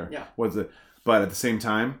accomplish there? Yeah. But at the same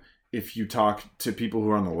time, if you talk to people who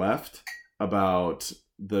are on the left about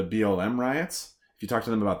the BLM riots, if you talk to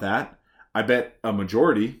them about that, I bet a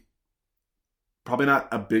majority, probably not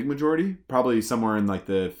a big majority, probably somewhere in like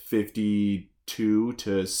the 52 to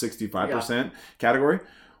 65% category,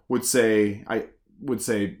 would say,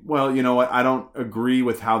 well, you know what? I don't agree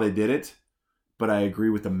with how they did it, but I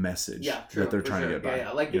agree with the message that they're trying to get by.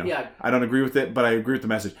 I don't agree with it, but I agree with the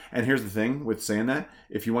message. And here's the thing with saying that.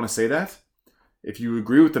 If you want to say that, if you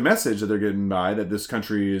agree with the message that they're getting by, that this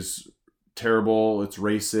country is terrible, it's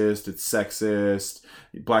racist, it's sexist,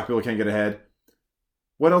 black people can't get ahead,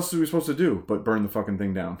 what else are we supposed to do but burn the fucking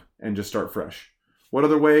thing down and just start fresh? What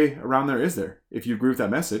other way around there is there if you agree with that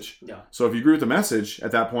message? Yeah. So if you agree with the message at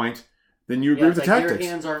that point, then you agree with the tactics. Your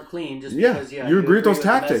hands aren't clean just because you agree with those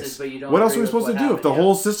tactics. What else are we supposed to do? If the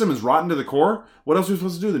whole system is rotten to the core, what else are we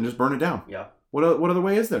supposed to do than just burn it down? Yeah. What other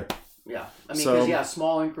way is there? Yeah, I mean, because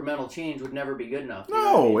small incremental change would never be good enough.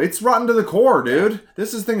 No, it's rotten to the core, dude. Yeah.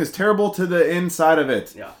 Thing is terrible to the inside of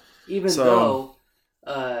it. Yeah, even though,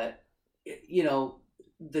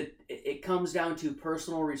 it comes down to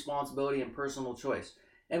personal responsibility and personal choice.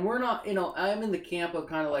 And we're not, I'm in the camp of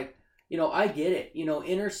kind of like, I get it.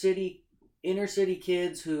 Inner city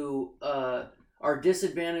kids who are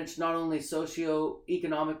disadvantaged, not only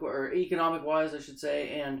socio-economic or economic wise, I should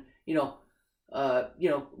say, and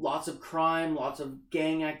lots of crime, lots of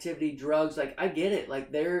gang activity, drugs. Like, I get it.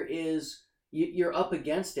 Like, you're up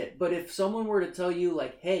against it. But if someone were to tell you,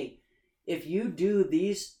 like, hey, if you do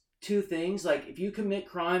these two things, like if you commit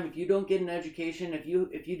crime, if you don't get an education, if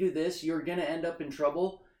you do this, you're going to end up in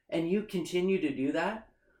trouble, and you continue to do that,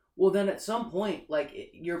 well, then at some point, like,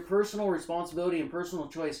 your personal responsibility and personal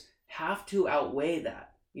choice have to outweigh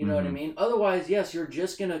that. You know what I mean? Otherwise, yes, you're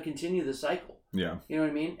just going to continue the cycle. Yeah. You know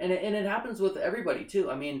what I mean? And it happens with everybody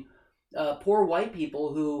too. I mean, poor white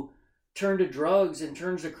people who turn to drugs and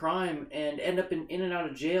turn to crime and end up in and out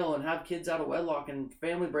of jail and have kids out of wedlock and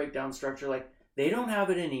family breakdown structure, like, they don't have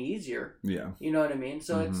it any easier. Yeah. You know what I mean?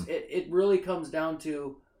 So it really comes down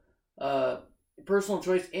to personal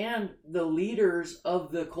choice, and the leaders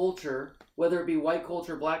of the culture, whether it be white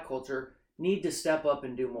culture, black culture, need to step up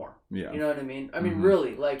and do more. Yeah. You know what I mean? I mean,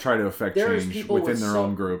 really, like, try to affect change within their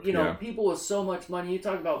own group. You know, people with so much money. You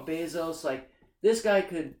talk about Bezos, like, this guy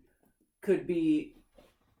could be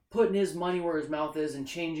putting his money where his mouth is and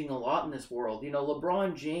changing a lot in this world. You know,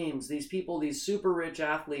 LeBron James, these people, these super rich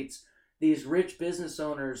athletes, these rich business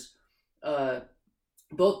owners,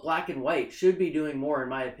 both black and white, should be doing more, in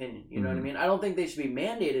my opinion. You know what I mean? I don't think they should be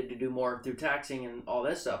mandated to do more through taxing and all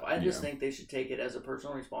this stuff. I just think they should take it as a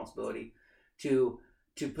personal responsibility to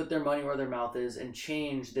put their money where their mouth is and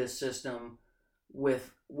change this system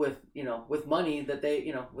with money that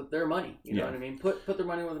they, with their money. You know what I mean? Put their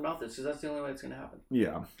money where their mouth is, because that's the only way it's going to happen.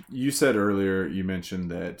 Yeah. You said earlier, you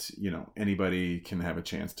mentioned that, anybody can have a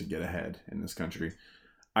chance to get ahead in this country.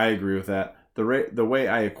 I agree with that. The way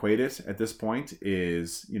I equate it at this point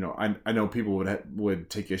is, I know people would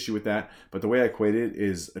take issue with that, but the way I equate it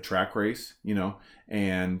is a track race,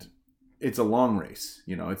 and it's a long race.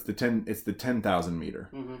 It's the 10,000 meter.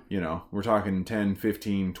 We're talking 10,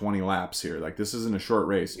 15, 20 laps here. Like, this isn't a short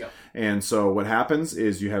race. Yep. And so what happens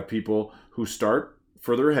is you have people who start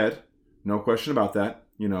further ahead, no question about that.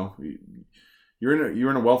 You're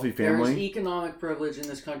in a wealthy family. There's economic privilege in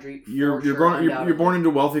this country. You're born into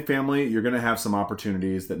a wealthy family. You're going to have some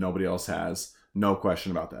opportunities that nobody else has. No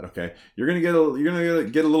question about that. Okay, you're going to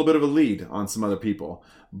get a little bit of a lead on some other people.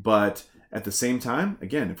 But at the same time,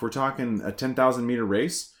 again, if we're talking a 10,000 meter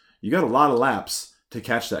race, you got a lot of laps to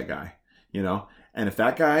catch that guy. And if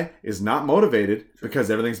that guy is not motivated because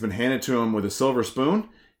everything's been handed to him with a silver spoon,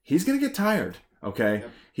 he's going to get tired. Okay.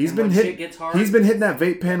 Yep. He's been hitting that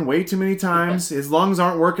vape pen way too many times. His lungs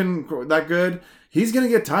aren't working that good. He's going to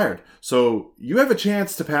get tired. So you have a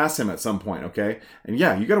chance to pass him at some point, okay? And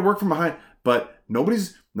yeah, you got to work from behind, but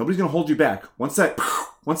nobody's going to hold you back. Once that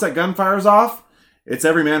gun fires off, it's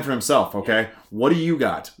every man for himself, okay? Yep. What do you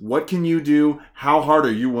got? What can you do? How hard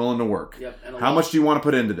are you willing to work? Yep. And how much do you want to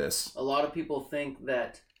put into this? A lot of people think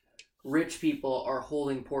that rich people are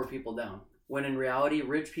holding poor people down, when in reality,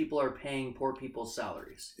 rich people are paying poor people's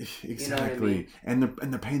salaries. Exactly. You know what I mean?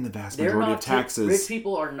 And they're paying the vast majority of taxes. Rich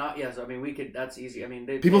people are not, yes, I mean, that's easy. I mean,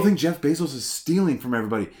 people think Jeff Bezos is stealing from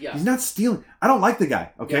everybody. Yeah. He's not stealing. I don't like the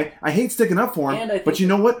guy, okay? Yeah. I hate sticking up for him, but you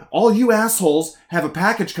know what? All you assholes have a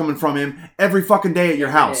package coming from him every fucking day at your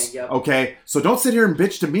house, okay? So don't sit here and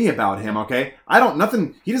bitch to me about him, okay?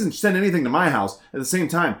 He doesn't send anything to my house. At the same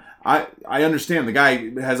time, I understand the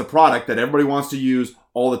guy has a product that everybody wants to use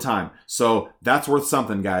all the time. So that's worth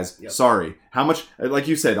something, guys. Yep. Sorry. How much, like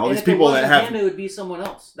you said, all these people that have... him, it would be someone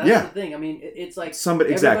else. That's the thing. I mean, it's like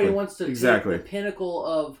everybody wants to take the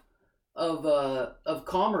pinnacle of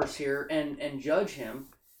commerce here and judge him,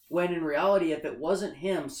 when in reality, if it wasn't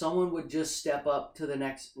him, someone would just step up to the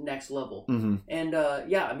next level. Mm-hmm. And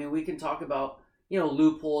I mean, we can talk about,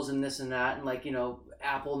 loopholes and this and that, and like,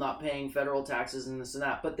 Apple not paying federal taxes and this and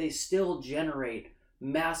that, but they still generate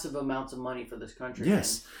massive amounts of money for this country.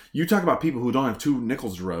 Yes, you talk about people who don't have two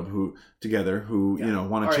nickels to rub who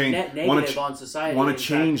want to change, want to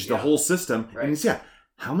change the whole system. Right. And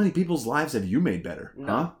how many people's lives have you made better? No.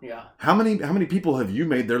 Huh? Yeah. How many people have you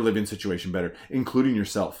made their living situation better, including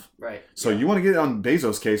yourself? Right. So you want to get on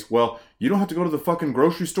Bezos' case? Well, you don't have to go to the fucking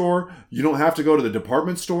grocery store. You don't have to go to the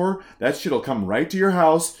department store. That shit'll come right to your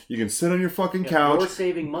house. You can sit on your fucking couch. You're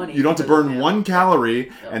saving money. You don't have to burn 1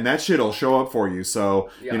 calorie, and that shit'll show up for you.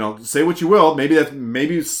 So say what you will.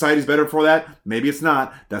 Maybe society's better for that. Maybe it's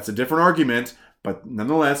not. That's a different argument. But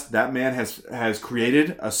nonetheless, that man has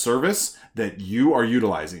created a service that you are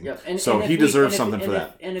utilizing. Yep. And he deserves something for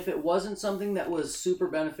that. And if it wasn't something that was super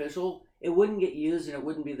beneficial, it wouldn't get used and it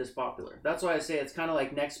wouldn't be this popular. That's why I say it's kind of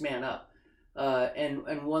like next man up.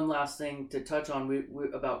 And one last thing to touch on we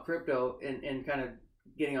about crypto and kind of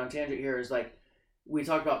getting on tangent here is, like, we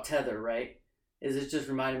talked about Tether, right? It just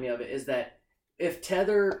reminded me of it, is that if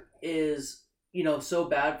Tether is, so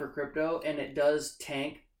bad for crypto and it does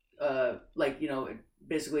tank,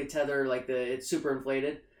 basically Tether, it's super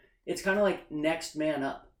inflated. It's kind of like next man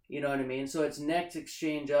up. You know what I mean? So it's next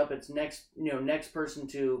exchange up. It's next person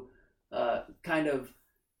to kind of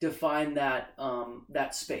define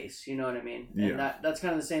that space. You know what I mean? And that's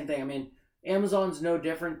kind of the same thing. I mean, Amazon's no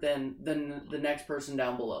different than the next person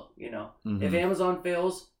down below. Mm-hmm. If Amazon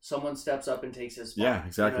fails, someone steps up and takes his spot. Yeah,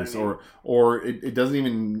 exactly. You know what I mean? Or it doesn't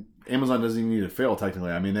even, Amazon doesn't even need to fail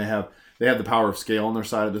technically. I mean, they have the power of scale on their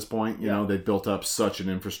side at this point. You know, they've built up such an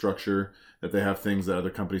infrastructure that they have things that other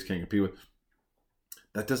companies can't compete with.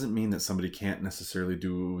 That doesn't mean that somebody can't necessarily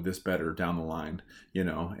do this better down the line,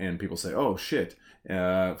 and people say, oh shit,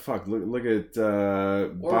 look at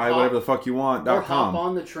buy whatever the fuck you want or hop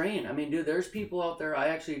on the train. I mean, dude, there's people out there. I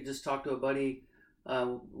actually just talked to a buddy.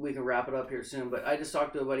 We can wrap it up here soon, but I just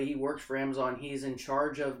talked to a buddy. He works for Amazon. He's in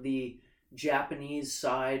charge of the Japanese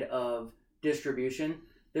side of distribution.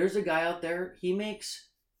 There's a guy out there. He makes,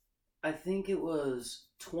 I think it was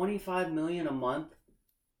 $25 million a month.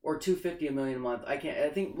 Or $250 million a month. I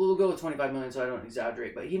think we'll go with 25 million so I don't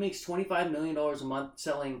exaggerate. But he makes $25 million a month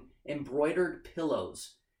selling embroidered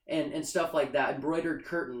pillows and stuff like that, embroidered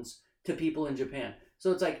curtains to people in Japan.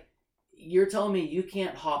 So it's like, you're telling me you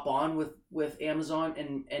can't hop on with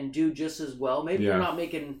Amazon and do just as well? Maybe you're not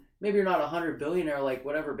a 100 billionaire like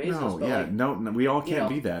whatever Bezos. No, we all can't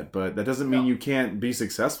be that, but that doesn't mean you can't be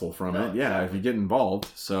successful from it. Yeah, exactly. If you get involved.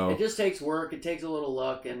 So it just takes work, it takes a little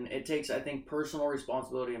luck, and it takes, I think, personal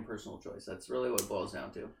responsibility and personal choice. That's really what it boils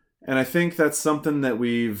down to. And I think that's something that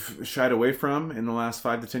we've shied away from in the last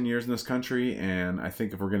 5 to 10 years in this country. And I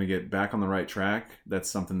think if we're going to get back on the right track,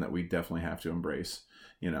 that's something that we definitely have to embrace.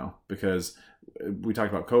 Because we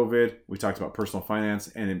talked about COVID, we talked about personal finance,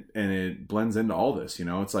 and it blends into all this.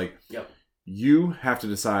 It's like you have to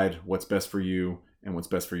decide what's best for you and what's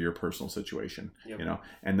best for your personal situation.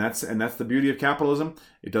 And that's the beauty of capitalism.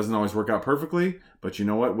 It doesn't always work out perfectly, but you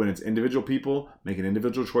know what? When it's individual people making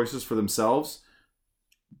individual choices for themselves,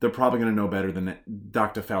 they're probably going to know better than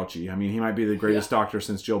Dr. Fauci. I mean, he might be the greatest doctor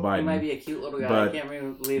since Joe Biden. He might be a cute little guy. But, I can't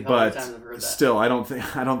believe how many times I've heard that. Still, I don't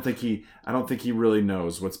think he really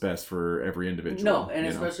knows what's best for every individual. No, and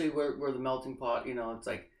especially where the melting pot. It's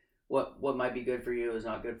like what might be good for you is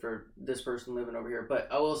not good for this person living over here. But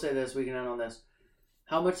I will say this: we can end on this.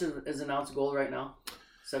 How much is an ounce of gold right now?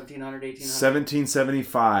 1,700, 1,800?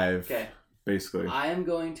 $1,775. Okay. Basically, I'm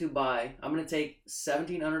going to take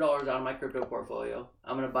 $1,700 out of my crypto portfolio.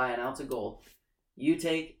 I'm going to buy an ounce of gold. You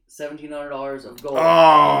take $1,700 of gold.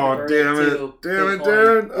 Oh, damn it, dude!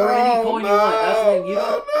 Or any coin you want. That's the thing. You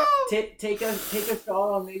don't take a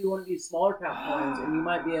shot on maybe one of these smaller cap coins, and you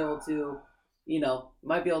might be able to, blow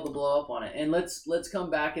up on it. And let's come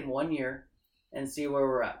back in 1 year and see where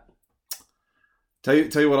we're at. Tell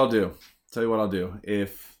you what I'll do.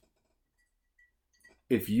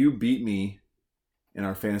 If you beat me in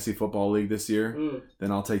our fantasy football league this year,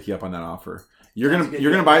 then I'll take you up on that offer. You're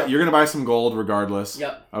gonna buy some gold regardless.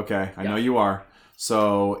 Yep. Okay, I know you are.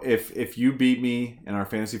 So if you beat me in our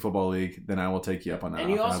fantasy football league, then I will take you up on that.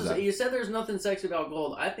 And you said there's nothing sexy about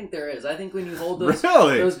gold. I think there is. I think when you hold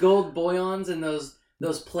those gold bullions and those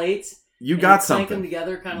plates, you got something. Them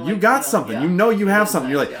together, kind of. You got something. Yeah. You have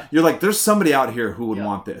something. Nice, you're like there's somebody out here who would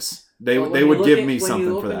want this. They would give me something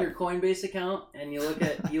for that. When you open your Coinbase account and you look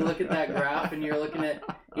at that graph and you're looking at,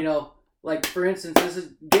 like for instance,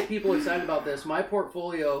 get people excited about this. My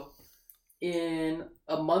portfolio in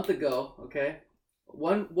a month ago, okay,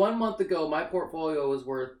 one month ago, my portfolio was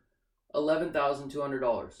worth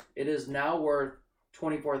 $11,200. It is now worth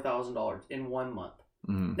 $24,000 in 1 month.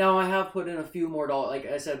 Mm-hmm. Now I have put in a few more dollars,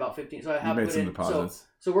 like I said, about 15. So I have put in deposits.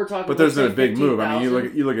 So we're talking. But there's been a big move. I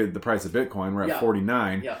mean, you look at the price of Bitcoin. We're at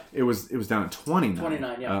 49. Yeah. It was down at 29.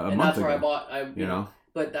 29. Yeah. And that's where I bought. You know.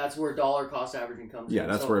 But that's where dollar cost averaging comes in. Yeah,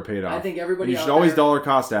 that's where it paid off. I think everybody. You should always dollar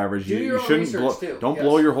cost average. You shouldn't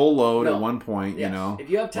blow your whole load at one point. Yes. You know. If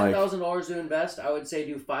you have $10,000 to invest, I would say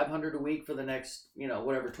do $500 a week for the next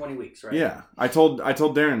 20 weeks. Right. Yeah, I told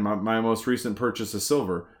Darren my most recent purchase of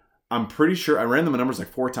silver. I'm pretty sure I ran the numbers like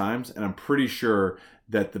 4 times, and I'm pretty sure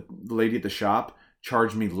that the lady at the shop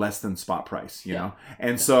charged me less than spot price, you know?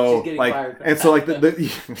 And so no, it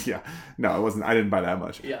wasn't, I didn't buy that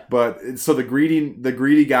much. Yeah. But so the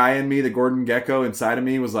greedy guy in me, the Gordon Gekko inside of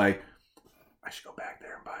me was like, I should go back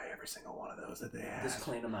there and buy every single one of those that they have. Just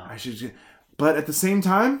clean them out. But at the same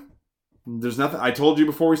time, There's nothing. I told you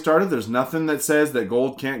before we started. There's nothing that says that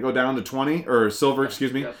gold can't go down to 20 or silver,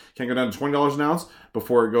 excuse me, can't go down to $20 an ounce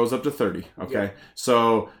before it goes up to 30. Okay, Yep.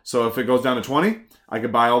 so if it goes down to 20, I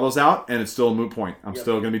could buy all those out, and it's still a moot point. I'm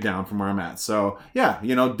still going to be down from where I'm at. So yeah,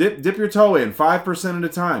 dip your toe in 5% at a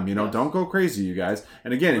time. Don't go crazy, you guys.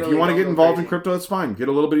 And again, if you want to get involved in crypto, that's fine. Get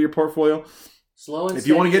a little bit of your portfolio. Slow and if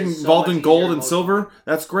you want to get involved in gold and silver, silver,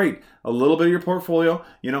 that's great. A little bit of your portfolio.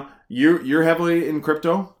 You're heavily in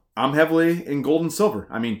crypto. I'm heavily in gold and silver.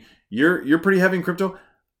 I mean, you're pretty heavy in crypto.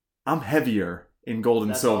 I'm heavier in gold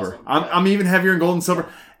and silver. Awesome. I'm even heavier in gold and silver,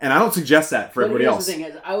 and I don't suggest that for everybody else. The thing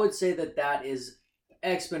is, I would say that is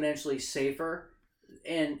exponentially safer,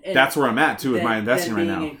 and that's where I'm at too with my investing right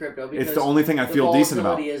now. In crypto, it's the only thing I feel decent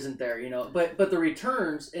about. The volatility isn't there, but the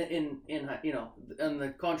returns in on the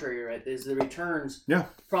contrary, right? Is the returns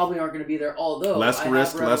probably aren't going to be there. Although less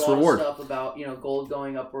risk, less reward. Stuff about gold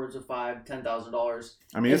going upwards of $5,000-$10,000.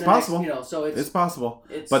 I mean, it's possible. So it's possible.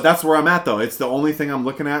 But that's where I'm at though. It's the only thing I'm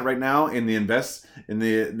looking at right now in the in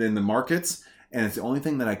the markets, and it's the only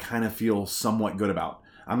thing that I kind of feel somewhat good about.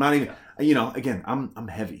 I'm not even, again, I'm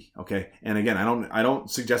heavy, okay? And again, I don't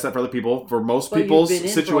suggest that for other people. For most people's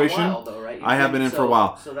situation, for a while, though, right? I have been in for a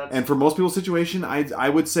while. And for most people's situation, I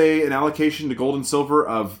would say an allocation to gold and silver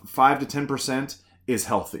of 5 to 10% is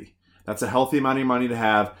healthy. That's a healthy amount of money to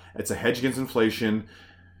have. It's a hedge against inflation.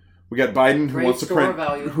 We got Biden who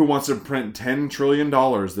wants to print $10 trillion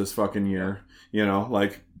this fucking year.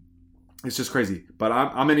 It's just crazy. But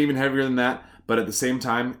I'm an even heavier than that. But at the same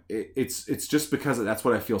time, it's just because that's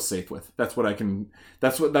what I feel safe with. That's what I can.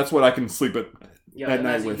 That's what I can sleep at night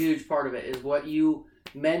that's with. A huge part of it is what you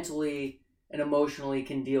mentally and emotionally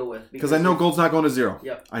can deal with. Because I know gold's not going to zero.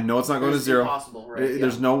 Yep. I know it's not going to zero. Impossible, right?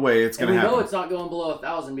 There's no way it's going to happen. We know it's not going below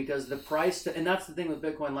 1,000 because the price and that's the thing with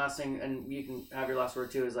Bitcoin. Last thing, and you can have your last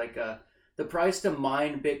word too, is the price to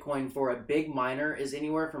mine Bitcoin for a big miner is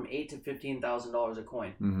anywhere from $8,000 to $15,000 a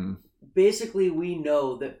coin. Mm-hmm. Basically, we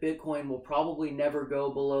know that Bitcoin will probably never go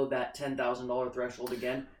below that $10,000 threshold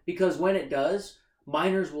again, because when it does,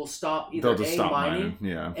 miners will stop mining,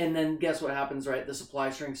 and then guess what happens, right? The supply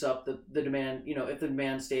shrinks up, the demand, if the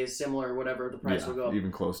demand stays similar or whatever, the price will go up.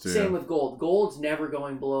 Even close to Same with gold. Gold's never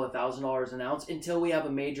going below $1,000 an ounce until we have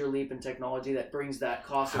a major leap in technology that brings that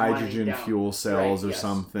cost of hydrogen mining down. fuel cells or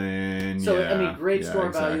something. So great store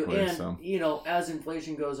value, and as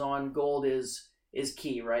inflation goes on, gold is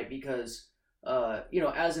key, right? Because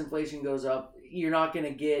as inflation goes up, you're not going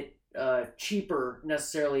to get cheaper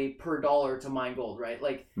necessarily per dollar to mine gold, right?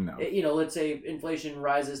 Let's say inflation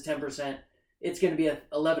rises 10%, it's going to be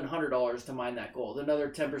 $1,100 to mine that gold. Another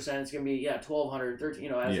 10%, it's going to be $1,200,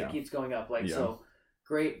 $13, as it keeps going up. So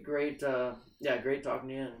great talking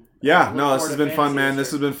to you. This has been fun, man.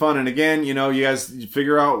 This has been fun. And again, you guys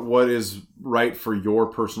figure out what is right for your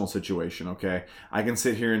personal situation, okay? I can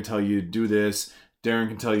sit here and tell you do this. Darren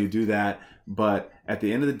can tell you do that. But at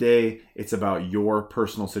the end of the day, it's about your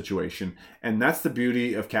personal situation. And that's the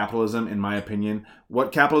beauty of capitalism, in my opinion.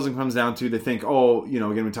 What capitalism comes down to, they think,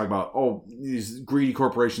 again, we talk about, these greedy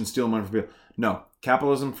corporations steal money from people. No,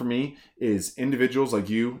 capitalism for me is individuals like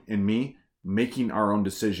you and me making our own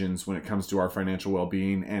decisions when it comes to our financial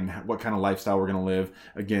well-being and what kind of lifestyle we're going to live.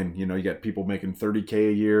 Again, you got people making $30K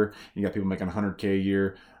a year. You got people making $100K a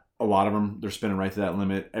year. A lot of them, they're spending right to that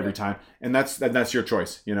limit every time. And that's your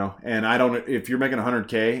choice, And if you're making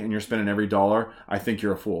 $100K and you're spending every dollar, I think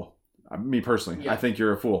you're a fool. Me personally, I think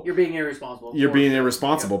you're a fool. You're being irresponsible. You're being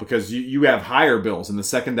irresponsible because you have higher bills, and the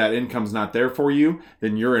second that income's not there for you,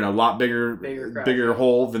 then you're in a lot bigger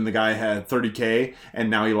hole than the guy had $30K, and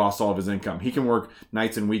now he lost all of his income. He can work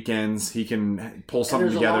nights and weekends. He can pull something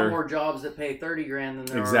together. There's a lot more jobs that pay $30,000 than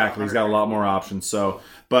there exactly. are. He's got a lot more options. So,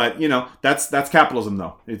 but that's capitalism,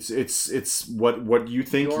 though. It's what you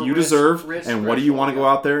think you deserve, and what do you want to go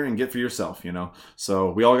out there and get for yourself.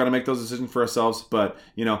 So we all got to make those decisions for ourselves. But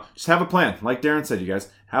just have a plan. Like Darren said, you guys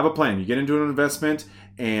have a plan. You get into an investment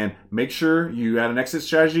and make sure you add an exit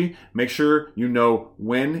strategy. Make sure you know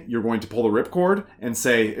when you're going to pull the ripcord and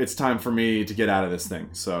say, it's time for me to get out of this thing.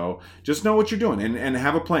 So just know what you're doing and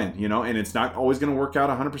have a plan, and it's not always going to work out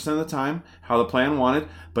 100% of the time how the plan wanted,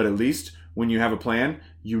 but at least when you have a plan,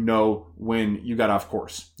 you know when you got off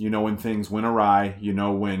course. You know when things went awry. You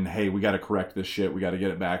know when, hey, we got to correct this shit. We got to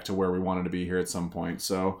get it back to where we wanted to be here at some point.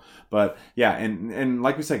 So, but yeah, and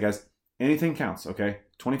like we said, guys, anything counts, okay?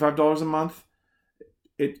 $25 a month,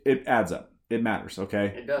 it adds up. It matters,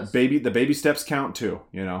 okay? It does. The baby steps count too,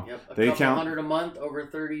 Yep. They count. $100 a month over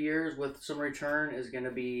 30 years with some return is going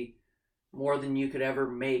to be more than you could ever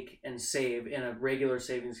make and save in a regular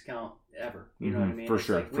savings account ever. You know what I mean? For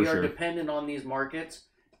sure. We are dependent on these markets,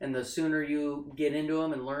 And the sooner you get into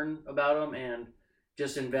them and learn about them and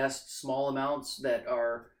just invest small amounts that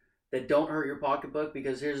don't hurt your pocketbook,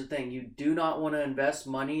 because here's the thing, you do not want to invest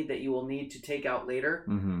money that you will need to take out later,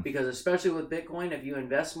 because especially with Bitcoin, if you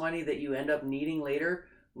invest money that you end up needing later,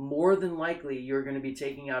 more than likely you're going to be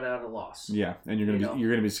taking out at a loss. Yeah, and you're going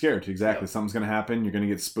to be scared. Exactly. Yep. Something's going to happen, you're going to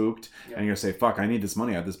get spooked, and you're going to say, fuck, I need this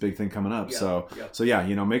money, I have this big thing coming up. So yeah,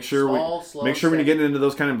 make sure when you get into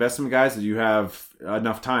those kind of investment, guys, that you have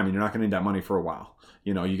enough time, and you're not going to need that money for a while.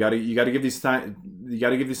 You got to give these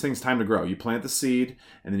things time to grow. You plant the seed,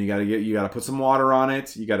 and then you got to put some water on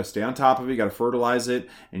it. You got to stay on top of it. You got to fertilize it,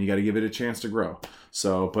 and you got to give it a chance to grow.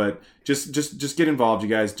 So, but just get involved, you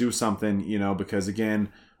guys. Do something, because again,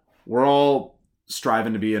 we're all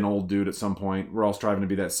striving to be an old dude at some point. We're all striving to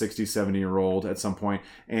be that 60, 70-year-old at some point,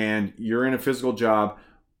 and you're in a physical job.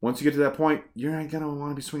 Once you get to that point, you're not going to want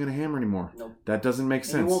to be swinging a hammer anymore. Nope. That doesn't make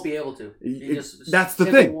sense. And you won't be able to. That's the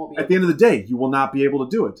thing. At the end of the day, you will not be able to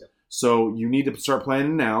do it. So you need to start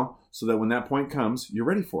planning now, so that when that point comes, you're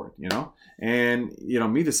ready for it, And,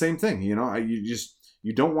 me, the same thing, you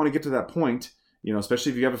don't want to get to that point,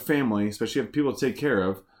 especially if you have a family, especially if you have people to take care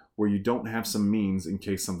of, where you don't have some means in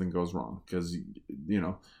case something goes wrong. Because,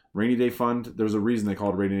 rainy day fund, there's a reason they call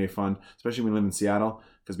it rainy day fund, especially when we live in Seattle,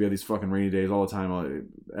 because we have these fucking rainy days all the time,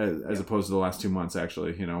 as opposed to the last 2 months,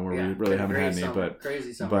 actually, where we really haven't had any. But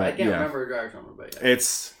crazy summer. I can't remember a dry summer, but yeah.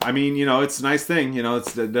 It's a nice thing.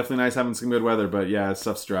 It's definitely nice having some good weather, but yeah,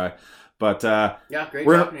 stuff's dry. But great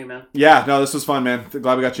talking to you, man. Yeah, no, this was fun, man.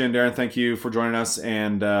 Glad we got you in, Darren. Thank you for joining us.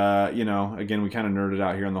 And again, we kind of nerded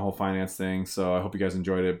out here on the whole finance thing, so I hope you guys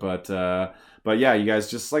enjoyed it. But yeah, you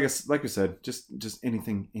guys, just like we said, just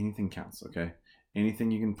anything counts. Okay,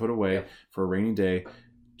 anything you can put away for a rainy day,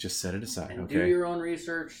 just set it aside. And do your own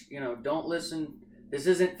research. Don't listen. This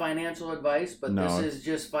isn't financial advice, but this is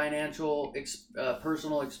just financial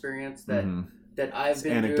personal experience that I've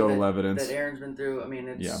been anecdotal through, evidence that Aaron's been through. I mean,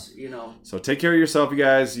 it's So take care of yourself, you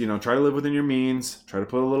guys. Try to live within your means. Try to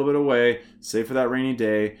put a little bit away, save for that rainy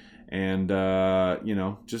day, and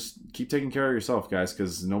just keep taking care of yourself, guys,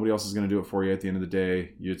 because nobody else is going to do it for you. At the end of the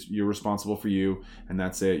day, you're responsible for you, and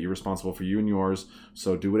that's it. You're responsible for you and yours.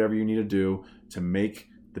 So do whatever you need to do to make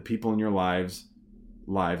the people in your lives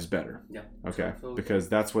better. Yeah. Okay. Because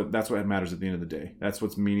that's what matters at the end of the day. That's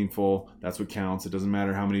what's meaningful. That's what counts. It doesn't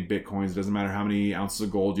matter how many Bitcoins. It doesn't matter how many ounces of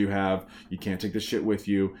gold you have. You can't take this shit with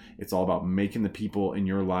you. It's all about making the people in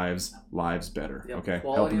your lives better. Yep. Okay.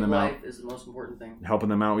 Quality of life is the most important thing. Helping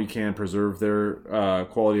them out, we can preserve their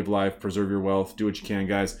quality of life, preserve your wealth. Do what you can,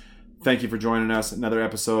 guys. Thank you for joining us. Another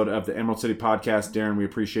episode of the Emerald City Podcast. Darren, we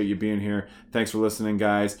appreciate you being here. Thanks for listening,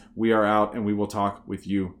 guys. We are out, and we will talk with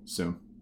you soon.